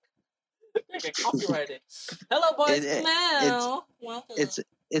 You get copyrighted. Hello, boys. It, it's Meow. Welcome.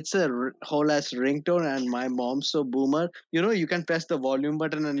 it's a whole ass ringtone, and my mom's so boomer. You can press the volume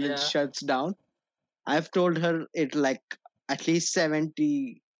button and it Yeah. shuts down. I've told her it like at least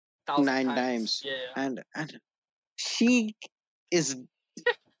 79 1,000 times, Yeah. and she is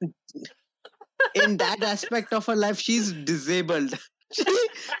in that aspect of her life. She's disabled. She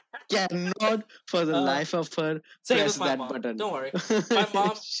cannot, for the life of her, Same press with my that mom. button. Don't worry. My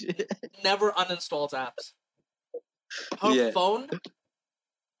mom She- never uninstalls apps. Her yeah. phone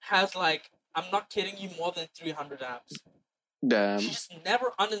has like, I'm not kidding you, more than 300 apps. Damn. She just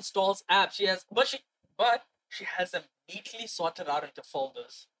never uninstalls apps. But she has them neatly sorted out into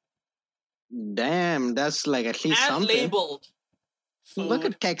folders Damn, that's like at least and something. labeled. Look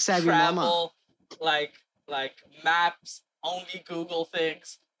Food, at tech savvy mama. travel, like maps, only Google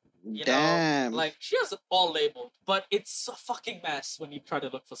things. You Damn. know, like she has it all labeled, but it's a fucking mess when you try to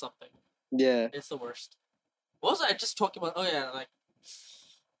look for something. Yeah. It's the worst. What was I just talking about? Oh yeah, like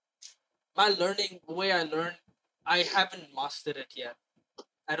my learning, the way I learn, I haven't mastered it yet.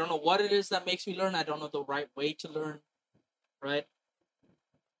 I don't know what it is that makes me learn. I don't know the right way to learn, right?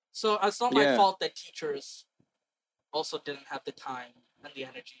 So it's not my Yeah. fault that teachers also didn't have the time and the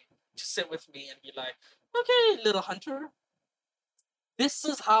energy to sit with me and be like, okay, little hunter, this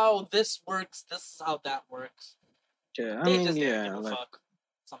is how this works, this is how that works. Yeah, They just didn't give a like, fuck.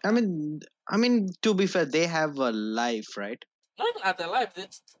 I mean, to be fair, they have a life, right? Not even at their life. They're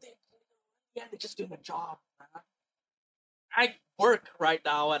just doing a job, man. I work right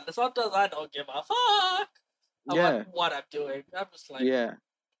now, and sometimes I don't give a fuck about Yeah. what I'm doing. I'm just like, Yeah.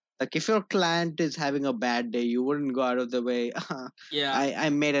 Like if your client is having a bad day, you wouldn't go out of the way. Yeah, I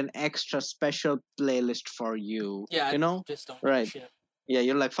made an extra special playlist for you. yeah, I You know, just don't give a right? shit. Yeah,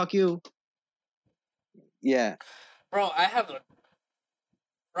 you're like fuck you. Yeah. Bro, I have a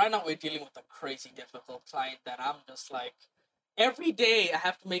right now we're dealing with a crazy difficult client that I'm just like every day I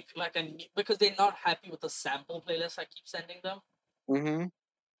have to make like a new, because they're not happy with the sample playlist I keep sending them. Mm-hmm.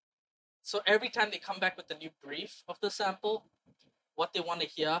 So every time they come back with a new brief of the sample, what they want to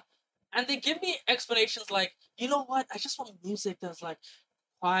hear, and they give me explanations like, you know what, I just want music that's like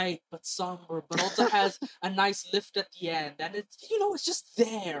quiet but somber, but also has a nice lift at the end, and it's it's just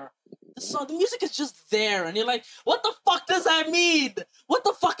there. The music is just there, and you're like, what the fuck does that mean? What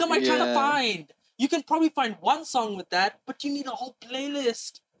the fuck am I trying to Yeah. find? You can probably find one song with that, but you need a whole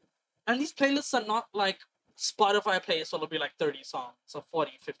playlist. And these playlists are not like Spotify playlists, will be like 30 songs or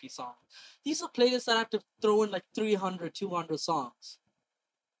 40, 50 songs. These are playlists that I have to throw in like 300, 200 songs.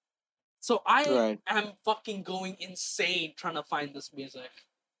 So I Right. am fucking going insane trying to find this music.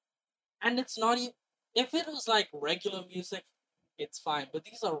 And it's not even, if it was like regular music, it's fine. But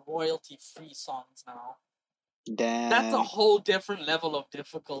these are royalty free songs now. That's a Damn. whole different level of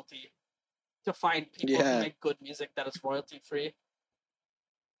difficulty to find people who Yeah. make good music that is royalty free.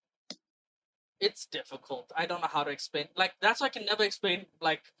 It's difficult. I don't know how to explain. Like that's why I can never explain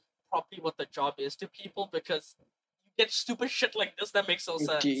like properly what the job is to people, because you get stupid shit like this that makes no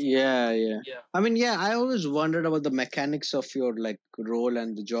sense. Yeah. Yeah. I mean, yeah, I always wondered about the mechanics of your like role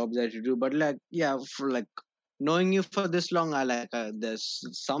and the job that you do, but like, yeah, for like knowing you for this long, I like there's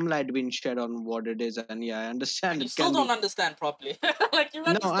some light being shed on what it is, and yeah, I understand And you it still can don't be. understand properly. Like you No,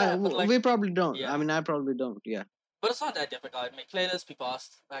 understand, but like we probably don't. I yeah. mean, I probably don't. Yeah. But it's not that difficult. I make playlists. People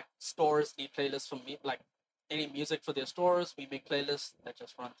ask like stores need playlists from me, like any music for their stores. We make playlists that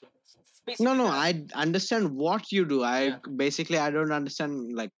just run through. It's No, basically no, that. I understand what you do. Yeah. Basically I don't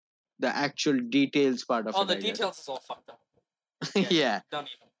understand like the actual details part of Oh, it, the I guess. details is all fucked up. Yeah. Yeah. Don't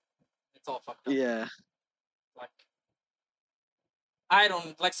even. It's all fucked up. Yeah. Like I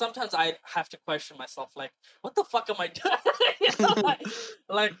don't like. Sometimes I have to question myself. Like, what the fuck am I doing?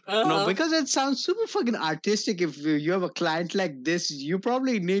 like, No, because it sounds super fucking artistic. If you have a client like this, you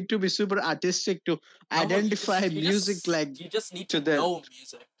probably need to be super artistic to no, identify music like you just need to to the. know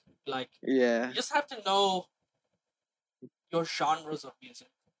music. Like, Yeah. you just have to know your genres of music,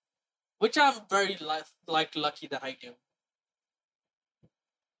 which I'm very like lucky that I do.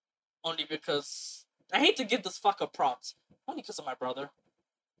 Only because I hate to give this fucker props. Only because of my brother.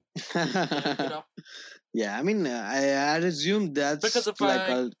 Yeah, you know. Yeah, I mean, I'd assume Because that's if like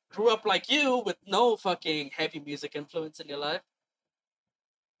I a. grew up like you with no fucking heavy music influence in your life,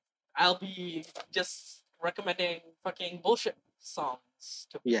 I'll be just recommending fucking bullshit songs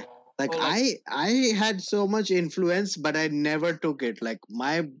to Yeah. people. Like Or like, I had so much influence, but I never took it. Like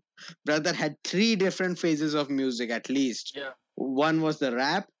my brother had three different phases of music at least. yeah, One was the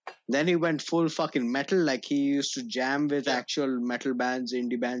rap, then he went full fucking metal. Like he used to jam with yeah. actual metal bands,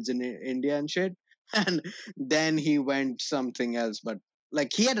 indie bands in India and shit. And then he went something else. But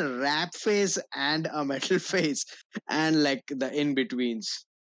like he had a rap phase and a metal phase, and like the in betweens.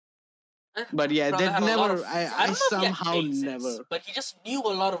 But yeah, Brother that had a lot of. never. I I don't know if he had somehow phases, never. but he just knew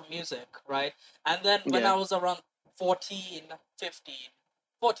a lot of music, right? And then when Yeah. I was around 14, 15,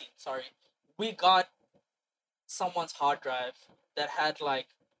 14, sorry, we got someone's hard drive that had like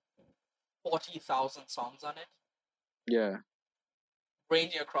 40,000 songs on it, Yeah.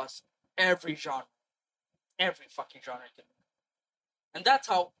 ranging across every genre, every fucking genre. And that's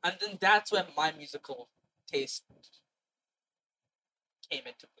how, and then that's when my musical taste came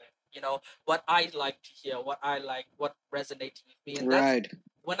into play. You know, what I like to hear, what I like, what resonated with me. And that's Right.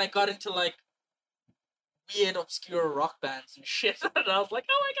 when I got into like weird, obscure rock bands and shit. And I was like,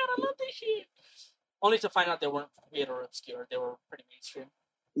 oh my god, I love this shit. Only to find out they weren't weird or obscure. They were pretty mainstream.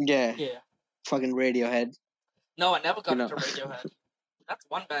 Yeah. Yeah. Fucking Radiohead. No, I never got You know. into Radiohead. That's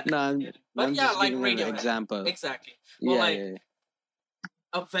one band No, I I'm, did. But I'm yeah, just like giving an Radiohead. example. Exactly. Or Yeah, like yeah,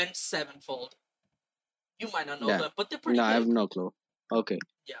 Avenged Sevenfold. You might not know yeah. them, but they're pretty No, I have big. no clue. Okay.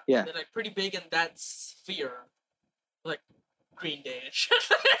 Yeah. Yeah. They're like pretty big in that sphere. Like Green Day and shit.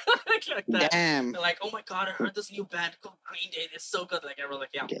 like that. Damn. They're like, oh my god, I heard this new band called Green Day. It's so good. Like everyone's like,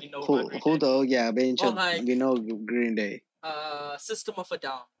 yeah, Okay. we know about Green Who Day. though? Yeah, Or Bencham. like We know Green Day. System of a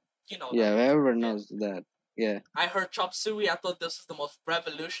Down. You know Yeah, them. everyone Yeah. knows that. Yeah. I heard Chop Suey. I thought this is the most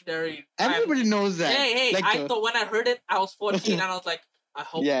revolutionary. Everybody knows that. Hey, Like, I thought when I heard it, I was 14 and I was like, I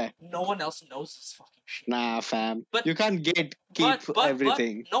hope yeah. no one else knows this fucking shit. Nah, fam. But- you can't keep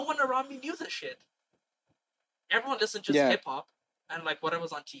everything. But no one around me knew this shit. Everyone listened to just Yeah. hip hop and like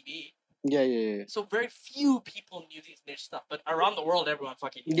whatever's on TV. Yeah. So very few people knew these niche stuff, but around the world, everyone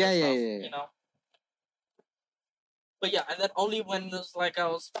fucking knew Yeah, this yeah, stuff, yeah, yeah. you know. But yeah, and then only when it was like I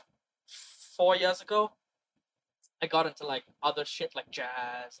was 4 years ago, I got into like other shit like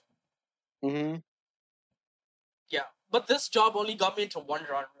jazz. Mm-hmm. Yeah, but this job only got me into one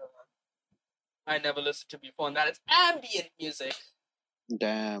genre I never listened to before, and that is ambient music.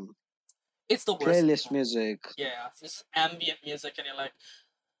 Damn. It's the worst. Playlist music. Yeah, this is ambient music, and you're like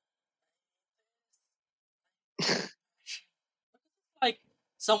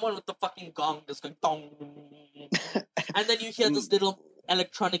someone with the fucking gong just going dong, and then you hear this little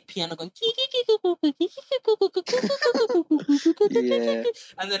electronic piano going, Yeah.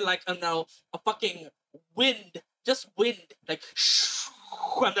 and then like now a fucking wind, just wind, like,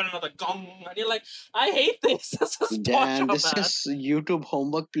 and then another gong, and you're like, I hate this. This is Damn, torture, this man. is YouTube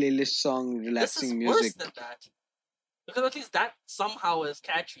homework playlist song, This is relaxing worse music. than that, because at least that somehow is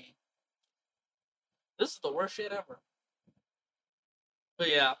catchy. This is the worst shit ever. But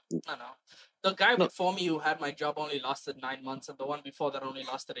yeah, I know. The guy No. before me who had my job only lasted 9 months, and the one before that only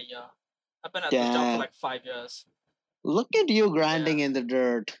lasted a year. I've been at this job for Damn. like 5 years. Look at you grinding in the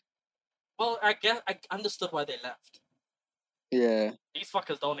dirt. Well, I guess I understood why they left. Yeah. These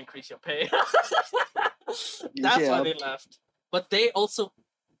fuckers don't increase your pay. That's why they left. But they also,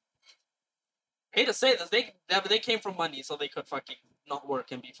 hate to say this, they came from money, so they could fucking not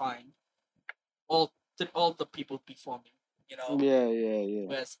work and be fine. All the people before me, you know. Yeah.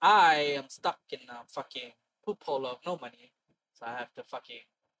 Whereas I am stuck in a fucking poop hole of no money, so I have to fucking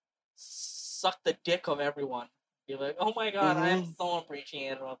suck the dick of everyone. Be like, oh my god, I am so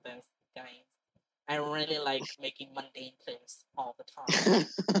appreciative of this, guys. I really like making mundane things all the time.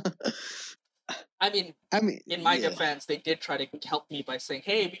 I mean, in my defense, they did try to help me by saying,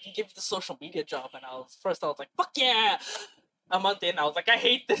 hey, we can give you the social media job. And I was like, fuck yeah! A month in, I was like, I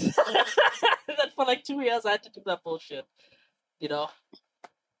hate this. And then for like 2 years, I had to do that bullshit. You know?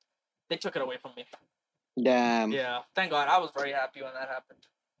 They took it away from me. Damn. Yeah, thank God. I was very happy when that happened.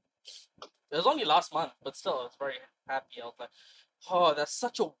 It was only last month, but still, I was very happy. I was like, oh, that's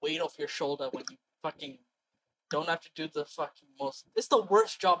such a weight off your shoulder when you fucking don't have to do the fucking most. It's the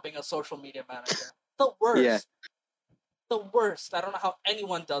worst job being a social media manager. The worst. Yeah. The worst. I don't know how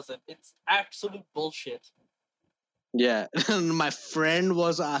anyone does it. It's absolute bullshit. Yeah, my friend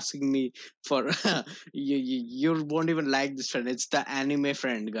was asking me for you won't even like this friend. It's the anime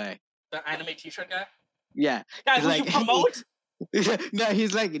friend guy. The anime t-shirt guy? Yeah. Guy who you promote? No,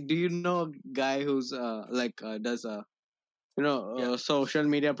 he's like, do you know a guy who's does social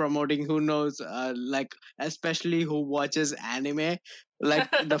media promoting, who knows like, especially who watches anime.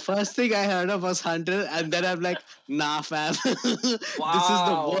 Like the first thing I heard of was Hunter, and then I'm like, nah fam. Wow. This is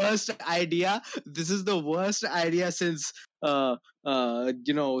the worst idea. This is the worst idea since some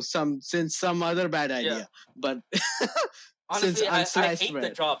other bad idea. Yeah. But honestly, I hate the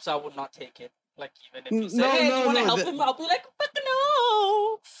job, so I would not take it. Like, even if you say, hey, you want to help him, I'll be like, fuck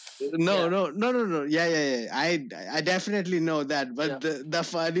no. No. Yeah. I definitely know that. But the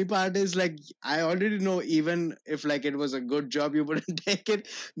funny part is, like, I already know, even if like it was a good job, you wouldn't take it.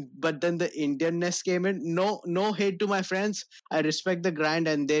 But then the Indianness came in. No hate to my friends. I respect the grind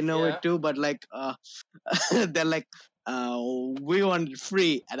and they know it too. But like, they're like, we want it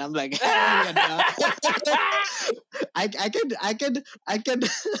free, and I'm like, I can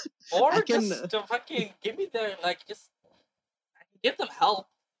or I can just to fucking give me their, like, just give them help,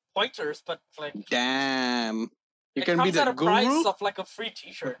 pointers, but like, damn, you can be the guru. Price of like a free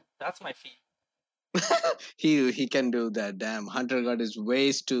t-shirt. That's my fee. he can do that. Damn, Hunter got his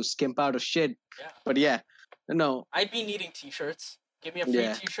ways to skimp out of shit. Yeah. But yeah, no. I'd be needing t-shirts. Give me a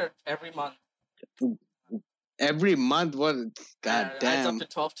free t-shirt every month. Every month? What? God damn. Adds up to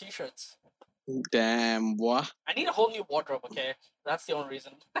 12 t-shirts. Damn, what? I need a whole new wardrobe, okay? That's the only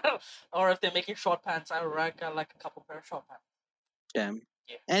reason. Or if they're making short pants, I like a couple pair of short pants. Damn.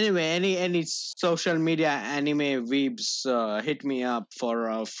 Yeah. Anyway, any social media anime weebs, hit me up for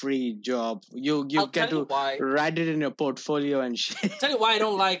a free job. You get to write it in your portfolio and shit. I'll tell you why I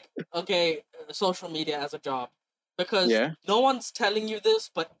don't like social media as a job. Because no one's telling you this,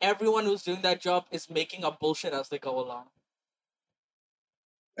 but everyone who's doing that job is making up bullshit as they go along.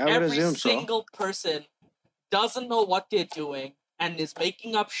 Every single person doesn't know what they're doing and is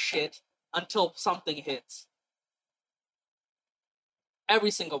making up shit until something hits. Every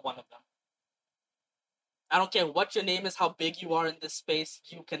single one of them. I don't care what your name is, how big you are in this space,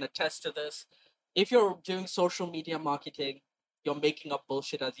 you can attest to this. If you're doing social media marketing, you're making up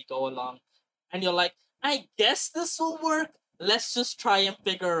bullshit as you go along. And you're like, I guess this will work. Let's just try and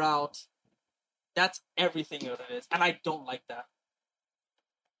figure out. That's everything that it is. And I don't like that.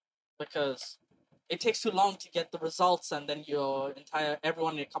 because it takes too long to get the results, and then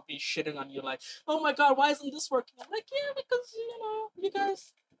everyone in your company is shitting on you like, oh my god, why isn't this working? I'm like, yeah, because you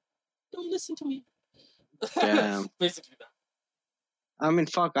guys don't listen to me. Damn. Basically that. I mean,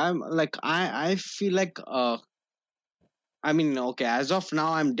 fuck. I'm like, I feel like, I mean, okay, as of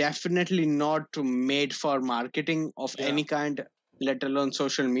now, I'm definitely not made for marketing of Yeah. any kind, let alone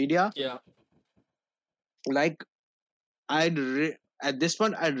social media. Yeah. Like, at this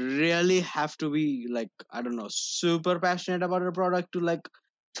point, I'd really have to be like, I don't know, super passionate about a product to like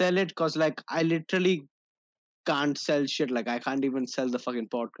sell it, because like I literally can't sell shit. Like, I can't even sell the fucking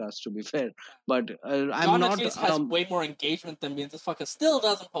podcast, to be fair. But I'm John at not. least has way more engagement than me, and this fucker still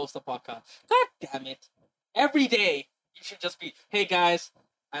doesn't post a podcast. God damn it! Every day you should just be, hey guys,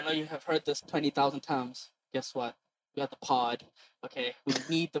 I know you have heard this 20,000 times. Guess what? We got the pod. Okay, we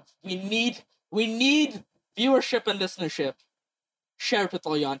need viewership and listenership. Share it with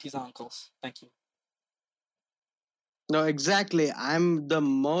all your aunties and uncles. Thank you. No, exactly. I'm the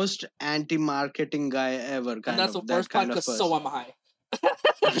most anti-marketing guy ever. And Kind that's the of that worst part, kind of because person. so am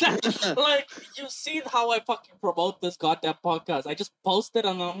I. Like, you see how I fucking promote this goddamn podcast. I just post it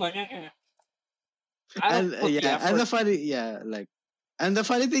and I'm like, I don't And put the yeah, and the effort. funny, yeah, like, and the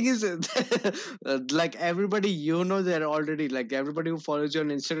funny thing is, like everybody, they're already like everybody who follows you on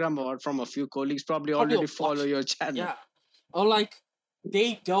Instagram, or from a few colleagues, probably Probably already follow watch. your channel. Yeah. Or like,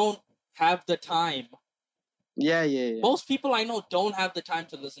 they don't have the time. Yeah, yeah, yeah. Most people I know don't have the time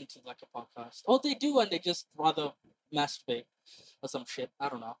to listen to like a podcast. Oh, they do, and they just rather masturbate or some shit. I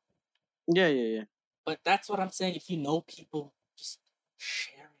don't know. Yeah, yeah, yeah. But that's what I'm saying. If you know people, just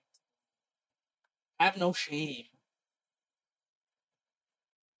share it. Have no shame.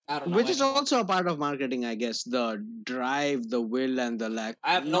 I don't know Which is anyone. also a part of marketing, I guess. The drive, the will, and the lack.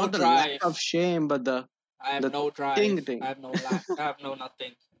 I have no Not the lack drive. of shame, but I have the no drive. thing. I have no lack. I have no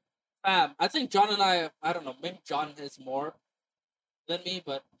nothing. I think John and I don't know, maybe John has more than me,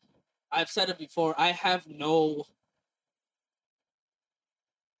 but I've said it before. I have no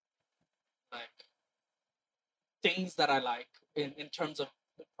like things that I like in terms of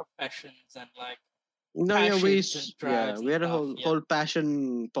professions and like No, yeah, passions and yeah, drives we and had a stuff. whole Yeah, whole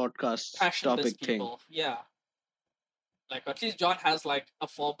passion podcast passionless topic thing. people. Yeah, like at least John has like a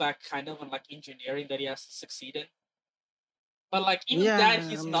fallback kind of on like engineering that he has to succeed in. But like even that, Yeah,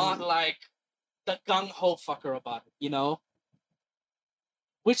 he's not like the gung ho fucker about it,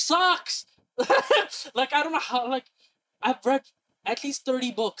 which sucks. Like I don't know how. Like I've read at least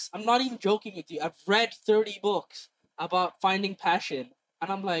 30 books. I'm not even joking with you. I've read 30 books about finding passion,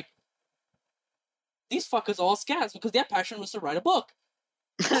 and I'm like, these fuckers are all scams because their passion was to write a book.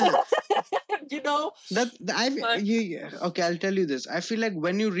 you know, like okay, I'll tell you this. I feel like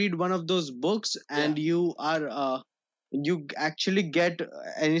when you read one of those books and you are you actually get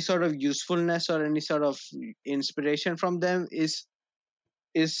any sort of usefulness or any sort of inspiration from them is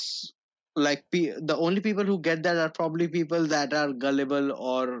like the only people who get that are probably people that are gullible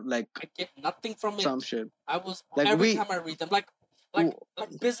or like I get nothing from it. some shit. I was Like every time I read them, like w-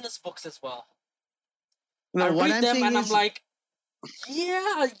 business books as well. no, I what read I'm them saying and I'm is like,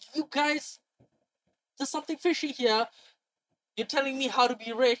 yeah, you guys, there's something fishy here. You're telling me how to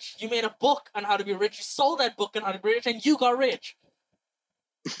be rich. You made a book on how to be rich. You sold that book on how to be rich, and you got rich.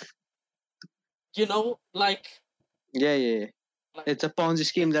 Like yeah, yeah. It's a Ponzi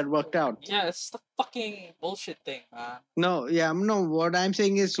scheme that worked out. Yeah, it's the fucking bullshit thing, man. No, yeah, no. What I'm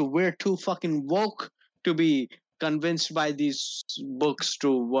saying is we're too fucking woke to be convinced by these books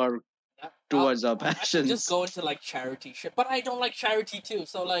to work towards our I should just passions. go into like charity shit, but I don't like charity too.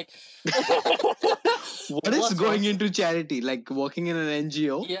 So like, What is going into charity? Like working in an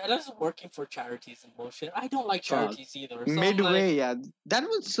NGO? Yeah, that's working for charities and bullshit. I don't like Fuck. charities either. So Midway, yeah, that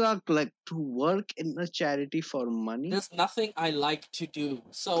would suck. Like to work in a charity for money. There's nothing I like to do.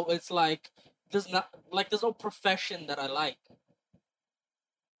 So it's like there's no profession that I like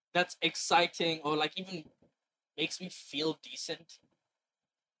that's exciting or like even makes me feel decent.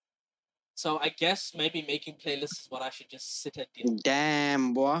 So I guess maybe making playlists is what I should just sit and deal with.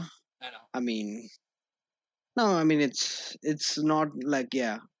 Damn, boy. I know. I mean, no, I mean it's not like,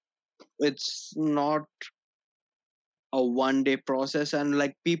 yeah, it's not a 1 day process, and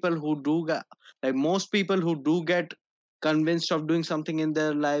like people who do get, like most people who do get convinced of doing something in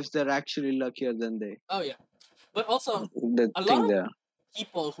their lives, they're actually luckier than they. Oh yeah, but also The a thing lot there. of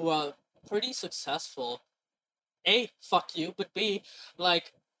people who are pretty successful, A, fuck you, but B,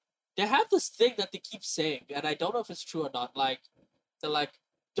 like they have this thing that they keep saying, and I don't know if it's true or not. Like they're like,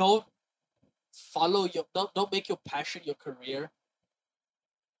 don't don't make your passion your career.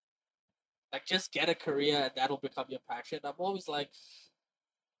 Like just get a career and that'll become your passion. I'm always like,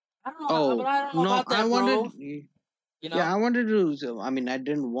 I don't know, but Oh I don't know no, about I that, wanted. bro. You Yeah, know? I wanted to. I mean, I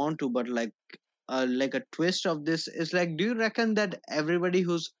didn't want to, but like a twist of this is like, do you reckon that everybody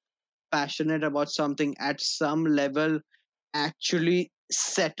who's passionate about something at some level actually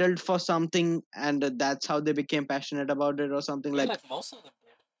settled for something, and that's how they became passionate about it, or something Yeah, like? like most of them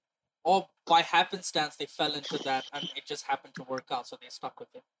did. Or by happenstance, they fell into that, and it just happened to work out, so they stuck with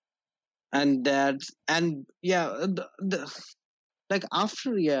it. And that's and yeah, like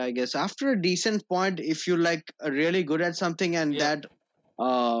after, yeah, I guess after a decent point, if you like are really good at something and Yeah, that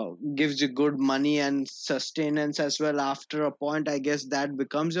gives you good money and sustenance as well, after a point I guess that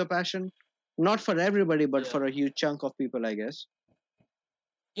becomes your passion. Not for everybody, but yeah. for a huge chunk of people, I guess.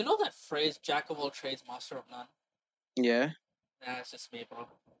 You know that phrase, "Jack of all trades, master of none"? Yeah. Nah, it's just me, bro.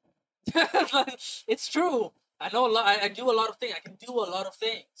 It's true. I know a lot. I do a lot of things. I can do a lot of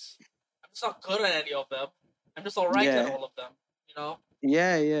things. I'm just not good at any of them. I'm just alright at Yeah. all of them. You know,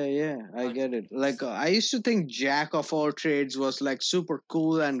 Yeah, I like get it. Like I used to think jack of all trades was like super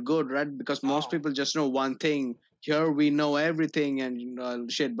cool and good, right? Because most no, people just know one thing. Here we know everything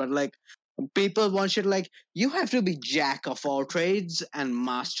and shit. But like people want shit like, you have to be jack of all trades and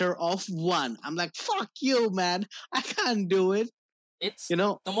master of one. I'm like, fuck you, man. I can't do it. it's You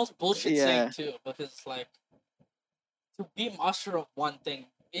know? the most bullshit saying Yeah. too, because it's like to be master of one thing.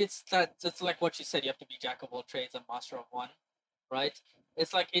 It's like what you said. You have to be jack of all trades and master of one, right?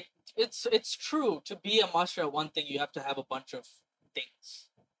 It's like it's true. To be a master of one thing, you have to have a bunch of things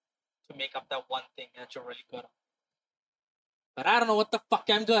to make up that one thing that you're really good at. But I don't know what the fuck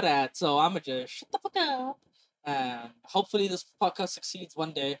I'm good at, so I'ma just shut the fuck up. And hopefully this podcast succeeds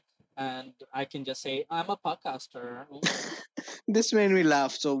one day, and I can just say I'm a podcaster. Ooh. This made me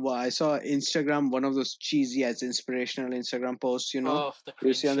laugh. So I saw Instagram, one of those cheesy as inspirational Instagram posts, Oh, the you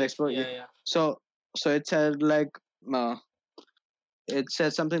cringe see on the shit. expo. Yeah, yeah. So it said like, uh, it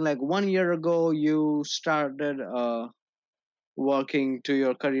said something like, 1 year ago you started working to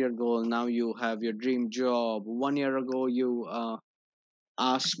your career goal. Now you have your dream job. 1 year ago you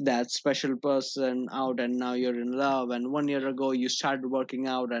asked that special person out, and now you're in love. And 1 year Yeah. ago you started working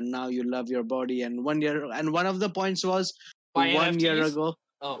out, and now you love your body. And 1 year, and one of the points was, Buy 1 year NFTs. ago.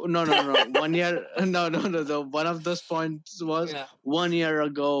 Oh. No, 1 year. No. One of those points was, Yeah. 1 year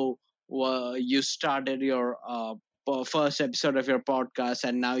ago you started your first episode of your podcast,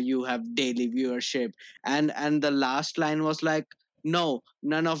 and now you have daily viewership. And the last line was like, no,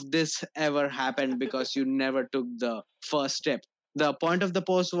 none of this ever happened because you never took the first step. The point of the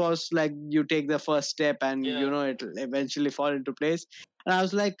post was like, you take the first step and Yeah. it'll eventually fall into place. And I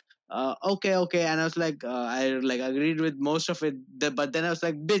was like, okay, and I was like, I like agreed with most of it, but then I was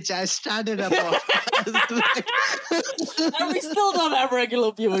like, bitch, I started a podcast. And we still don't have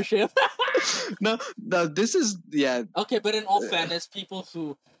regular viewership. No, this is, yeah. Okay, but in all fairness, okay,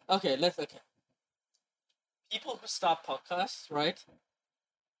 people who start podcasts, right?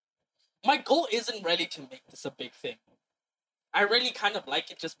 My goal isn't really to make this a big thing. I really kind of like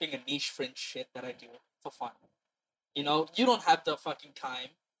it just being a niche fringe shit that I do for fun. You know, you don't have the fucking time.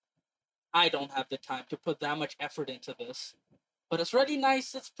 I don't have the time to put that much effort into this. But it's really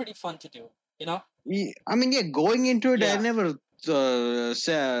nice. It's pretty fun to do. You know? I mean, yeah, going into it, I Yeah. never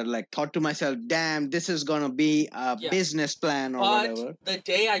like thought to myself, damn, this is gonna be a Yeah. business plan or But whatever. the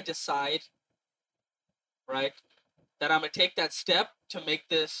day I decide, right, that I'm gonna take that step to make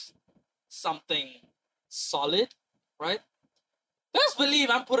this something solid, right? Best believe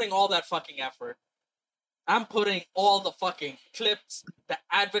I'm putting all that fucking effort. I'm putting all the fucking clips, the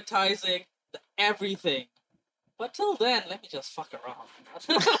advertising, the everything. But till then, let me just fuck around.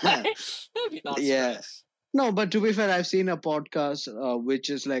 Maybe not Yeah. stress. No, but to be fair, I've seen a podcast which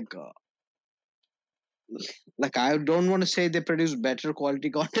is like, I don't want to say they produce better quality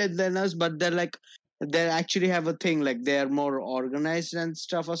content than us, but they're like, they actually have a thing, like they're more organized and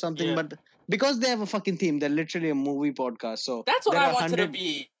stuff or something. Yeah. But because they have a fucking theme, they're literally a movie podcast. So That's what there I are wanted to 100.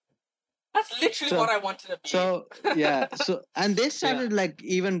 be. That's literally So what I wanted to be. so yeah, so and they Yeah. started like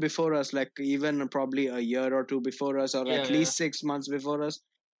even before us, like even probably a year or two before us, or Yeah, at yeah. least 6 months before us.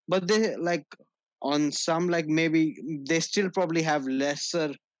 But they like, on some, like maybe they still probably have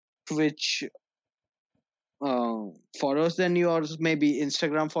lesser Twitch followers than yours, maybe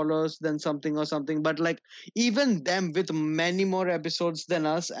Instagram followers than something or something. But like, even them with many more episodes than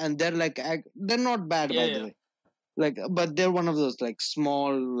us, and they're like, they're not bad, Yeah, by the yeah. way. Like, but they're one of those like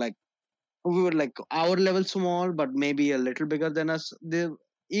small, like, we were like our level small, but maybe a little bigger than us.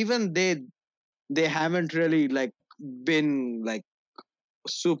 Even they haven't really like been like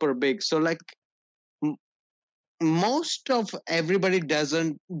super big. So like, m- most of everybody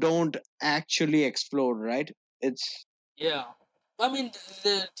don't actually explode, right? It's Yeah. I mean,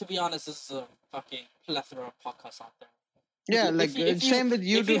 to be honest, this is a fucking plethora of podcasts out there. Yeah, like same with If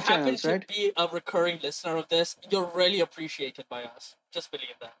you YouTube happen channels, to right? be a recurring listener of this, you're really appreciated by us. Just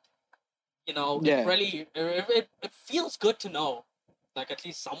believe that. You know, it Yeah. really it feels good to know, like at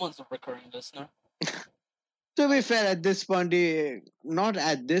least someone's a recurring listener. To be fair, at this point, not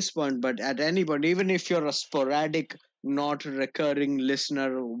at this point, but at any point, even if you're a sporadic, not recurring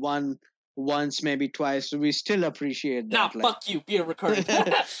listener, once, maybe twice, we still appreciate Nah, that. Like, fuck you. Be a recurring.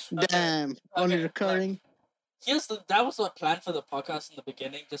 Okay. damn, only Okay. Like, recurring. that was what planned for the podcast in the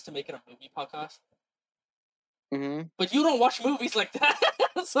beginning, just to make it a movie podcast. Hmm. But you don't watch movies like that,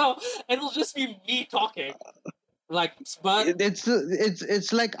 so it'll just be me talking. Like, but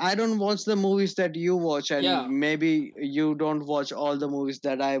It's like I don't watch the movies that you watch, and yeah, maybe you don't watch all the movies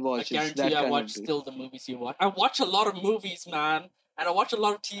that I I watch. It's guarantee that you I kind watch of thing. still the movies you watch. I watch a lot of movies, man, and I watch a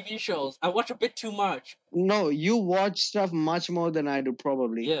lot of TV shows. I watch a bit too much. No, you watch stuff much more than I do,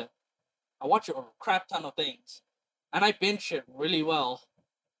 probably. Yeah, I watch a crap ton of things, and I binge it really well.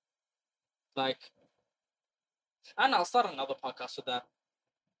 Like, and I'll start another podcast with that.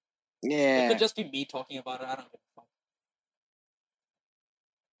 It Yeah. could just be me talking about it. I don't give a fuck.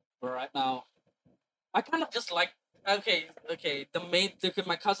 But right now, I kind of just like. Okay.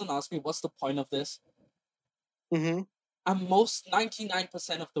 My cousin asked me, "What's the point of this?" Hmm. I'm most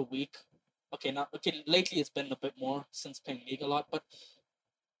 99% of the week. Okay, now lately it's been a bit more since playing League a lot, but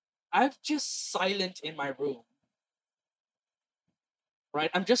I'm just silent in my room.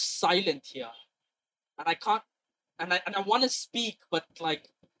 Right? I'm just silent here. And I can't and I want to speak, but like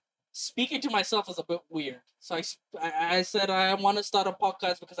speaking to myself is a bit weird. So I said I want to start a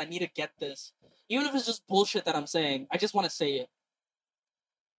podcast because I need to get this. Even if it's just bullshit that I'm saying, I just want to say it.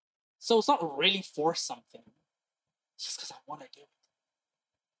 So it's not really for something. It's just because I want to do it.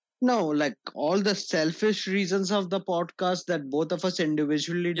 No, like all the selfish reasons of the podcast that both of us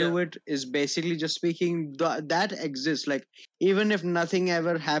individually do Yeah. it is basically just speaking that exists. Like even if nothing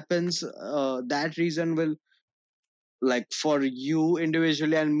ever happens, that reason will, like for you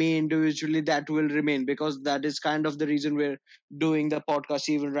individually and me individually, that will remain, because that is kind of the reason we're doing the podcast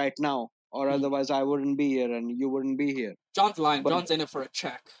even right now. Or Hmm. otherwise, I wouldn't be here and you wouldn't be here. John's lying. But John's in it for a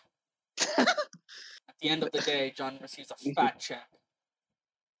check. At the end of the day, John receives a fat check.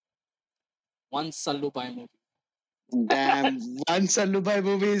 One Salubai movie. damn, one Salubai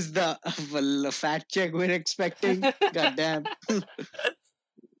movie is the fat check we're expecting. God damn.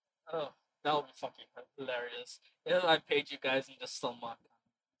 Oh, that would be fucking hilarious. If I paid you guys in just some month.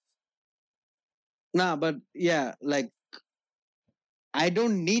 Nah, but yeah, like I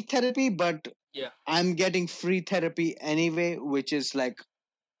don't need therapy, but Yeah. I'm getting free therapy anyway, which is like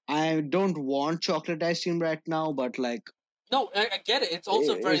I don't want chocolate ice cream right now, but like No, I get it. It's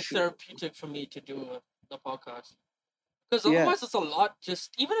also very if therapeutic for me to do the podcast. Because yeah, otherwise, it's a lot.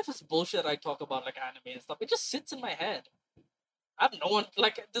 Just even if it's bullshit I talk about, like anime and stuff, it just sits in my head. I have no one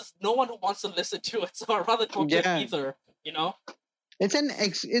like. There's no one who wants to listen to it, so I'd rather talk to yeah, it either. You know. it's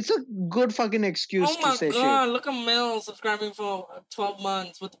a good fucking excuse Oh to my say shit. god! Look at Mel subscribing for 12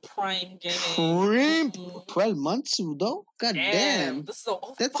 months with Prime Gaming. Prime Mm. 12 months though? God damn. This is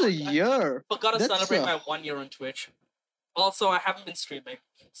oh, That's fuck. a year. I forgot to That's celebrate a, my 1 year on Twitch. Also, I haven't been streaming,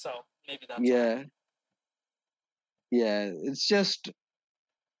 so maybe that's why. yeah. Yeah, it's just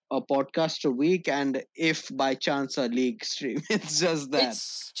a podcast a week, and if by chance a league stream, it's just that.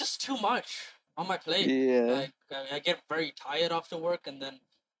 It's just too much on my plate. Yeah. Like I get very tired after work, and then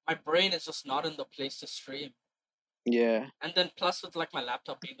my brain is just not in the place to stream. Yeah. And then plus with like my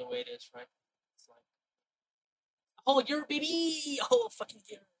laptop being the way it is, right? It's like a whole year, baby, a whole fucking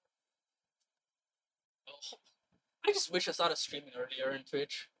year. Oh, I just wish I started streaming earlier in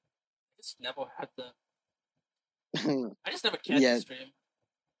Twitch. I just never had the. I just never cared Yeah. to stream.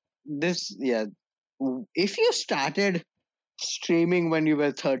 Yeah. If you started streaming when you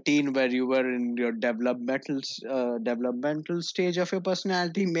were 13, where you were in your developmental stage of your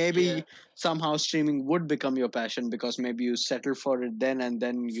personality, maybe Yeah. somehow streaming would become your passion, because maybe you settled for it then and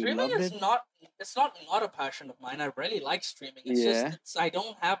then you Streaming loved is it. not. It's not a passion of mine. I really like streaming. It's Yeah. just I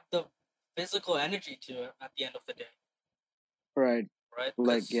don't have the physical energy to it at the end of the day. Right. Right?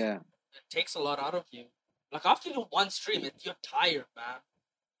 Like, 'Cause yeah. it takes a lot out of you. Like after you do one stream, you're tired, man.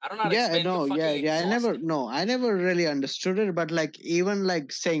 I don't know how to Yeah, explain. no, You're yeah, fucking yeah. exhausted. I never really understood it, but like even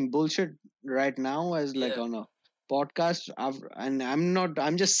like saying bullshit right now as like Yeah. on a podcast, and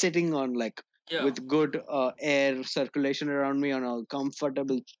I'm just sitting on like Yeah. with good air circulation around me on a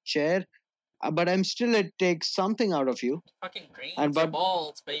comfortable chair, but I'm still, it takes something out of you. Fucking drains And your but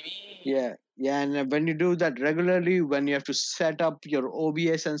balls, baby. yeah, and when you do that regularly, when you have to set up your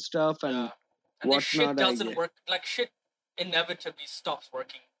OBS and stuff and Yeah. And this shit whatnot, doesn't work. Like shit. inevitably stops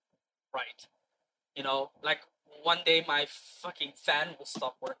working right. You know, like one day my fucking fan will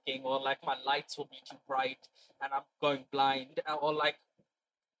stop working, or like my lights will be too bright and I'm going blind, or like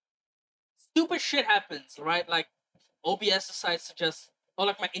stupid shit happens, right? Like OBS decides to just, or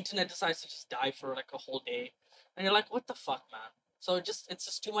like my internet decides to just die for like a whole day, and you're like, what the fuck, man? So it's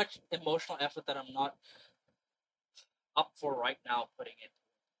just too much emotional effort that I'm not up for right now putting in.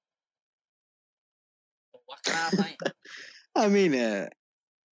 So what can I say? I mean,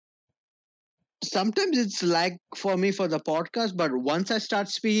 sometimes it's like for me for the podcast, but once I start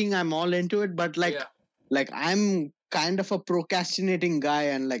speaking, I'm all into it. But Yeah, like I'm kind of a procrastinating guy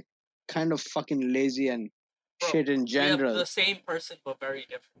and like kind of fucking lazy and bro, shit in we have general. the same person but very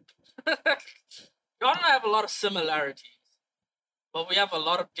different. John and I have a lot of similarities, but we have a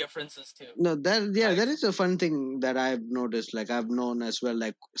lot of differences too. No, that yeah, Like, that is a fun thing that I've noticed. Like I've known as well.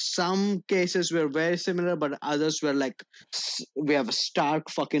 Like some cases were very similar, but others were like we have a stark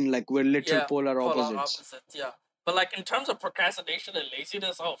fucking like we're literal yeah, polar polar opposites. opposites, yeah. But like in terms of procrastination and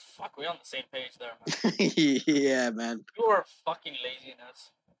laziness, oh fuck, we're on the same page there, man. Yeah, man. You are fucking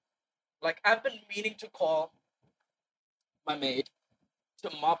laziness. Like I've been meaning to call my maid to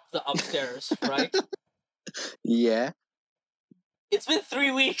mop the upstairs, right? Yeah. It's been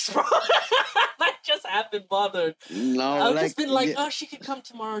 3 weeks, bro. I just haven't bothered. No, I've like just been like, oh, she can come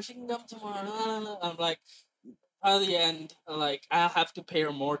tomorrow. She can come tomorrow. I'm like, by the end, like I have to pay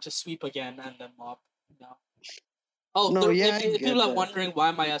her more to sweep again and then mop. You know. Oh, no, yeah, I if people get are that. wondering why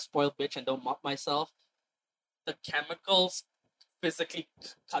am I a spoiled bitch and don't mop myself, the chemicals physically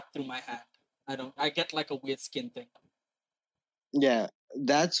cut through my hand. I don't. I get like a weird skin thing. Yeah,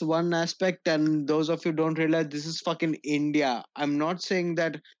 that's one aspect. And those of you don't realize this is fucking India. I'm not saying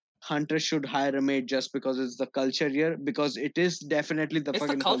that hunters should hire a maid just because it's the culture here, because it is definitely the It's the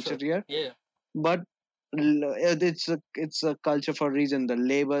fucking culture culture. here. Yeah. But it's a culture for a reason. The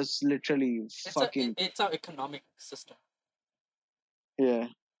labor's literally fucking It's our economic system. yeah.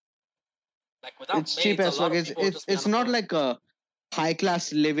 Like without It's cheap maids, a as lot fuck. of people would just be It's not unemployed. like a high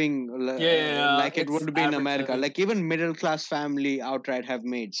class living Yeah, like it it's would be in average America. living. Like even middle class family outright have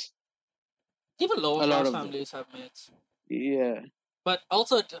maids. Even lower A lot class of them. families have maids, Yeah. but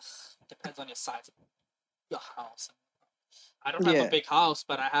also it just depends on your size of your house. I don't have a Yeah. big house,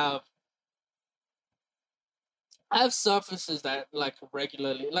 but I have surfaces that like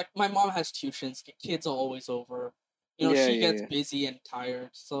regularly. Like my mom has tuitions. Kids are always over. You know, Yeah, she yeah, gets yeah. busy and tired,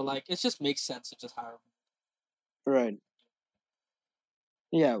 so like it just makes sense to just hire. Right.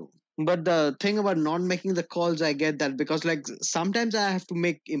 Yeah. But the thing about not making the calls, I get that because like sometimes I have to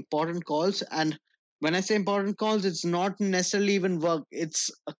make important calls, and when I say important calls, it's not necessarily even work.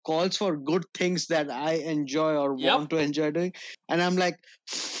 It's calls for good things that I enjoy or Yep. want to enjoy doing, and I'm like,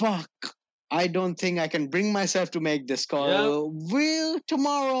 fuck. I don't think I can bring myself to make this Yep. call. Will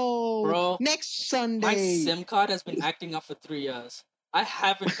tomorrow, Bro, next my Sunday. SIM card has been acting up for 3 years. I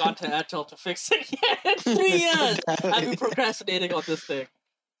haven't gone to Airtel to fix it yet. It's 3 years. I've been procrastinating on this thing.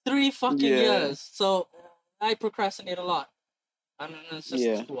 3 fucking years. Yeah, So I procrastinate a lot. And it's just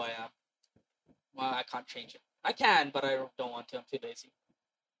yeah, who I am. Well, I can't change it. I can, but I don't want to. I'm too lazy.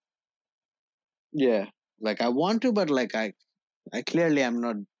 yeah. Like I want to, but like I clearly am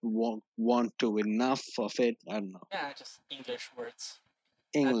not want to enough of it. I don't know. Yeah, just English words.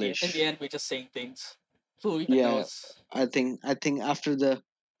 In the English. end, we're just saying things. Who even Yeah, knows? I think after the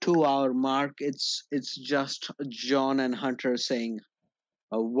 2 hour mark, it's just John and Hunter saying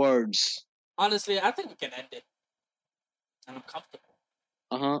words. Honestly, I think we can end it. And I'm comfortable.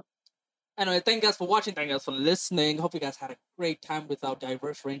 Uh huh. Anyway, thank you guys for watching. Thank you guys for listening. Hope you guys had a great time with our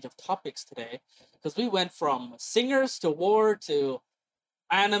diverse range of topics today. Because we went from singers to war to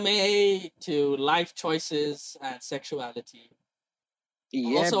anime to life choices and sexuality.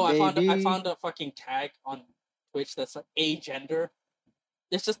 Yeah, Also, I baby. found a fucking tag on Twitch that's like a gender.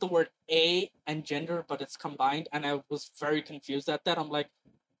 It's just the word a and gender, but it's combined, and I was very confused at that. I'm like,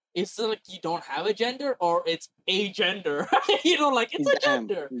 is it like you don't have a gender or it's a gender? You know, like it's a Damn.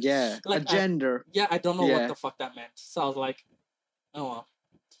 gender. Yeah, a Like gender. I don't know what Yeah. the fuck that meant. So I was like, oh well.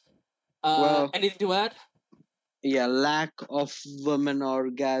 Well, Anything to add? yeah. Lack of women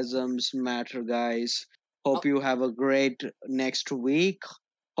orgasms matter, guys. Oh, Hope you have a great next week.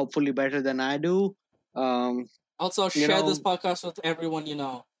 Hopefully better than I do. Um, also, you share this know, podcast with everyone you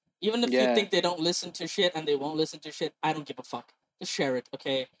know. Even if you yeah. think they don't listen to shit and they won't listen to shit, I don't give a fuck. Just share it,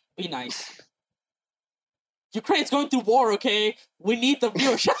 okay? Be nice. Ukraine's going through war, okay? We need the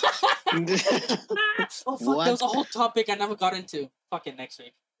viewership. Oh fuck, there was What? a whole topic I never got into. Fuck it, next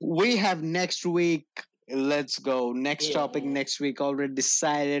week. We have next week. Let's go. Next topic Ew. next week already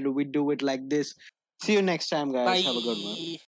decided. We do it like this. See you next time, guys. Have a good one. Bye.